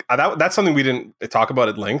dense. Like that's something we didn't talk about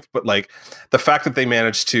at length, but like the fact that they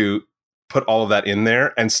managed to put all of that in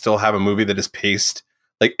there and still have a movie that is paced,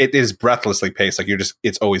 like it is breathlessly paced. Like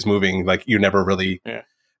it's always moving. Like you never really,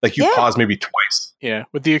 like you pause maybe twice. Yeah,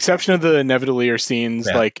 with the exception of the Inevitable scenes,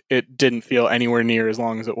 like it didn't feel anywhere near as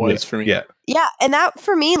long as it was for me. Yeah, and that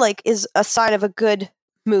for me like is a sign of a good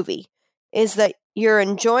movie, is that you're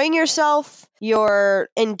enjoying yourself, you're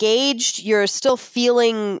engaged, you're still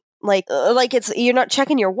feeling like you're not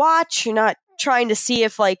checking your watch, you're not trying to see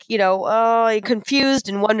if like, you're confused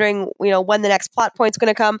and wondering, when the next plot point's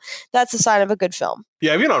going to come. That's a sign of a good film.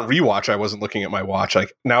 Yeah, even on rewatch, I wasn't looking at my watch.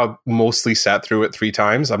 Like now I've mostly sat through it 3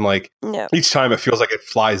 times. I'm like, each time it feels like it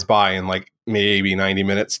flies by in like maybe 90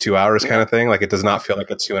 minutes, 2 hours kind of thing. Like it does not feel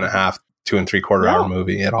like a 2.5, 2 3/4 hour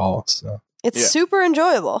movie at all. So it's super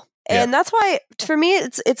enjoyable. And that's why for me,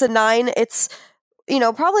 it's a 9. It's,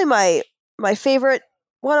 probably my favorite,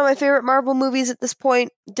 one of my favorite Marvel movies at this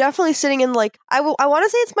point. Definitely sitting in like, I want to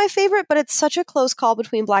say it's my favorite, but it's such a close call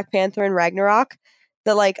between Black Panther and Ragnarok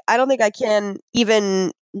that like, I don't think I can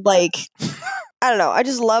even like, I don't know. I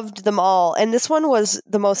just loved them all. And this one was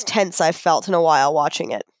the most tense I've felt in a while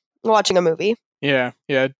watching a movie. Yeah,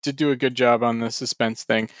 did do a good job on the suspense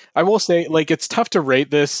thing. I will say, like, it's tough to rate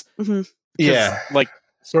this. Like,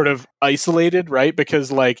 sort of isolated, right?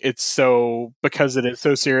 Because it is so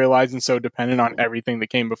serialized and so dependent on everything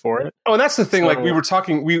that came before it. Oh, and that's the thing. So, like we were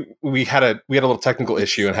talking, we had a little technical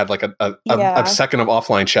issue and had like a second of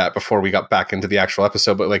offline chat before we got back into the actual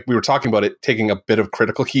episode. But like we were talking about it taking a bit of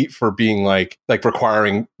critical heat for being like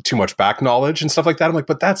requiring too much back knowledge and stuff like that. I'm like,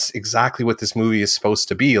 but that's exactly what this movie is supposed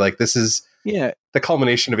to be. Like this is the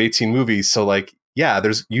culmination of 18 movies. So like,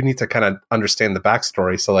 you need to kind of understand the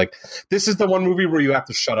backstory. So like, this is the one movie where you have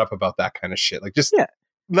to shut up about that kind of shit. Like just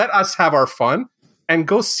let us have our fun and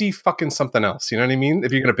go see fucking something else. You know what I mean?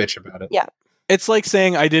 If you're going to bitch about it. Yeah. It's like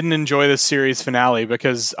saying I didn't enjoy the series finale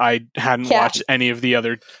because I hadn't watched any of the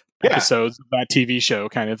other episodes of that TV show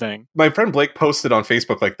kind of thing. My friend Blake posted on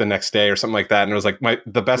Facebook like the next day or something like that, and it was like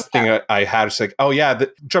the best thing I had was like, oh yeah,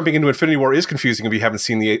 jumping into Infinity War is confusing if you haven't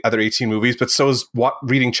seen the other 18 movies, but so is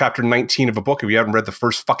reading chapter 19 of a book if you haven't read the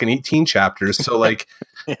first fucking 18 chapters. So like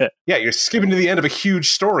Yeah, you're skipping to the end of a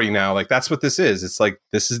huge story now. Like, that's what this is. It's like,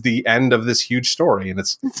 this is the end of this huge story, and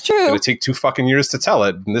it's true. going to take 2 fucking years to tell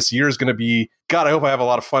it. And this year is going to be, God, I hope I have a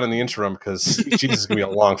lot of fun in the interim, because Jesus, is going to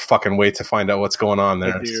be a long fucking wait to find out what's going on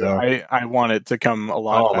there. I want it to come a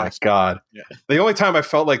lot faster. My God. Yeah. The only time I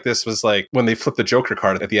felt like this was like when they flipped the Joker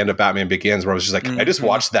card at the end of Batman Begins, where I was just like, I just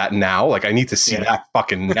watched that now. Like, I need to see that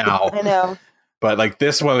fucking now. I know. But like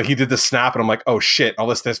this one, he did the snap, and I'm like, oh shit, all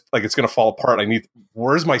this like it's gonna fall apart.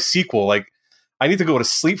 Where's my sequel? Like, I need to go to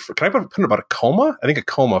sleep. Can I put about a coma? I think a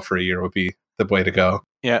coma for a year would be the way to go.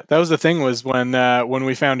 Yeah, that was the thing, was when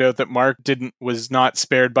we found out that Mark was not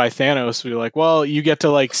spared by Thanos, we were like, well, you get to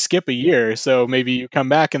like skip a year, so maybe you come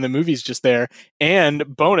back and the movie's just there,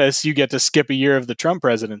 and bonus, you get to skip a year of the Trump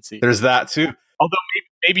presidency. There's that too. Although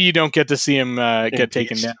maybe you don't get to see him get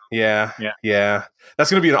taken down. Yeah. That's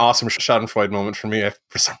going to be an awesome Schadenfreude moment for me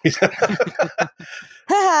for some reason.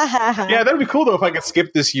 Yeah, that would be cool though if I could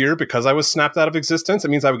skip this year because I was snapped out of existence. It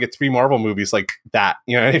means I would get 3 Marvel movies like that.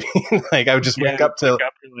 You know what I mean? Like I would just wake up to. Like,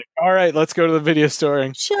 all right, let's go to the video store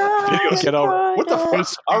and get all. What the fuck?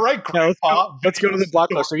 All right, Grandpa. Let's go to the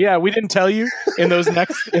Blockbuster. Yeah, we didn't tell you in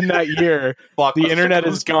that year the internet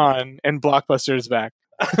is gone and Blockbuster is back.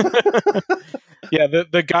 Yeah,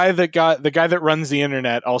 the guy that runs the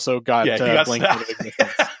internet also got blinked out of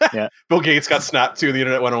existence. Yeah, Bill Gates got snapped too. The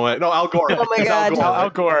internet went away. No, Al Gore. Oh my God, Al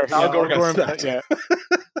Gore got snapped. Yeah,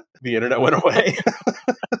 the internet went away.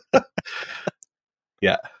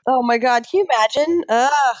 Yeah. Oh my God, can you imagine?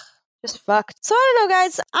 Ugh, just fucked. So I don't know,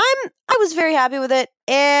 guys. I was very happy with it,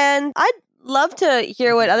 and I'd love to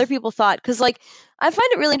hear what other people thought because, like, I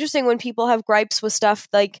find it really interesting when people have gripes with stuff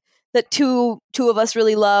like that two of us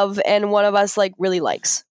really love and one of us like really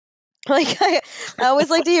likes. Like I always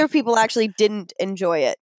like to hear people actually didn't enjoy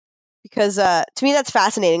it because to me that's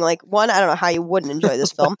fascinating. Like one, I don't know how you wouldn't enjoy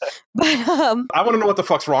this film, but I want to know what the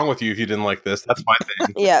fuck's wrong with you if you didn't like this. That's my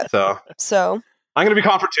thing. Yeah. So I'm going to be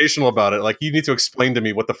confrontational about it. Like, you need to explain to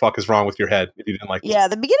me what the fuck is wrong with your head if you didn't like this. Yeah,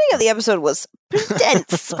 the beginning of the episode was pretty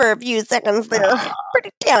tense for a few seconds there. Pretty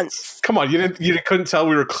tense. Come on, you couldn't tell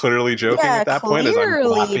we were clearly joking at that point as I'm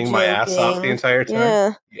laughing my ass off the entire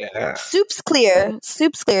time? Yeah. Soup's clear,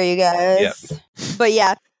 you guys. Yep. But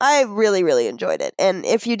yeah, I really, really enjoyed it. And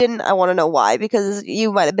if you didn't, I want to know why, because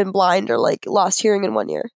you might have been blind or, like, lost hearing in 1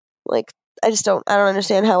 year. Like, I don't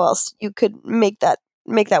understand how else you could make that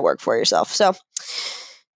work for yourself. So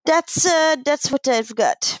that's what I've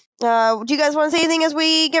got. Do you guys want to say anything as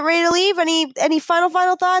we get ready to leave? Any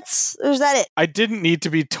final thoughts? Or is that it? I didn't need to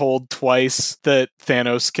be told twice that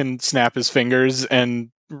Thanos can snap his fingers and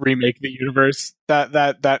remake the universe.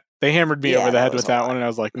 That they hammered me over the head with that one, and I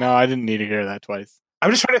was like, no, I didn't need to hear that twice. I'm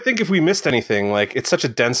just trying to think if we missed anything. Like, it's such a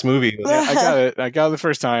dense movie. Yeah, I got it the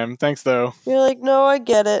first time. Thanks, though. You're like, no, I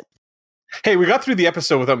get it. Hey, we got through the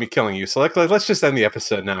episode without me killing you, so let's just end the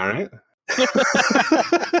episode now, all right?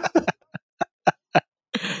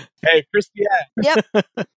 Hey, Christy. Yep.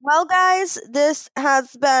 Well, guys, this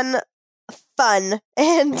has been fun,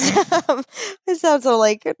 and it sounds so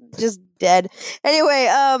like just dead. Anyway,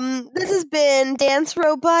 this has been Dance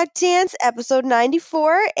Robot Dance, episode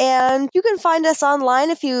 94, and you can find us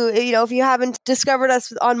online if you haven't discovered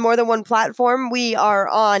us on more than one platform. We are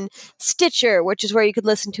on Stitcher, which is where you can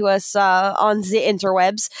listen to us on the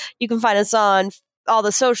interwebs. You can find us on all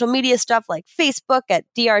the social media stuff like Facebook at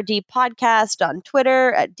DRD Podcast, on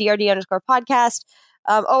Twitter at DRD_podcast.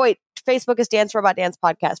 Facebook is Dance Robot Dance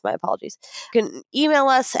Podcast. My apologies. You can email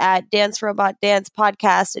us at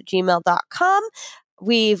dancerobotdancepodcast@gmail.com.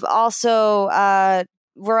 We're also on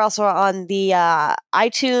the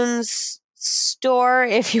iTunes store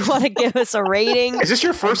if you want to give us a rating. Is this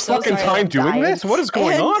your first fucking time doing this? What is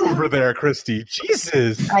going on over there, Christy?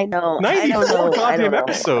 Jesus. I know. 94 goddamn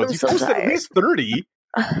episodes. You posted at least 30.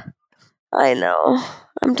 I know.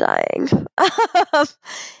 I'm dying.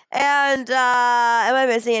 And am I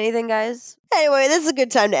missing anything, guys? Anyway, this is a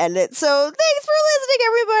good time to end it. So thanks for listening,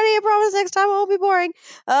 everybody. I promise next time it won't be boring.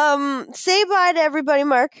 Say bye to everybody,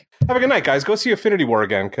 Mark. Have a good night, guys. Go see Infinity War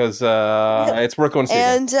again, because it's worth going to see.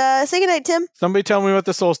 And say good night, Tim. Somebody tell me what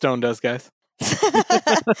the Soul Stone does, guys.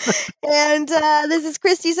 And this is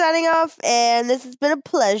Christy signing off, and this has been a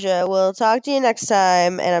pleasure. We'll talk to you next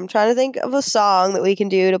time, and I'm trying to think of a song that we can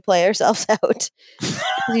do to play ourselves out.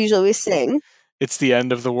 Usually we sing. It's the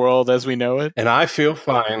end of the world as we know it. And I feel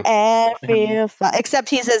fine. And I feel fine. Except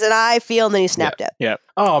he says, and I feel, and then he snapped it. Yeah.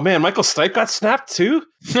 Oh, man, Michael Stipe got snapped too?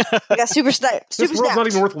 He got super sniped. This world's not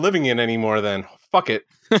even worth living in anymore then. Fuck it.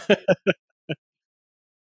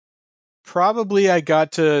 Probably I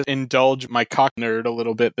got to indulge my cock nerd a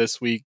little bit this week.